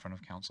show up in front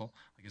of council?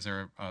 Like, is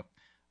there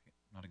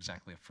not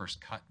exactly a first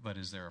cut, but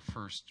is there a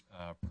first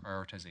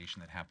prioritization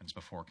that happens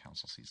before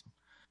council sees them?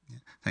 Yeah.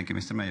 Thank you,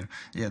 Mr. Mayor.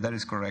 Yeah, that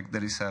is correct.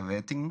 There is a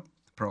vetting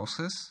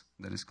process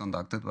that is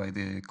conducted by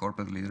the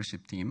corporate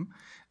leadership team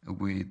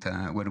with,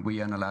 where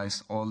we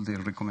analyze all the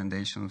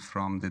recommendations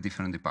from the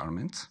different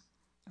departments,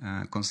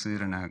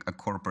 considering a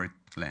corporate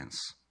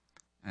lens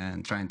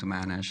and trying to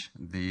manage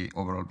the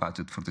overall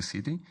budget for the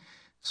city.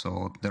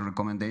 So the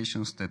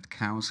recommendations that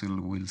council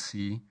will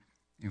see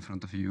in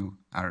front of you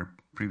are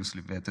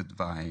previously vetted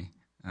by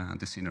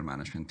the senior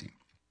management team.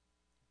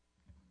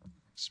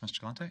 Thanks, Mr.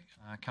 Galante.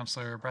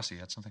 Councillor Bressie, you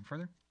had something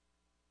further?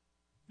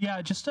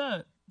 Yeah, just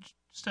a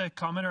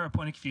comment or a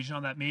point of confusion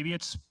on that. Maybe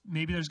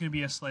there's going to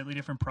be a slightly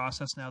different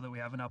process now that we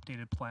have an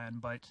updated plan,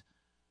 but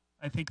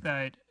I think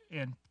that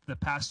in the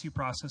past two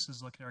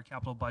processes, looking at our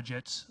capital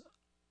budget,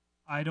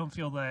 I don't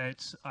feel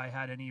that I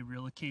had any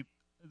real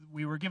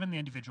we were given the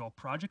individual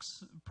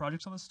projects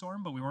on the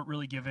storm, but we weren't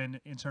really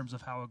given in terms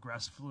of how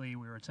aggressively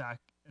we were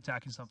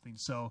attacking something.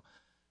 So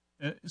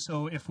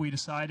if we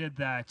decided,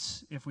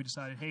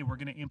 hey, we're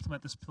going to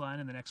implement this plan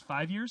in the next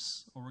 5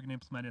 years, or we're going to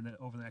implement it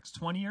over the next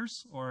 20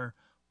 years, or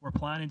we're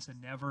planning to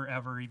never,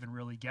 ever even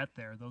really get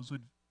there, those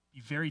would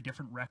be very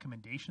different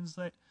recommendations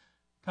that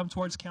come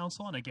towards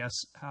council. And I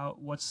guess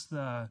what's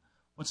the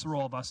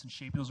role of us in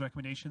shaping those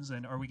recommendations?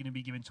 And are we going to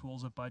be given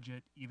tools of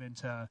budget even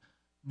to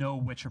know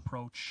which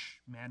approach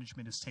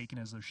management is taking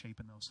as they're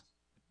shaping those?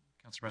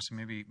 Councillor Preston,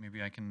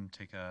 maybe I can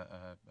take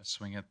a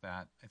swing at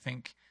that. I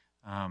think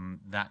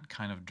that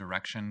kind of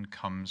direction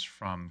comes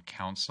from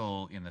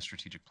council in the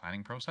strategic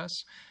planning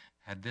process.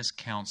 Had this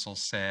council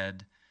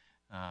said,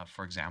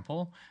 for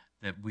example,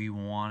 that we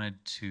wanted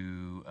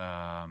to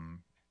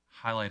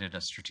highlight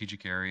a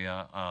strategic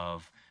area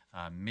of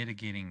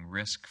mitigating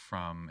risk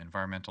from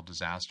environmental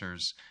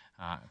disasters,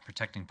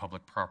 protecting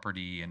public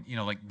property, and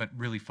but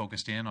really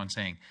focused in on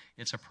saying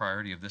it's a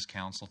priority of this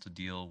council to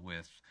deal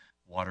with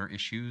water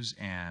issues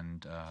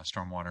and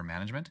stormwater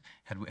management.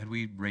 Had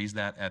we raised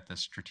that at the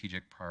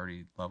strategic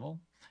priority level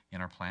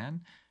in our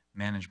plan,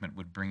 management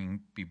would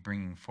be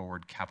bringing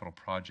forward capital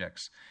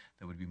projects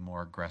that would be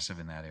more aggressive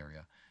in that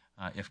area.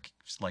 If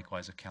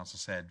council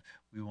said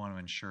we want to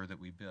ensure that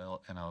we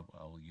build, and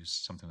I'll use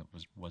something that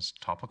was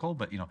topical,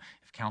 but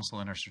if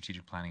council in our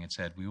strategic planning had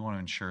said we want to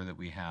ensure that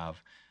we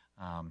have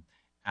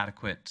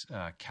adequate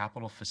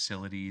capital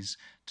facilities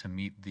to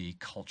meet the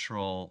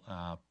cultural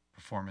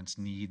performance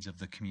needs of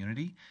the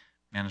community,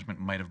 management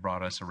might have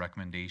brought us a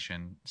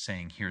recommendation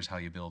saying here's how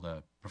you build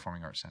a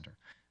performing arts center.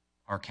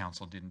 Our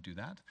council didn't do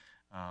that.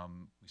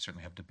 We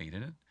certainly have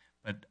debated it.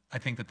 But I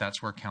think that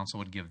that's where council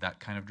would give that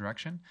kind of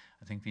direction.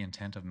 I think the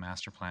intent of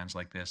master plans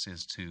like this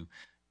is to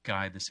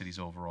guide the city's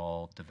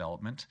overall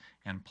development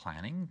and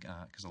planning,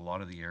 because a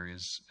lot of the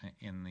areas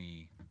in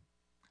the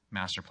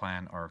master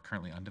plan are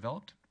currently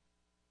undeveloped.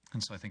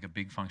 And so I think a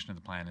big function of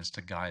the plan is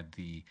to guide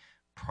the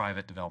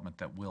private development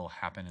that will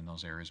happen in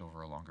those areas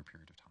over a longer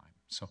period of time.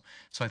 So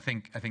I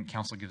think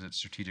council gives it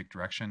strategic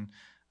direction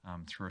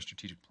through our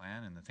strategic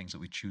plan and the things that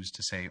we choose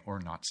to say or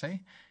not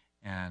say.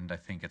 And I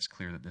think it's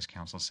clear that this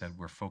council said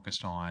we're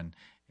focused on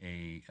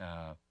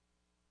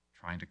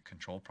trying to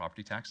control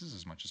property taxes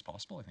as much as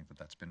possible. I think that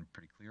that's been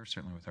pretty clear,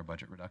 certainly with our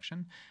budget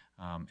reduction.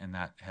 And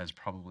that has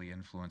probably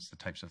influenced the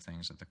types of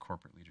things that the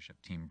corporate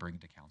leadership team bring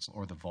to council,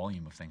 or the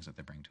volume of things that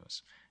they bring to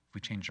us. If we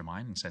changed our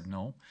mind and said,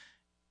 no,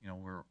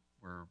 we're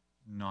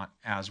not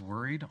as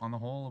worried on the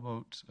whole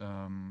about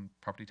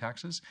property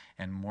taxes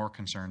and more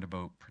concerned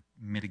about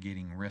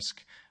mitigating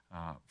risk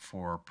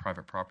for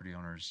private property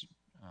owners,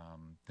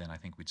 then I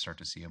think we'd start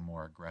to see a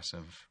more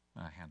aggressive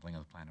handling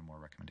of the plan and more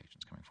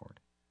recommendations coming forward.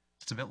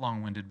 It's a bit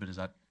long-winded, but is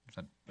that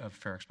a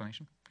fair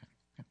explanation? Okay.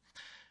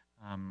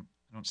 I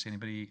don't see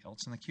anybody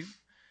else in the queue.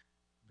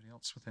 Anybody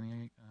else with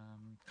any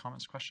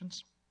comments,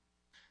 questions?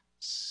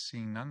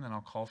 Seeing none, then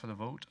I'll call for the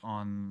vote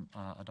on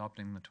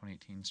adopting the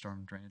 2018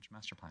 Storm Drainage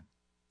Master Plan.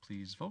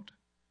 Please vote.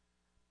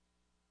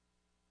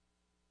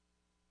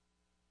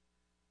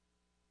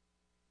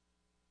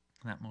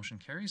 That motion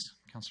carries.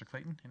 Councillor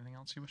Clayton, anything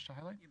else you wish to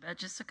highlight? You bet.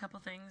 Just a couple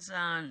things.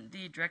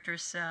 The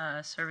Director's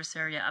Service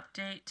Area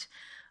Update.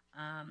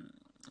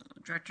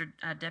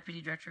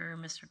 Deputy Director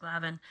Mr.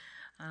 Glavin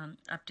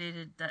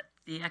updated that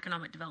the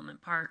Economic Development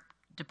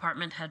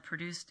Department had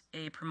produced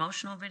a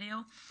promotional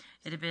video.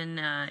 It had been,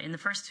 in the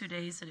first 2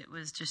 days that it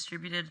was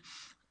distributed,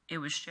 it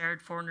was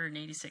shared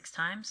 486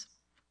 times.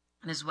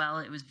 And as well,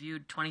 it was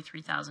viewed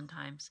 23,000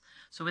 times.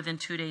 So within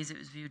 2 days, it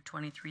was viewed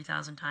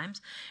 23,000 times.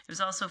 It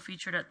was also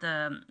featured at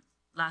the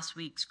last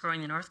week's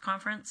Growing the North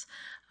conference,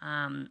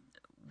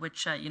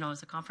 which,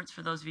 is a conference,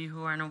 for those of you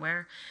who aren't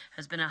aware,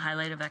 has been a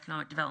highlight of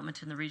economic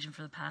development in the region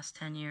for the past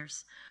 10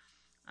 years.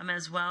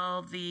 As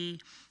well,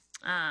 the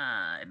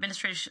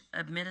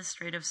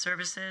administrative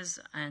services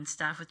and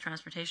staff with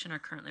transportation are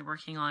currently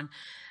working on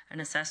an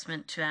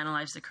assessment to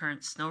analyze the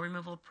current snow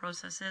removal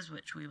processes,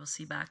 which we will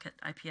see back at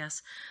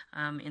IPS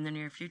in the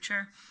near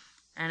future.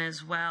 And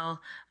as well,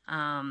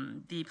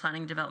 the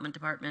Planning and Development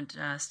Department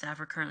staff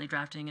are currently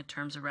drafting a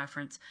terms of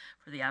reference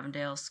for the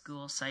Avondale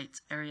School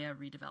Sites Area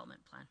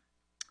Redevelopment Plan.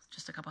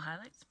 Just a couple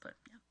highlights, but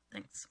yeah,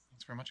 thanks.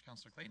 Thanks very much,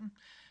 Councillor Clayton.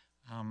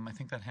 I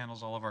think that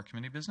handles all of our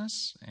committee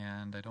business,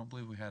 and I don't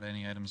believe we had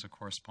any items of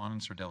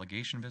correspondence or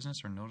delegation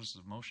business or notices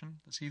of motion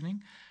this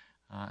evening.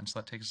 And so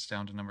that takes us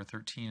down to number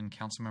 13,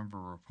 council member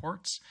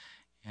reports.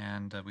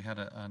 And we had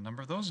a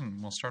number of those,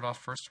 and we'll start off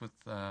first with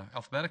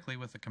alphabetically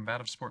with the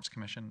Combative Sports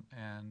Commission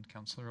and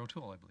Councillor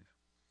O'Toole, I believe.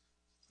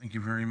 Thank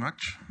you very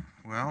much.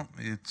 Well,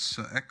 it's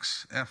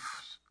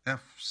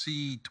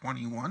XFC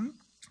 21.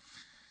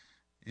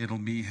 It'll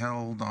be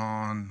held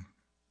on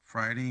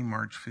Friday,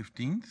 March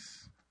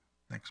 15th,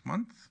 next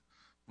month,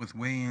 with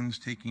weigh-ins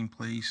taking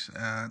place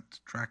at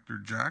Tractor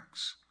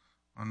Jack's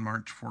on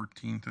March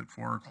 14th at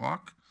 4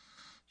 o'clock.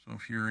 So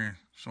if you're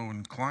so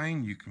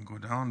inclined, you can go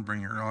down,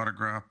 bring your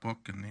autograph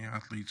book, and the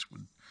athletes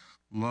would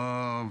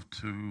love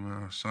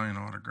to sign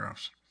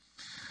autographs.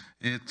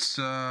 It's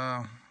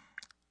now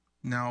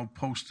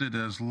posted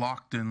as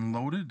Locked and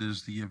Loaded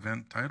is the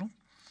event title,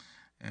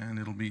 and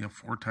it'll be a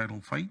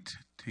 4-title fight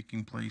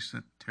taking place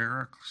at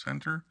Terra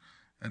Center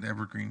at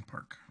Evergreen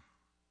Park.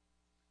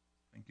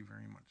 Thank you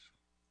very much.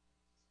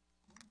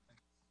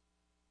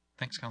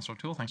 Thanks, Councillor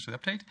O'Toole. Thanks for the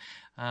update.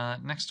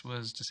 Next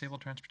was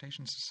Disabled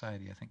Transportation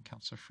Society. I think,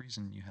 Councillor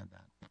Friesen, you had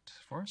that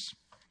for us.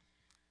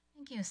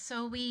 Thank you.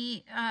 So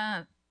we,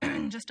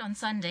 just on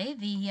Sunday,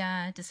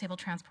 the Disabled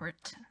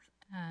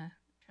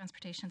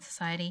Transportation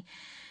Society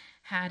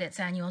had its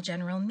annual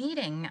general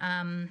meeting.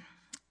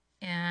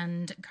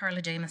 And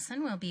Carla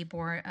Jameson will be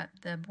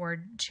the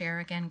board chair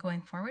again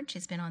going forward.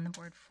 She's been on the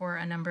board for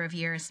a number of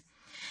years.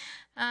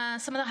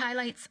 Some of the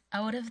highlights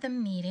out of the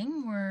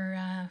meeting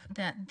were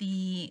that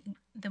the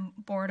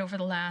board over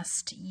the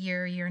last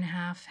year and a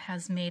half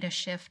has made a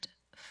shift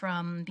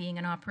from being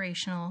an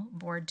operational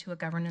board to a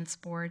governance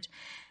board.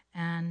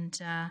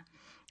 And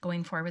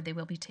going forward, they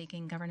will be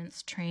taking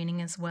governance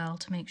training as well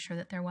to make sure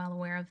that they're well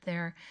aware of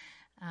their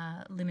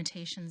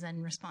limitations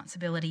and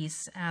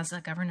responsibilities as a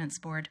governance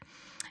board.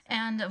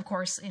 And of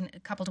course,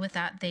 coupled with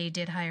that, they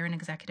did hire an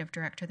executive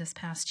director this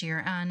past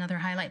year. Another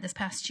highlight this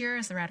past year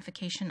is the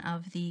ratification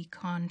of the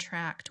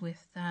contract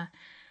with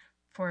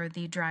for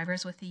the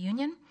drivers with the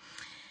union.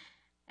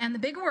 And the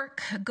big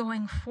work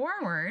going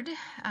forward,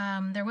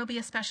 there will be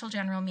a special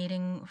general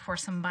meeting for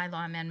some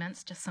bylaw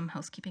amendments, just some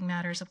housekeeping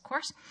matters, of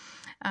course.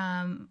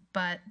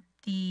 But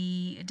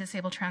the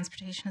Disabled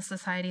Transportation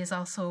Society is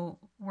also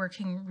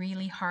working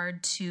really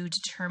hard to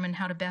determine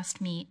how to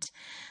best meet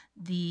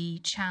the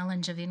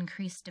challenge of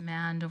increased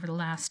demand over the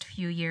last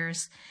few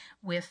years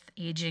with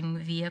aging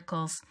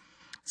vehicles.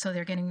 So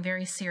they're getting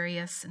very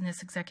serious, and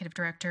this executive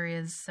director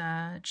is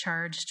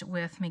charged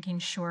with making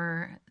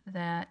sure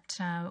that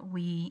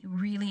we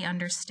really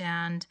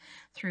understand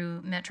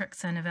through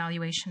metrics and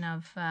evaluation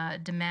of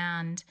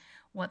demand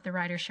what the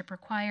ridership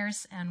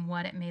requires and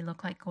what it may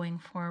look like going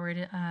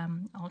forward,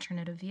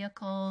 alternative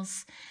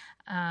vehicles,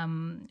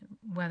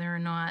 whether or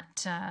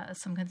not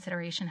some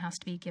consideration has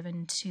to be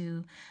given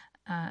to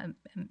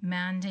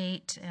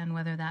mandate, and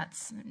whether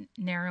that's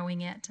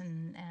narrowing it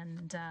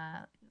and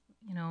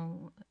you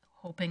know,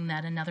 hoping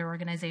that another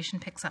organization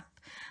picks up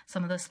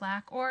some of the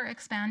slack, or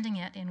expanding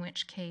it, in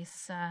which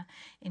case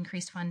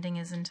increased funding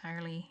is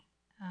entirely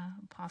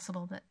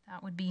possible that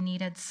would be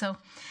needed. So,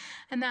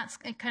 and that's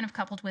kind of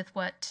coupled with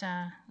what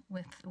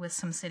with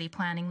some city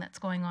planning that's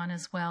going on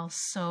as well.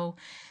 So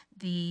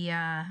the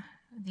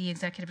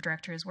executive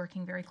director is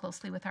working very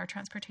closely with our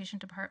transportation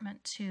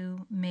department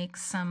to make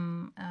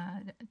some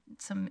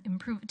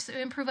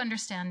improve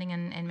understanding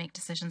and make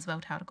decisions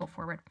about how to go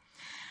forward.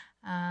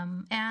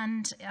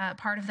 And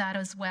part of that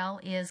as well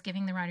is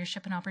giving the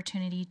ridership an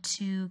opportunity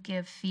to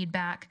give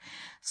feedback.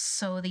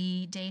 So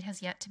the date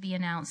has yet to be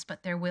announced,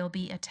 but there will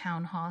be a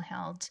town hall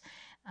held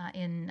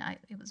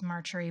it was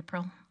March or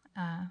April,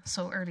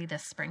 so early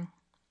this spring.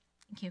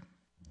 Thank you.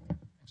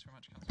 Thanks very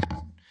much,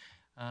 Councillor.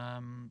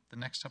 The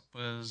next up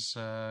was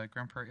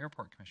Grande Prairie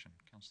Airport Commission.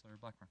 Councillor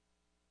Blackburn.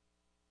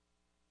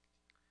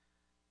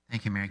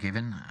 Thank you, Mayor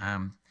Given.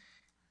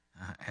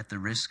 At the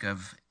risk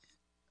of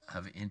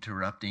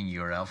interrupting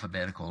your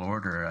alphabetical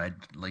order,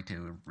 I'd like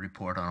to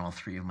report on all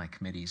three of my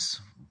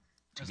committees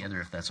together,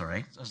 if that's all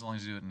right. As long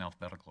as you do it in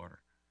alphabetical order.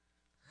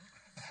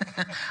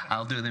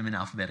 I'll do them in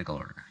alphabetical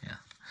order, yeah.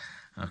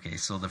 Okay,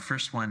 so the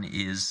first one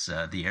is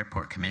the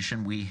Airport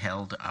Commission. We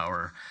held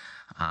our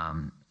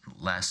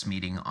last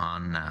meeting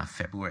on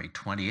February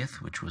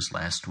 20th, which was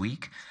last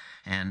week,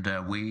 and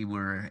we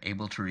were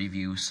able to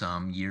review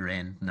some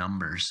year-end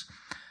numbers.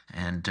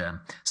 And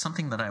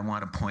something that I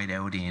want to point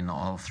out in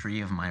all three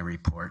of my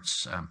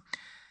reports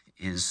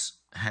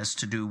has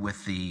to do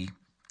with the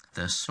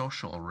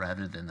social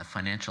rather than the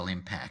financial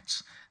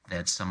impacts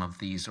that some of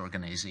these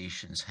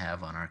organizations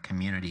have on our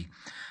community.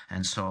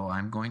 And so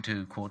I'm going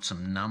to quote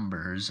some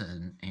numbers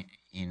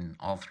in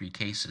all three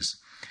cases.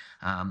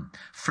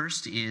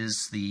 First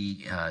is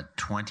the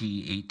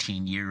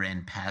 2018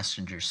 year-end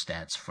passenger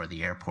stats for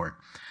the airport.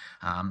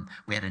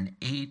 We had an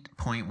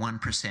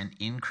 8.1%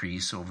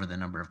 increase over the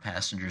number of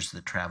passengers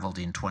that traveled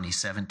in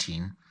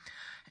 2017.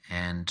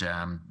 And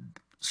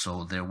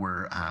so there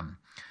were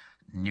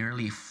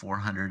nearly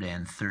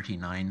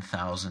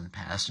 439,000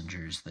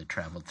 passengers that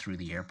traveled through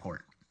the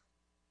airport.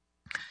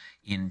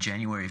 In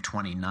January of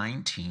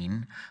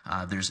 2019,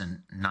 there's a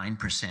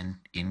 9%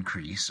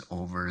 increase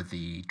over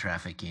the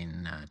traffic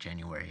in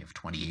January of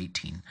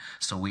 2018.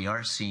 So we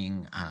are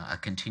seeing a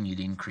continued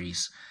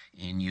increase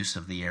in use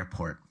of the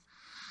airport.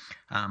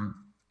 Other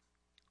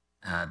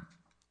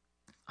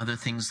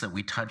things that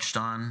we touched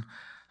on,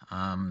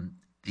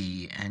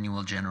 the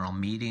annual general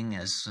meeting,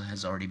 as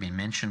has already been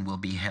mentioned, will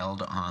be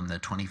held on the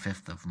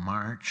 25th of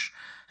March.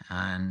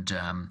 And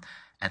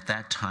at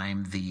that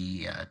time,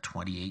 the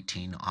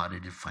 2018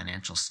 audited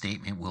financial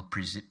statement will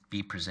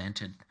be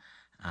presented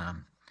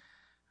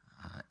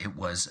it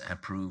was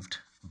approved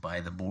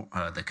by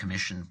the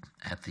commission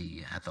at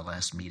the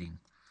last meeting.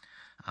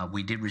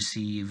 We did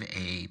receive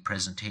a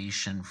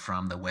presentation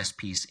from the West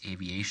Peace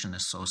Aviation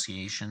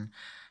Association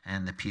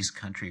and the Peace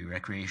Country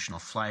Recreational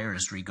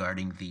Flyers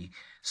regarding the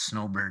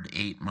Snowbird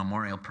 8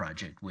 Memorial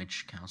Project,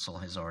 which Council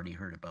has already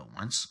heard about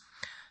once.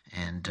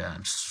 And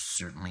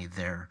certainly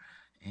their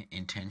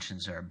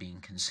intentions are being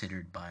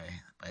considered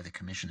by the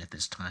Commission at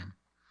this time.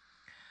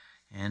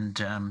 And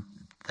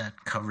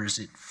that covers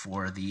it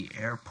for the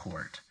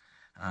airport.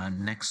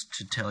 Next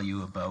to tell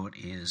you about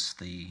is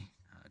the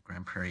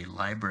Grande Prairie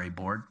Library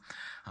Board.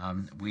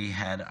 We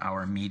had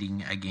our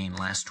meeting again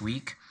last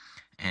week,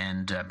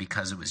 and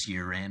because it was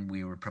year end,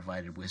 we were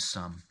provided with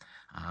some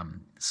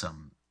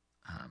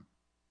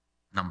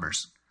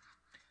numbers.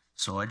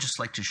 So I'd just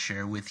like to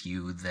share with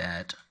you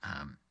that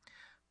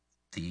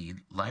the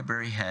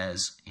library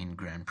has in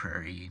Grande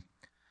Prairie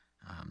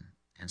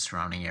and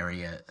surrounding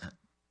area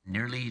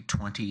nearly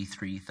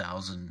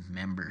 23,000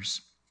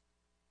 members,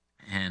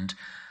 and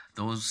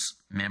those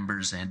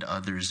members and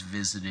others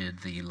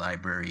visited the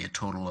library a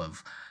total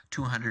of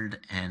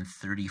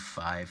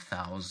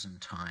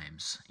 235,000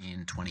 times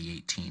in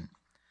 2018.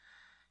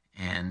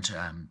 And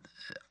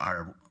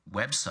our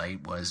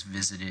website was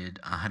visited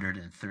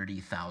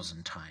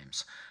 130,000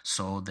 times.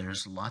 So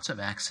there's lots of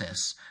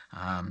access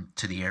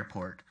to the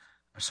airport,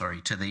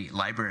 to the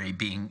library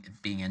being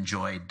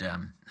enjoyed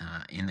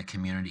in the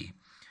community.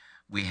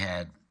 We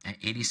had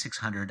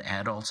 8,600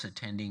 adults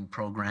attending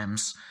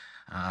programs,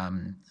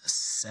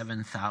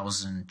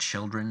 7,000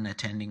 children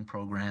attending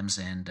programs,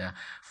 and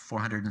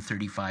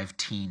 435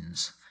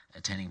 teens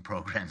attending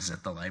programs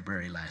at the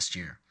library last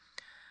year.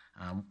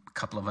 A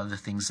couple of other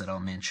things that I'll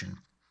mention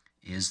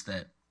is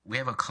that we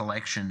have a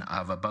collection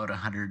of about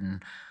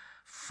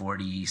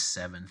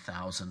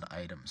 147,000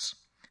 items.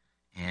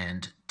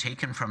 And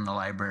taken from the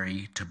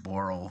library to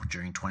borrow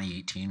during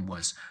 2018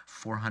 was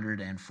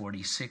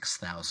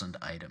 446,000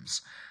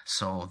 items.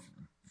 So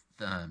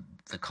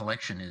the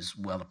collection is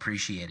well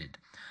appreciated.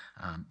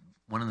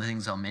 One of the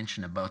things I'll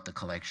mention about the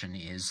collection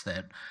is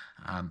that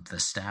the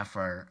staff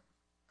are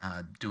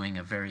doing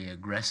a very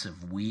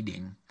aggressive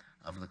weeding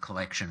of the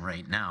collection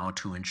right now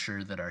to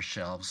ensure that our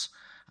shelves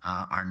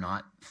are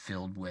not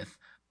filled with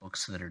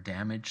books that are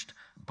damaged,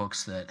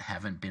 books that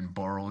haven't been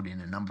borrowed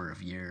in a number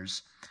of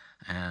years,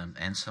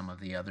 and some of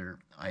the other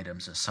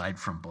items aside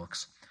from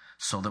books,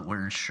 so that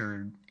we're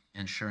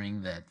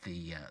ensuring that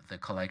the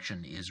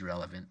collection is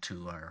relevant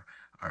to our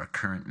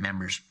current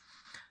members.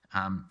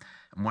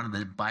 One of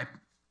the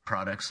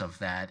byproducts of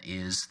that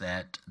is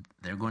that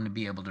they're going to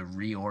be able to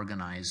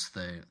reorganize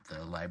the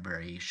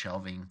library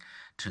shelving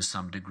to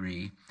some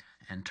degree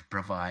and to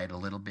provide a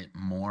little bit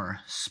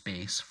more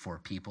space for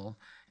people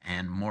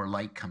and more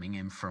light coming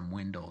in from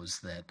windows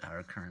that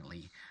are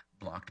currently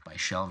blocked by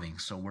shelving.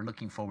 So we're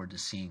looking forward to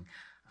seeing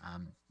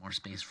more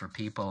space for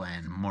people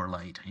and more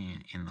light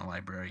in the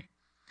library.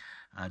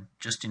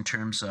 Just in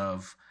terms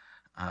of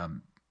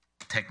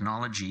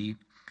technology,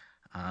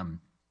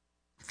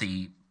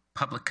 the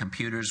public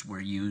computers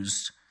were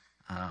used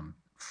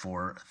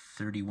for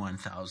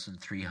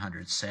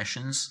 31,300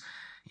 sessions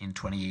in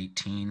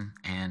 2018,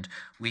 and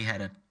we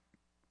had a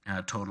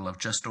total of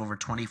just over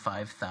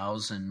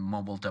 25,000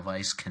 mobile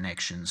device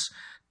connections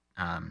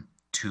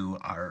to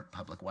our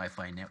public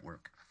Wi-Fi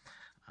network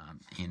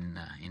in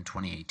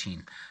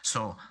 2018.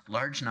 So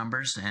large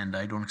numbers, and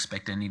I don't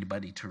expect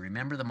anybody to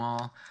remember them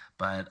all,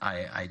 but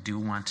I do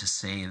want to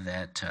say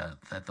that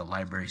that the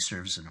library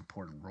serves an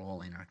important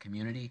role in our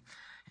community,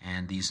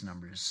 and these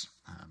numbers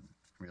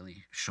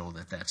really show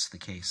that that's the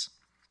case.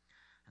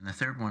 And the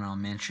third one I'll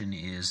mention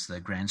is the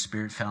Grand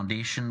Spirit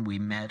Foundation. We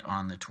met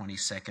on the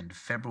 22nd of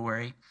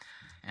February,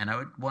 and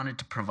I wanted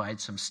to provide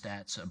some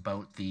stats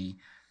about the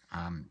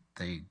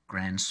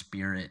Grand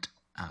Spirit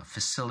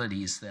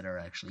facilities that are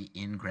actually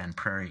in Grande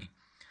Prairie.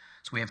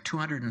 So we have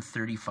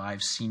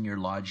 235 senior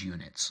lodge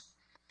units.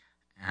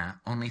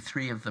 Only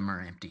 3 of them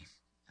are empty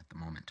at the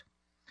moment.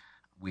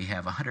 We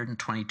have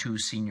 122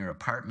 senior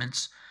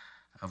apartments,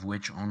 of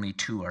which only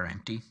 2 are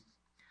empty.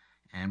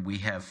 And we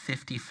have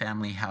 50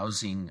 family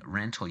housing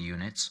rental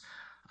units,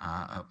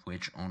 of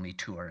which only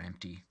 2 are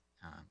empty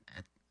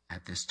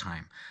at this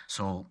time.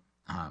 So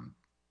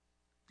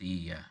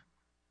the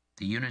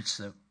units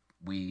that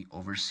we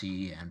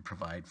oversee and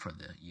provide for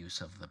the use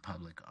of the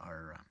public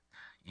are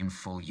in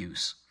full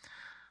use.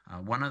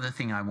 One other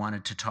thing I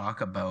wanted to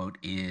talk about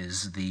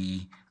is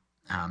the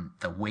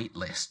wait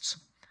lists.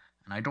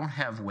 And I don't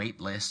have wait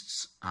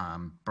lists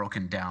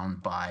broken down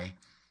by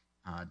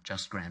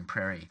just Grande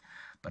Prairie,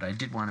 but I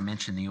did want to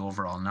mention the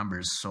overall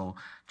numbers. So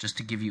just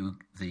to give you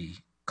the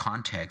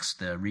context,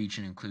 the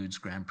region includes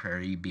Grande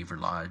Prairie, Beaver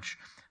Lodge,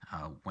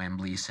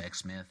 Wembley,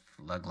 Sexsmith,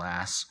 La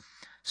Glace,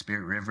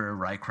 Spirit River,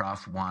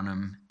 Rycroft,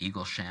 Wanham,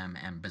 Eaglesham,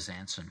 and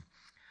Besançon.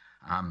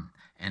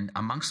 And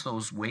amongst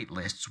those wait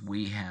lists,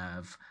 we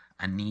have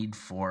a need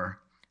for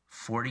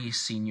 40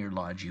 senior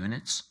lodge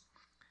units,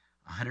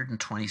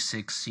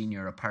 126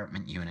 senior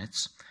apartment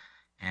units,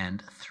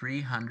 and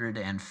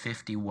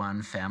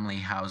 351 family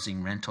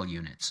housing rental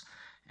units.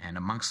 And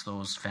amongst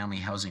those family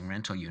housing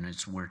rental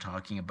units, we're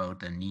talking about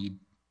the need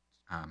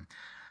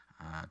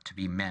to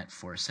be met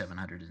for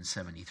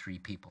 773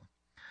 people.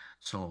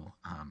 So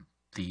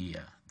the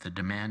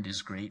demand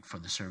is great for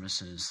the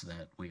services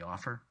that we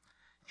offer,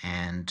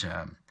 and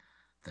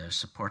the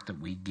support that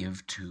we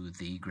give to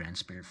the Grand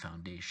Spirit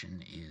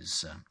Foundation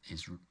is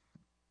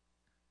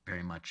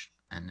very much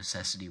a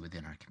necessity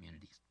within our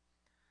communities.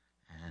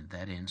 And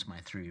that ends my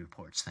 3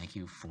 reports. Thank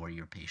you for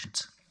your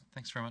patience.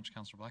 Thanks very much,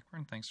 Councillor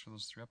Blackburn. Thanks for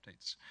those 3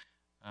 updates.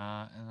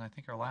 And I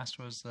think our last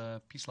was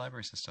the Peace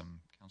Library System.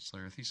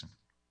 Councillor Thiessen.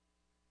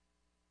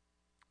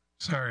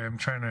 Sorry, I'm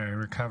trying to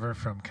recover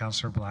from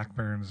Councillor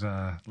Blackburn's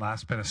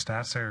last bit of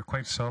stats there.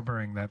 Quite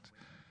sobering that.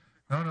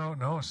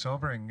 No,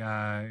 sobering.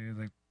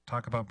 Like,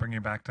 talk about bringing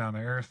it back down to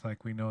earth.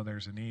 Like, we know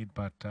there's a need,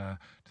 but to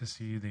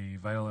see the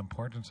vital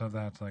importance of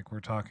that, like, we're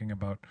talking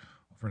about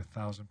over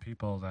 1,000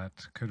 people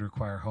that could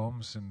require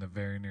homes in the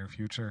very near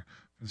future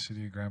for the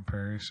city of Grande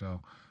Prairie,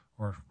 so,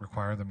 or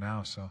require them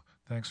now. So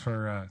thanks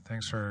for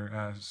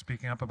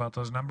speaking up about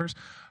those numbers.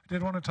 I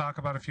did want to talk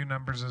about a few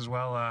numbers as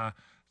well.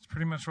 It's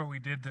pretty much what we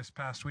did this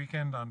past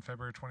weekend on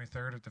February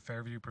 23rd at the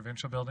Fairview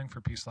Provincial Building for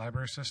Peace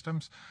Library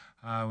Systems.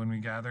 When we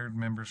gathered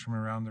members from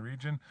around the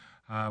region,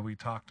 we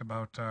talked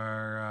about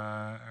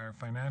our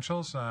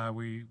financials.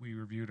 We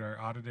reviewed our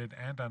audited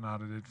and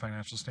unaudited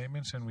financial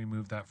statements, and we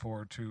moved that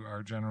forward to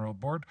our general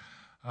board.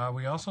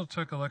 We also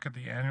took a look at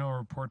the annual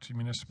report to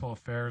municipal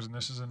affairs, and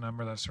this is a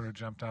number that sort of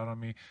jumped out on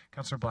me.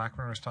 Councillor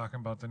Blackburn was talking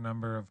about the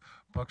number of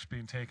books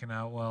being taken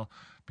out. Well,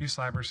 Peace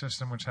Library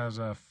System, which has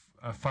a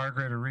far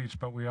greater reach,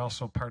 but we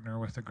also partner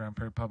with the Grande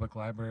Prairie Public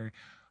Library.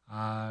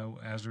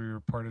 As we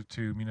reported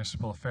to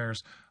Municipal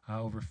Affairs,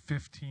 over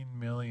 15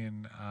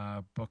 million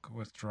book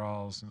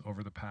withdrawals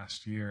over the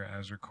past year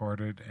as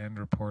recorded and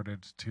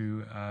reported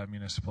to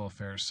Municipal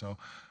Affairs. So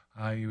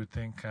you would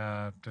think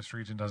this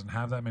region doesn't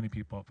have that many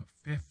people, but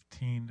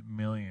 15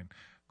 million.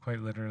 Quite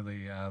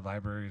literally,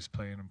 libraries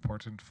play an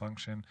important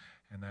function,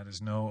 and that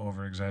is no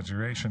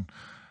over-exaggeration.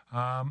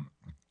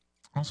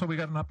 Also, we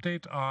got an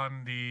update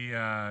on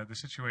the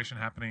situation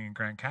happening in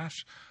Grande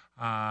Cache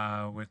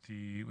with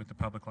the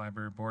Public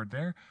Library Board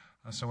there.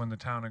 So when the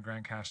town of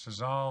Grande Cache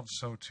dissolved,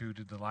 so too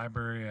did the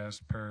library as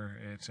per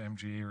its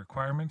MGA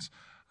requirements.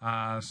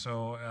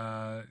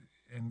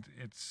 And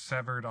it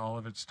severed all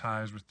of its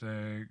ties with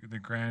the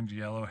Grand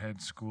Yellowhead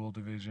School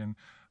Division.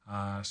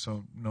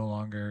 So no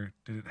longer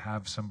did it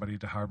have somebody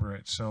to harbor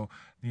it. So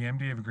the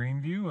MD of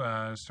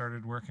Greenview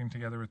started working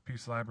together with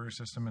Peace Library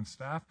System and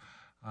staff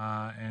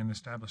and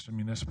established a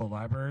municipal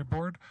library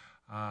board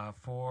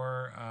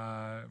for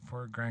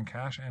Grande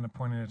Cache and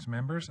appointed its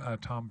members.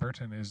 Tom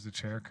Burton is the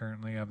chair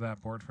currently of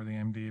that board for the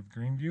MD of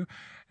Greenview,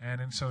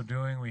 and in so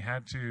doing, we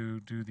had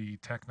to do the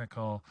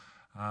technical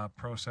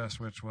process,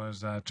 which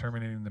was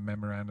terminating the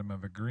memorandum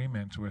of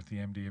agreement with the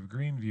MD of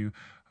Greenview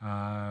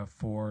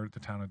for the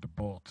town of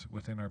DeBolt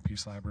within our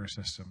Peace Library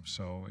System.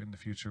 So in the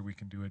future, we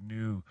can do a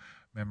new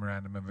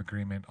memorandum of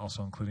agreement,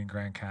 also including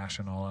Grande Cache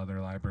and all other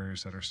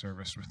libraries that are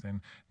serviced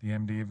within the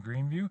MD of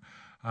Greenview.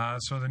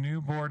 So the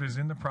new board is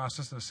in the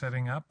process of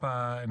setting up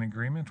an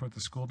agreement with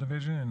the school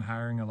division and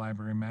hiring a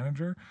library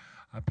manager.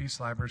 Peace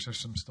Library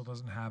System still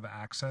doesn't have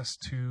access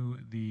to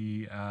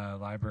the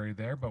library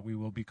there, but we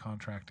will be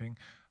contracting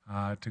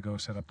to go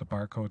set up the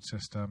barcode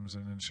systems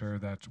and ensure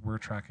that we're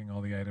tracking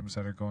all the items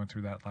that are going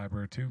through that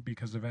library too,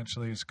 because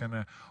eventually it's going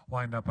to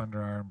wind up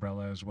under our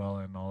umbrella as well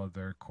and all of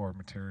their core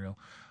material.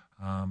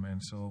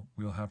 And so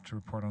we'll have to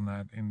report on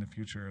that in the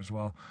future as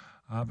well.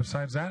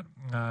 Besides that,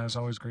 it's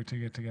always great to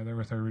get together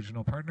with our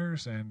regional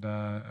partners and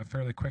a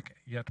fairly quick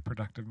yet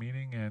productive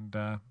meeting. And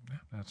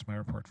that's my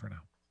report for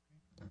now.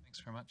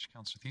 Thanks very much,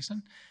 Councillor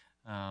Thiessen.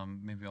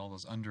 Maybe all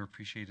those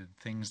underappreciated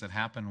things that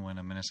happen when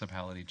a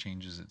municipality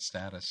changes its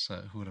status.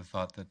 Who would have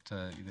thought that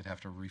they'd have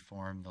to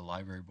reform the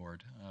library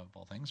board of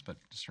all things, but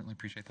certainly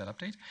appreciate that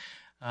update.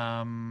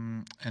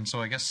 And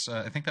so I guess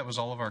I think that was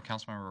all of our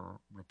council member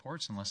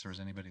reports, unless there was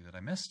anybody that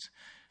I missed.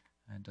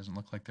 It doesn't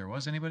look like there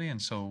was anybody, and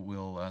so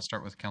we'll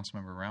start with council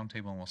member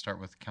roundtable, and we'll start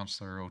with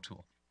Councillor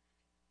O'Toole.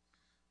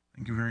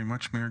 Thank you very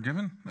much, Mayor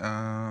Given.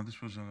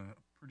 This was a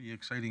pretty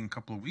exciting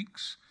couple of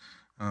weeks.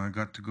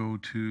 Got to go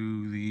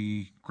to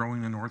the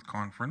Growing the North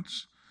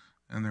conference,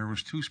 and there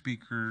was 2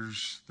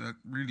 speakers that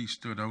really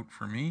stood out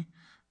for me.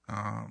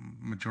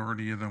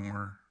 Majority of them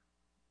were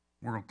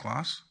world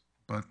class,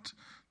 but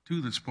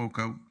 2 that spoke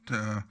out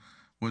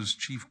was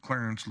Chief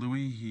Clarence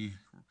Louie. He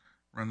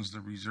runs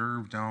the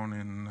reserve down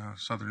in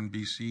southern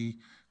BC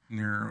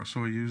near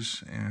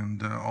Osoyoos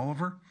and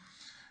Oliver,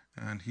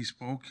 and he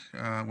spoke.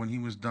 When he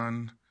was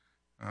done,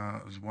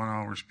 it was a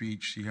 1-hour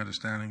speech. He had a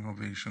standing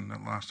ovation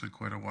that lasted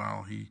quite a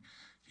while.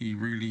 He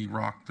really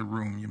rocked the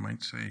room, you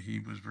might say. He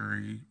was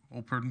very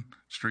open,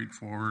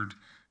 straightforward,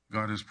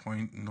 got his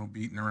point, and no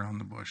beating around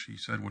the bush. He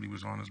said what he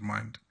was on his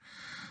mind.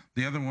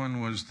 The other one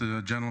was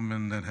the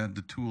gentleman that had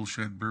the Tool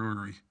Shed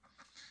Brewery.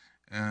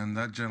 And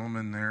that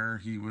gentleman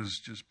there, he was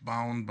just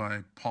bound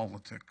by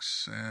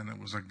politics. And it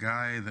was a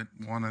guy that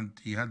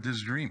he had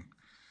this dream.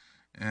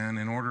 And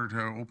in order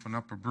to open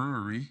up a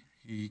brewery,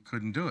 he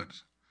couldn't do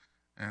it.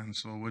 And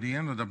so what he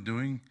ended up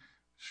doing,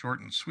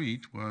 short and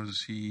sweet,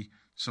 was he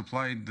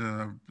supplied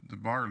the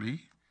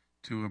barley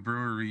to a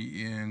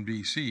brewery in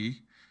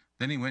BC.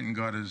 Then he went and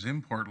got his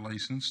import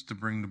license to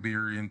bring the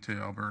beer into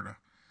Alberta,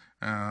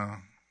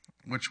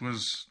 which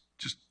was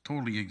just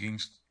totally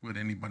against what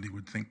anybody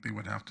would think they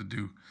would have to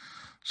do.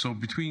 So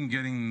between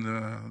getting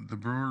the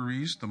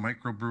breweries, the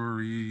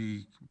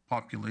microbrewery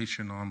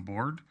population on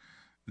board,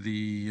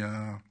 the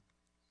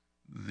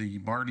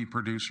barley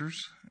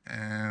producers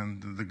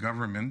and the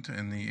government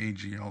and the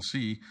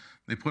AGLC,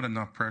 they put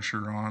enough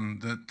pressure on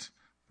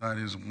that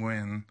is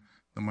when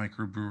the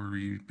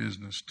microbrewery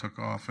business took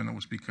off, and it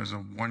was because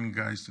of one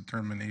guy's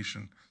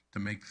determination to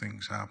make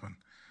things happen.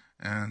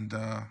 And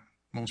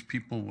most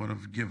people would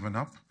have given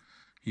up.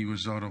 He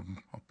was out of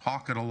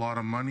pocket a lot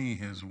of money.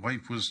 His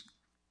wife was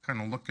kind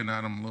of looking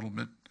at him a little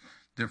bit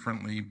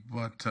differently,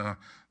 but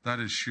that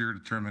is sheer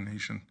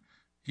determination.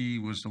 He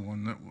was the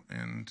one that,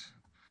 and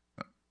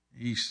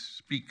he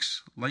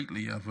speaks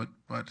lightly of it,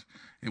 but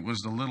it was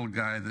the little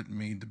guy that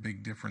made the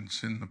big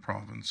difference in the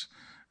province.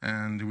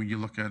 And when you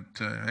look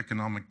at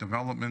economic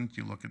development,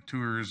 you look at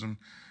tourism,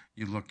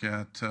 you look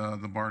at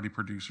the barley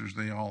producers,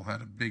 they all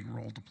had a big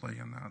role to play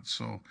in that.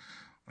 So,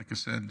 like I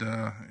said,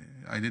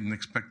 I didn't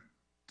expect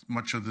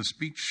much of the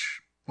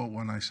speech, but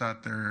when I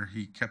sat there,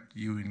 he kept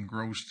you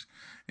engrossed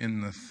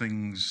in the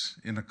things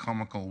in a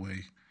comical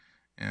way.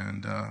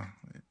 And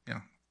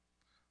yeah,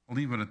 I'll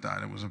leave it at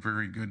that. It was a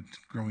very good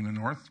Growing the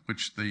North,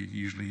 which they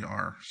usually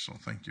are. So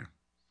thank you.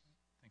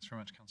 Thanks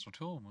very much, Councillor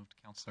Toole. We'll move to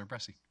Councillor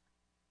Bressie.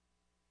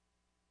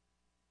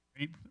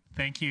 Great.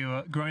 Thank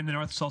you. Growing the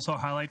North is also a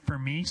highlight for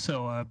me,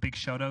 so a big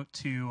shout out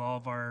to all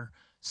of our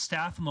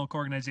staff and local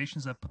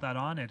organizations that put that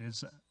on. It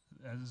is,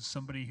 as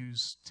somebody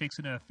who's takes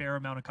in a fair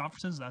amount of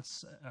conferences,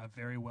 that's a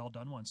very well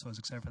done one, so I was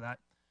excited for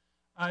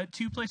that.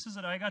 Two places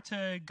that I got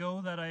to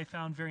go that I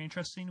found very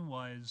interesting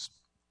was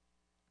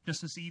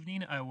just this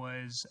evening. I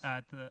was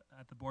at the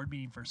board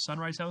meeting for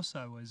Sunrise House.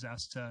 I was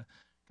asked to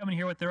come and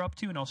hear what they're up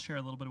to, and I'll share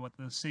a little bit of what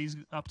the city's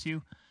up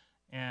to.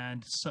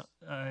 And so,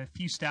 a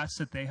few stats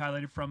that they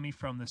highlighted from me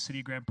from the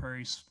City of Grande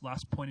Prairie's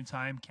last point in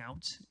time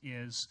count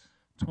is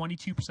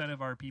 22%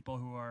 of our people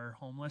who are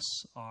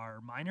homeless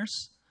are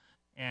minors,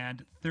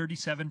 and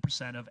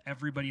 37% of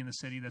everybody in the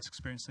city that's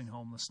experiencing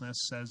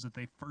homelessness says that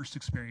they first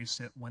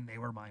experienced it when they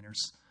were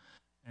minors.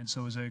 And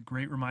so it was a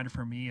great reminder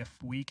for me, if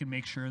we can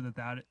make sure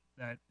that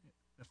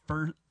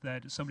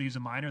somebody who's a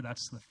minor,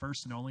 that's the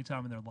first and only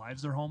time in their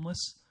lives they're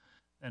homeless,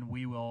 then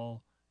we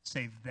will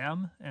save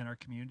them and our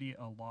community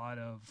a lot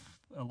of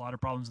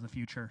problems in the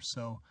future.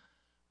 So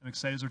I'm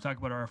excited as we're talking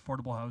about our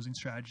affordable housing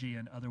strategy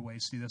and other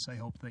ways to do this. I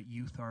hope that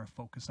youth are a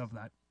focus of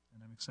that.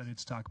 And I'm excited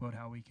to talk about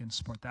how we can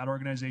support that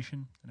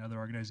organization and other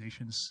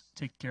organizations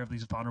take care of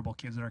these vulnerable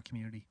kids in our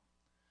community.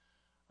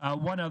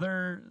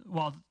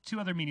 Two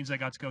other meetings I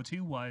got to go to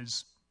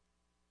was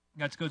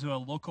a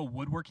local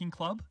woodworking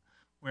club,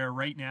 where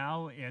right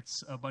now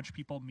it's a bunch of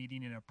people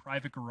meeting in a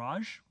private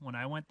garage. When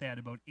I went, they had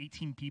about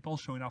 18 people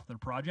showing off their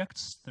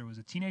projects. There was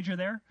a teenager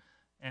there,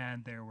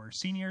 and there were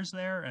seniors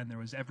there, and there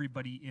was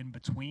everybody in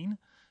between.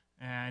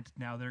 And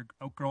now they're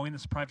outgrowing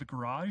this private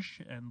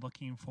garage and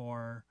looking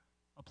for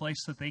a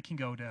place that they can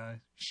go to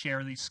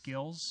share these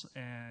skills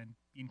and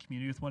be in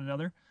community with one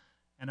another.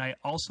 And I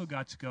also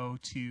got to go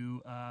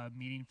to a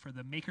meeting for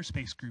the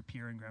Makerspace group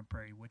here in Grande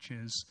Prairie, which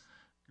is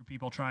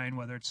people trying,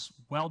 whether it's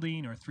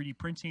welding or 3D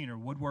printing or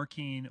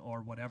woodworking or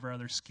whatever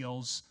other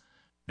skills,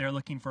 they're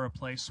looking for a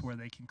place where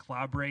they can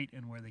collaborate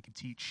and where they can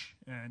teach.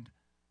 And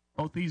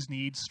both these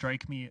groups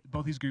strike me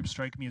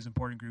as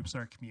important groups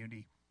in our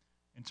community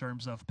in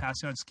terms of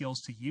passing on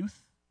skills to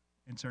youth,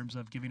 in terms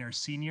of giving our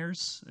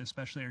seniors,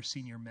 especially our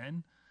senior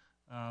men,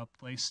 a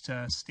place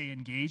to stay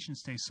engaged and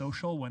stay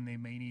social when they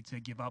may need to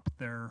give up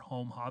their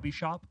home hobby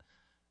shop.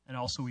 And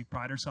also we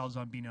pride ourselves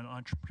on being an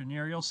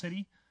entrepreneurial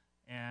city.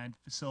 And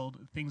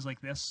things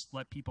like this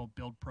let people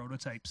build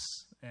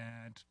prototypes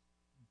and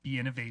be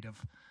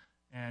innovative.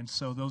 And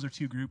so those are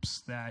two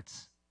groups that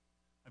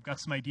I've got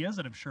some ideas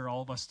that I'm sure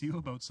all of us do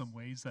about some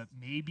ways that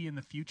maybe in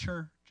the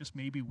future, just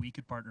maybe we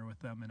could partner with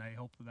them. And I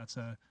hope that that's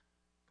a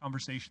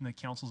conversation that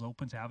council's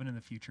open to having in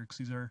the future, because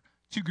these are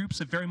two groups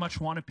that very much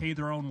want to pay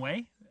their own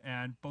way.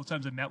 And both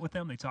times I met with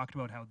them, they talked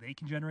about how they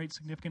can generate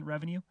significant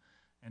revenue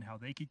and how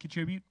they could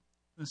contribute.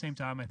 At the same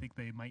time, I think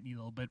they might need a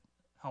little bit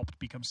help to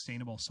become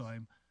sustainable. So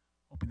I'm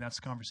hoping that's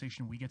a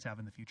conversation we get to have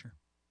in the future.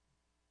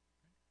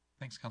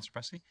 Thanks,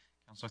 Councillor Bressie.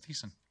 Councillor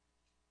Thiessen.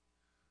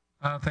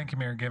 Thank you,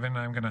 Mayor Given.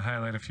 I'm going to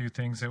highlight a few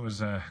things. It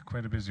was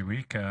quite a busy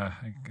week. I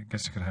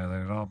guess you could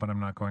highlight it all, but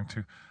I'm not going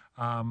to.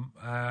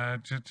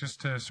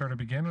 Just to sort of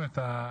begin with,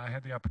 I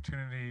had the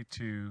opportunity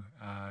to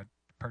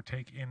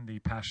partake in the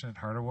Passionate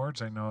Heart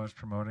Awards. I know I was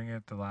promoting it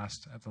at the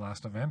last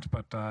event,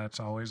 but it's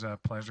always a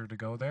pleasure to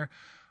go there.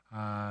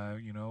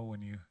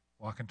 When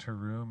walk into a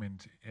room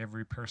and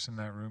every person in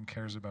that room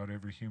cares about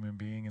every human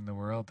being in the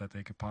world that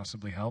they could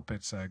possibly help.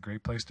 It's a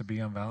great place to be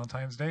on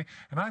Valentine's Day,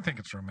 and I think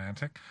it's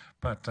romantic.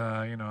 But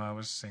I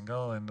was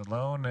single and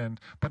alone,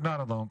 but not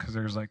alone because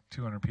there's like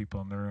 200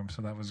 people in the room,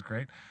 so that was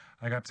great.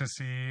 I got to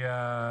see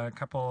a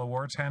couple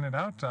awards handed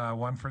out,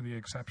 one for the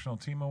Exceptional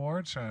Team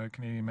Awards,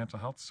 Canadian Mental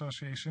Health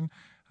Association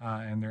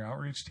and their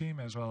outreach team,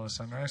 as well as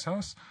Sunrise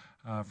House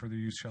for the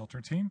youth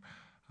shelter team.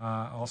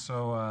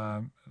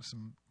 Also,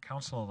 some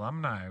council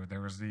alumni.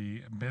 There was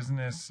the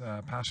Business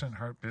Passionate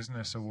Heart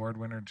Business Award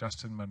winner,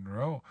 Justin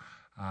Monroe,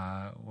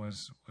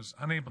 was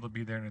unable to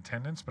be there in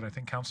attendance, but I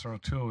think Councillor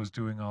O'Toole was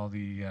doing all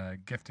the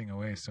gifting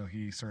away, so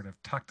he sort of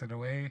tucked it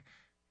away.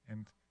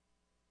 And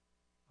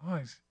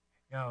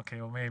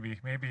okay, well maybe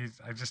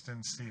I just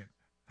didn't see it.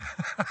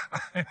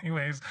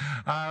 Anyways,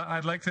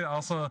 I'd like to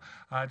also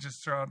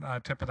just throw out a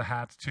tip of the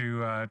hat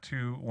to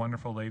two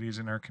wonderful ladies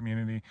in our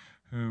community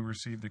who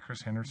received the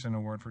Chris Henderson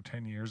Award for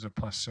 10 years of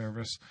plus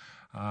service.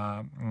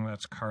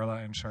 That's Carla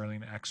and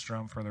Charlene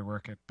Ekstrom for their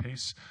work at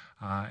PACE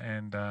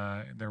and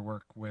their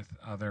work with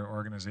other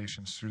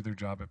organizations through their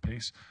job at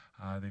PACE.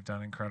 They've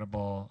done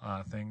incredible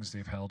things.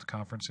 They've held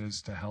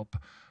conferences to help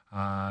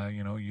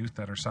youth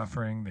that are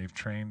suffering. They've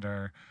trained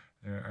our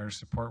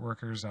support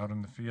workers out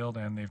in the field,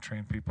 and they've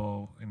trained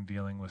people in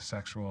dealing with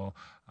sexual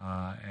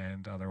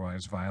and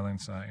otherwise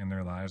violence in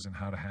their lives and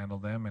how to handle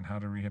them and how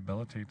to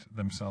rehabilitate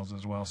themselves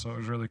as well. So it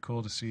was really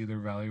cool to see their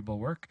valuable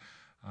work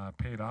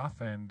paid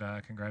off, and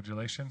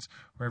congratulations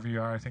wherever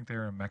you are. I think they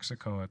were in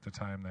Mexico at the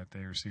time that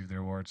they received their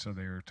award, so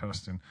they were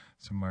toasting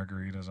some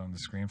margaritas on the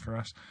screen for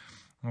us.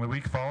 The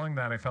week following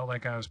that, I felt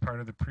like I was part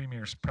of the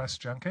Premier's press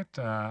junket.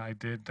 I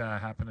did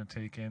happen to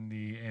take in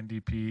the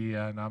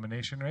NDP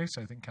nomination race.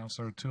 I think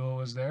Councillor O'Toole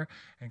was there,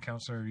 and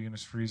Councillor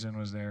Eunice Friesen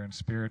was there in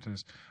spirit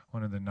as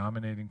one of the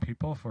nominating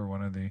people for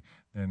one of the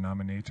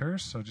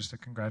nominators. So just a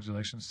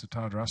congratulations to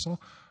Todd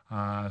Russell,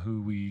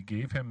 who we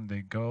gave him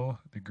the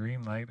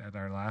green light at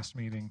our last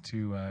meeting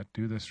to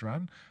do this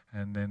run.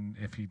 And then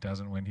if he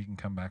doesn't win, he can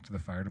come back to the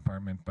fire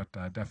department. But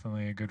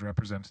definitely a good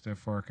representative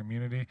for our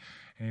community.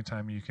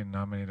 Anytime you can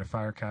nominate a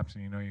fire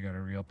captain, you got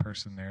a real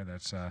person there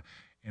that's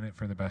in it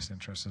for the best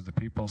interests of the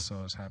people. So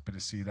I was happy to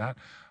see that.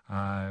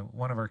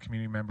 One of our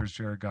community members,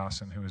 Jared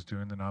Gosson, who was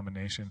doing the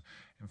nomination,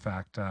 in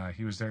fact,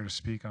 he was there to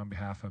speak on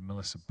behalf of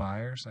Melissa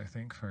Byers, I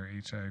think, for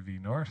HIV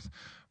North.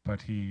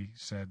 But he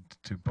said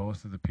to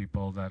both of the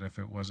people that if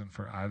it wasn't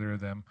for either of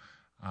them,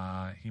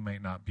 he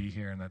might not be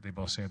here, and that they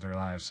both saved their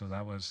lives. So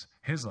that was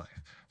his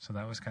life. So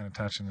that was kind of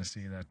touching to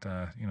see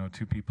that,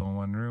 two people in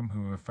one room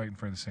who were fighting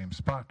for the same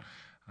spot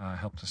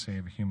helped to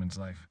save a human's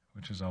life,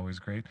 which is always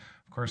great.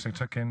 Of course, I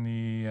took in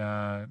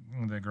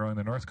the Growing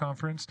the North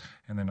conference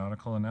and the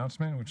nautical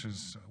announcement, which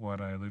is what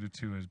I alluded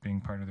to as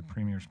being part of the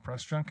Premier's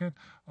press junket,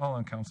 all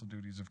on council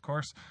duties, of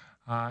course.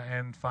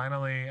 And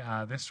finally,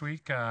 this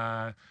week,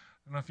 I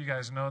don't know if you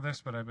guys know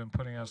this, but I've been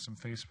putting out some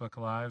Facebook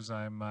Lives.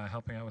 I'm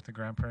helping out with the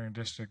Grand Prairie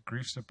District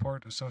Grief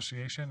Support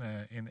Association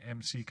in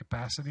MC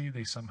capacity.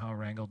 They somehow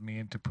wrangled me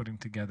into putting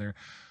together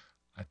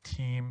a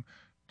team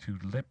to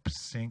lip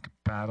sync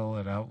battle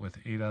it out with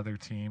 8 other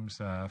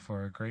teams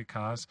for a great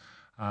cause.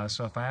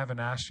 So if I haven't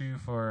asked you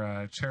for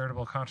a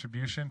charitable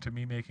contribution to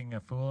me making a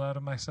fool out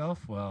of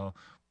myself, well,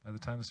 by the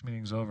time this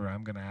meeting's over,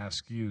 I'm going to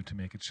ask you to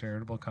make a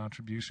charitable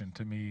contribution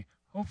to me,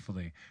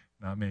 hopefully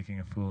not making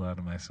a fool out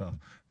of myself.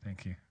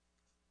 Thank you.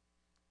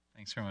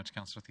 Thanks very much,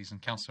 Councillor Thiessen.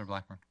 Councillor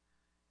Blackburn.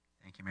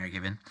 Thank you, Mayor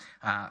Gibbon.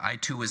 I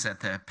too was at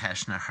the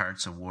Passionate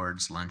Hearts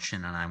Awards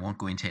luncheon, and I won't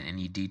go into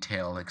any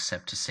detail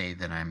except to say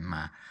that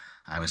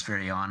I was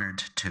very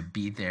honored to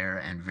be there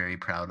and very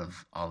proud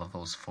of all of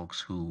those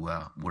folks who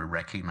were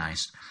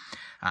recognized.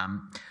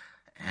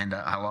 And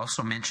I'll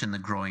also mention the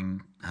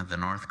Growing the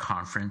North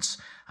conference.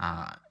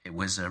 It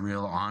was a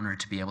real honor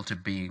to be able to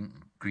bring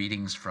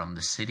greetings from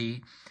the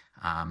city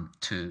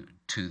to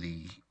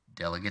the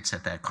delegates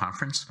at that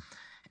conference.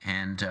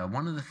 And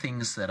one of the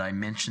things that I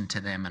mentioned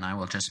to them, and I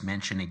will just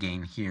mention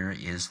again here,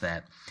 is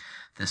that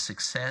the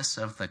success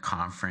of the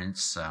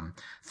conference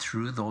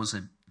through those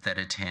that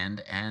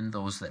attend and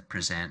those that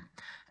present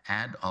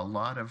add a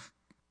lot of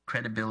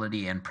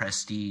credibility and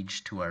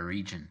prestige to our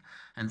region.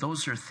 And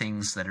those are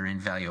things that are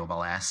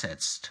invaluable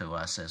assets to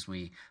us as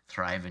we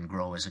thrive and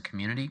grow as a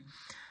community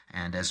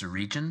and as a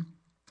region.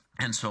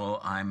 And so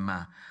I'm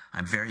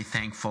very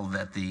thankful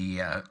that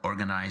the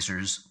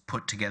organizers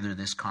put together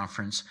this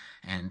conference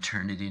and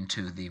turned it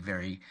into the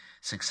very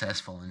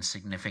successful and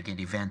significant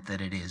event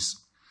that it is.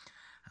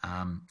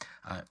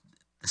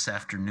 This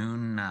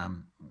afternoon,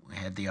 we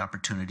had the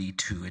opportunity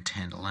to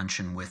attend a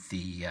luncheon with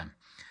the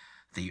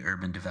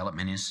Urban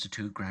Development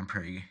Institute Grand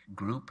Prairie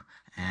Group,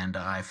 and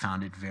I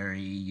found it very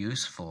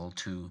useful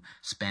to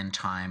spend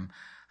time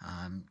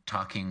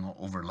talking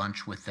over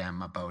lunch with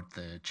them about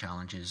the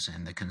challenges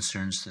and the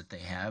concerns that they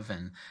have,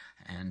 and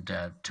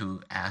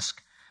to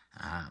ask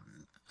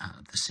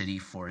the city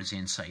for his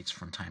insights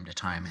from time to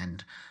time.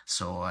 And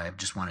so I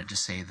just wanted to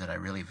say that I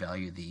really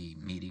value the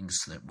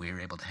meetings that we're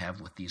able to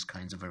have with these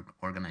kinds of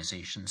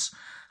organizations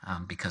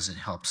because it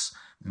helps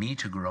me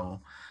to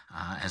grow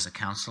as a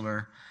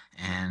councillor,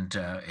 and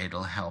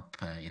it'll help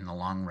in the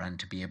long run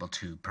to be able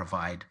to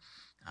provide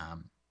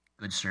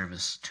good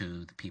service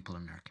to the people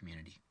in our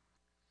community.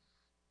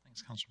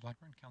 Thanks, Councillor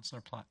Blackburn.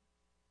 Councillor Platt.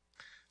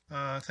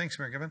 Thanks,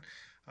 Mayor Given.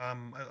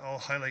 I'll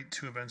highlight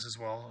two events as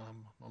well.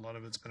 A lot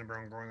of it's been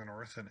around Growing the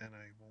North, and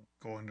I won't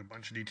go into a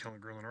bunch of detail on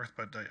Growing the North,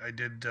 but I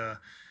did.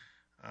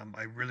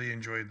 I really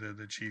enjoyed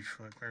the Chief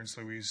Clarence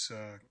Louis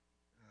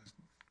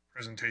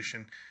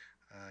presentation.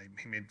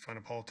 He made fun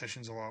of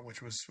politicians a lot,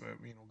 which was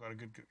got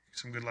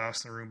some good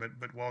laughs in the room,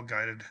 but well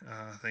guided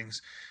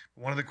things.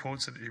 One of the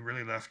quotes that he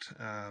really left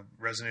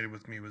resonated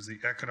with me was the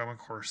economic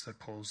horse that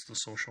pulls the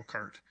social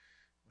cart.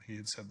 He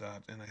had said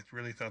that, and I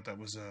really thought that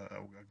was a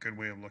good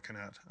way of looking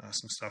at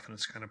some stuff, and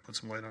it's kind of put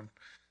some light on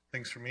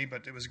things for me.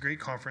 But it was a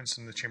great conference,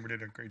 and the chamber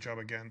did a great job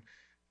again.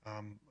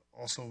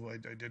 Also, I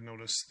did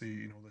notice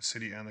the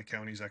city and the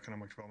county's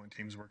economic development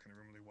teams working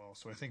really well.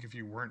 So I think if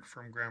you weren't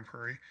from Grande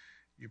Prairie,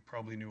 you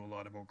probably knew a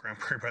lot about Grande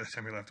Prairie by the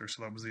time you left there.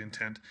 So that was the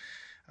intent.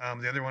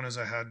 The other one is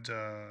I had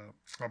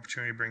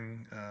opportunity to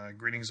bring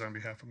greetings on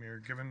behalf of Mayor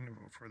Given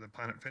for the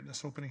Planet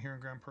Fitness opening here in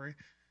Grande Prairie,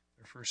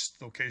 their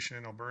first location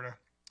in Alberta.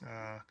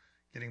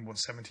 Getting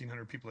about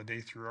 1,700 people a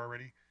day through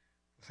already,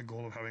 with a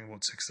goal of having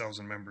about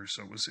 6,000 members.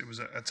 So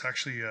it's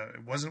actually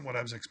it wasn't what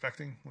I was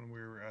expecting when we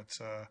were at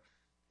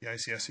the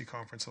ICSC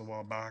conference a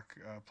while back.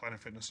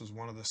 Planet Fitness was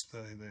one of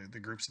the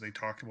groups that they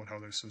talked about how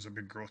this was a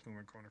big growth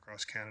movement going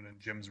across Canada, and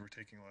gyms were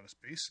taking a lot of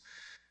space.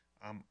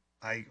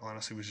 I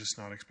honestly was just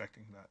not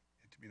expecting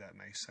it to be that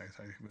nice.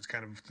 I was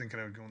kind of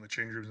thinking I would go in the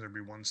change rooms, there'd be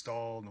one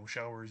stall, no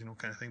showers,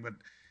 kind of thing. But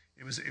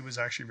it was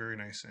actually very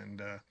nice,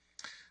 and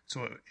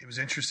so it was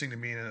interesting to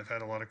me, and I've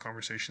had a lot of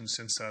conversations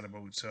since that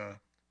about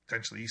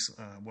potentially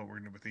what we're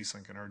doing with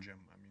Eastlink in our gym.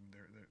 I mean,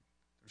 they're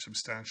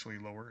substantially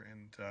lower,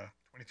 and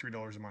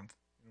 $23 a month.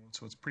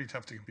 So it's pretty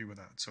tough to compete with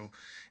that. So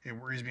it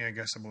worries me, I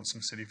guess, about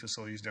some city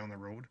facilities down the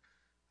road,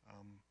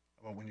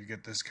 about when you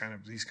get these kind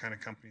of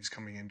companies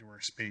coming into our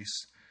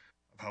space,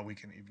 of how we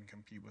can even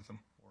compete with them,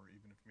 or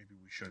even if maybe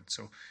we should.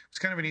 So it's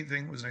kind of a neat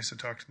thing. It was nice to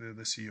talk to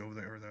the CEO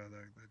there, or the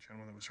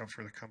gentleman that was up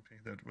for the company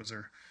that was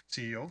our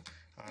CEO.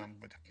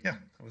 But yeah,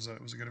 it was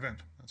a good event.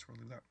 That's where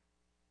we'll leave that.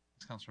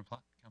 Thanks, Councillor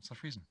Platt. Councillor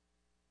Friesen.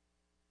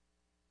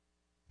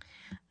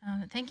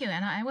 Thank you,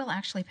 and I will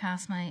actually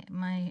pass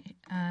my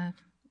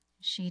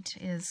sheet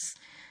is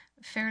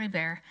fairly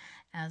bare,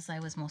 as I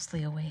was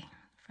mostly away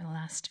for the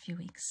last few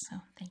weeks. So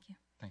thank you.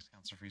 Thanks,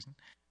 Councillor Friesen.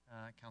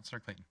 Councillor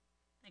Clayton.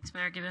 Thanks,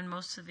 Mayor. Given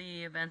most of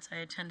the events I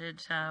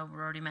attended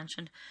were already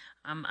mentioned,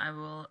 I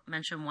will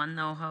mention one,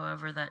 though,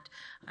 however, that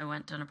I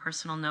went on a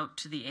personal note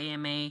to the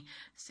AMA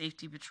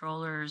Safety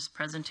Patrollers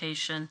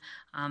presentation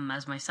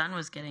as my son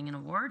was getting an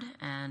award.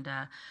 And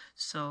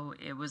so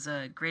it was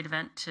a great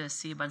event to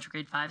see a bunch of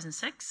grade 5s and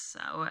 6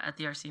 at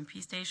the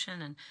RCMP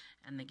station,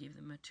 and they gave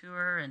them a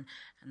tour, and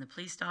the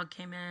police dog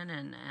came in,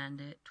 and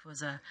it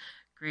was a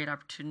great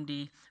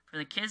opportunity for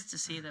the kids to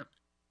see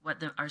what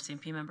the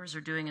RCMP members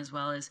are doing, as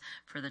well as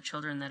for the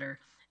children that are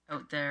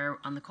out there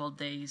on the cold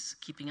days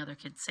keeping other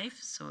kids safe.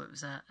 So it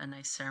was a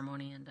nice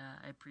ceremony, and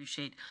I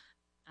appreciate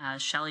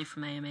Shelley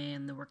from AMA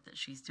and the work that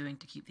she's doing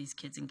to keep these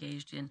kids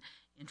engaged in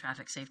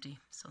traffic safety.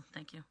 So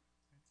thank you.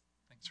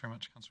 Thanks very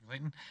much, Councillor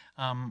Clayton.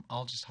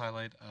 I'll just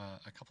highlight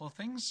a couple of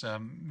things,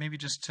 maybe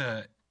just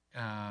to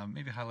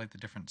maybe highlight the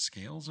different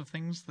scales of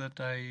things that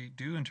I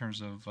do in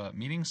terms of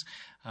meetings.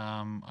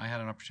 I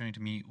had an opportunity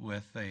to meet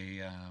with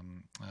a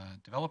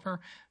developer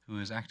who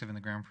is active in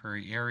the Grande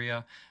Prairie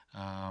area,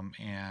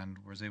 and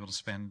was able to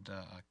spend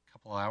a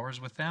couple hours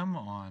with them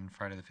on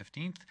Friday the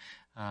 15th.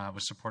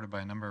 Was supported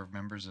by a number of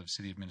members of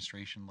city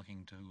administration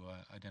looking to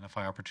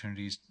identify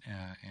opportunities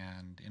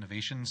and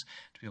innovations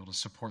to be able to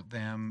support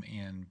them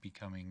in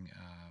becoming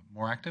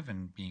more active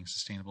and being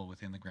sustainable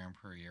within the Grande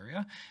Prairie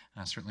area.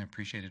 Certainly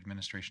appreciate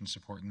administration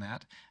support in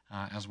that,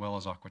 as well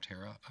as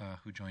Aquaterra,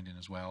 who joined in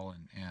as well,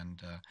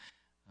 and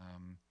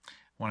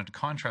wanted to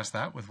contrast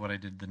that with what I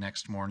did the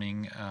next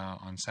morning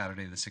on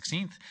Saturday the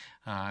 16th.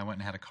 I went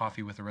and had a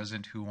coffee with a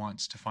resident who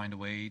wants to find a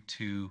way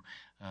to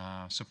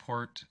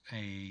support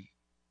a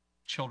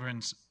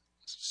children's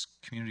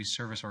community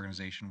service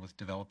organization with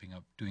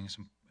doing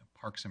some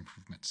parks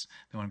improvements.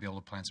 They want to be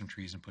able to plant some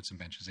trees and put some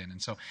benches in. And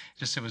so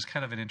it was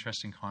kind of an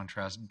interesting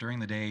contrast during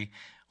the day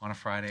on a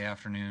Friday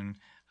afternoon,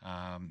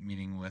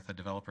 meeting with a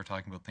developer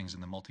talking about things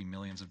in the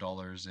multi-millions of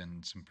dollars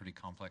and some pretty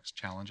complex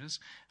challenges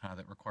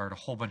that required a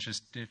whole bunch of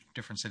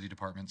different city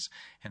departments.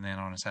 And then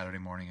on a Saturday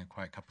morning, a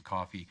quiet cup of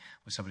coffee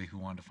with somebody who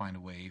wanted to find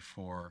a way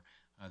for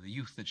the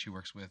youth that she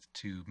works with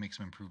to make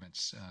some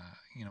improvements,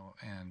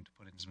 and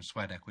put in some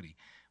sweat equity,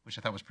 which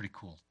I thought was pretty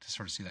cool to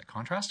sort of see that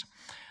contrast.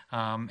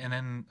 And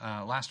then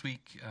last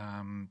week,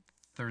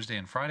 Thursday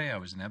and Friday, I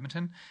was in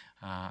Edmonton.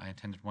 I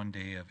attended one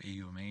day of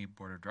AUMA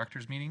Board of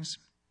Directors meetings,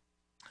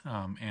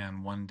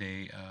 and one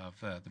day of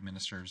the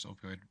Minister's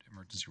Opioid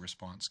Emergency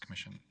Response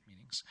Commission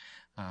meetings. meetings.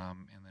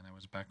 And then I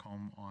was back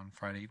home on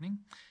Friday evening.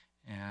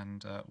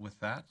 And with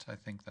that, I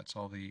think that's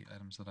all the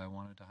items that I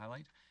wanted to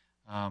highlight.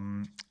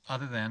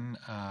 Other than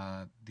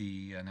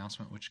the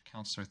announcement which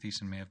Councillor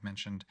Thiessen may have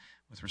mentioned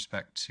with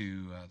respect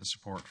to the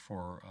support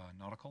for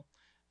nautical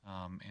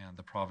and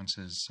the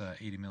province's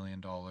 $80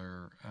 million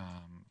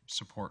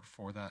support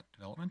for that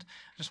development,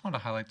 I just want to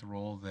highlight the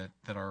role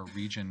that our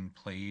region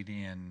played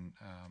in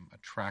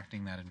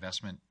attracting that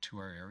investment to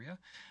our area.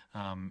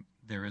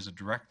 There is a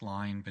direct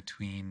line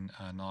between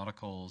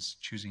nauticals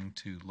choosing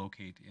to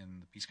locate in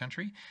the Peace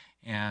Country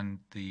and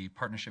the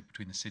partnership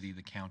between the city,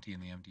 the county,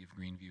 and the MD of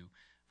Greenview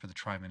for the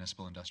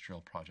Tri-Municipal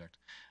Industrial Project.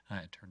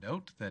 It turned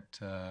out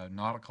that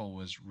nautical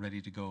was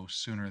ready to go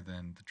sooner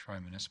than the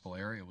Tri-Municipal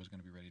area was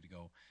going to be ready to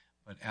go.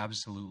 But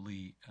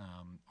absolutely,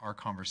 our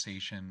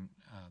conversation,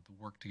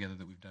 the work together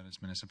that we've done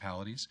as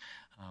municipalities,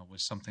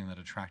 was something that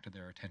attracted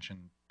their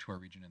attention to our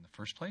region in the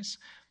first place.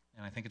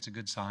 And I think it's a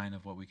good sign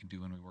of what we can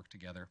do when we work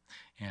together.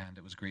 And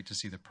it was great to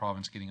see the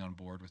province getting on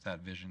board with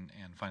that vision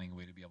and finding a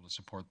way to be able to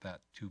support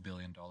that $2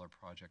 billion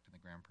project in the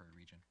Grande Prairie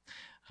region.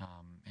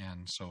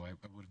 And so I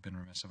would have been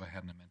remiss if I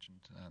hadn't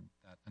mentioned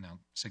that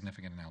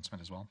significant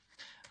announcement as well.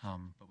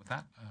 But with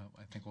that,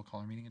 I think we'll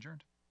call our meeting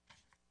adjourned.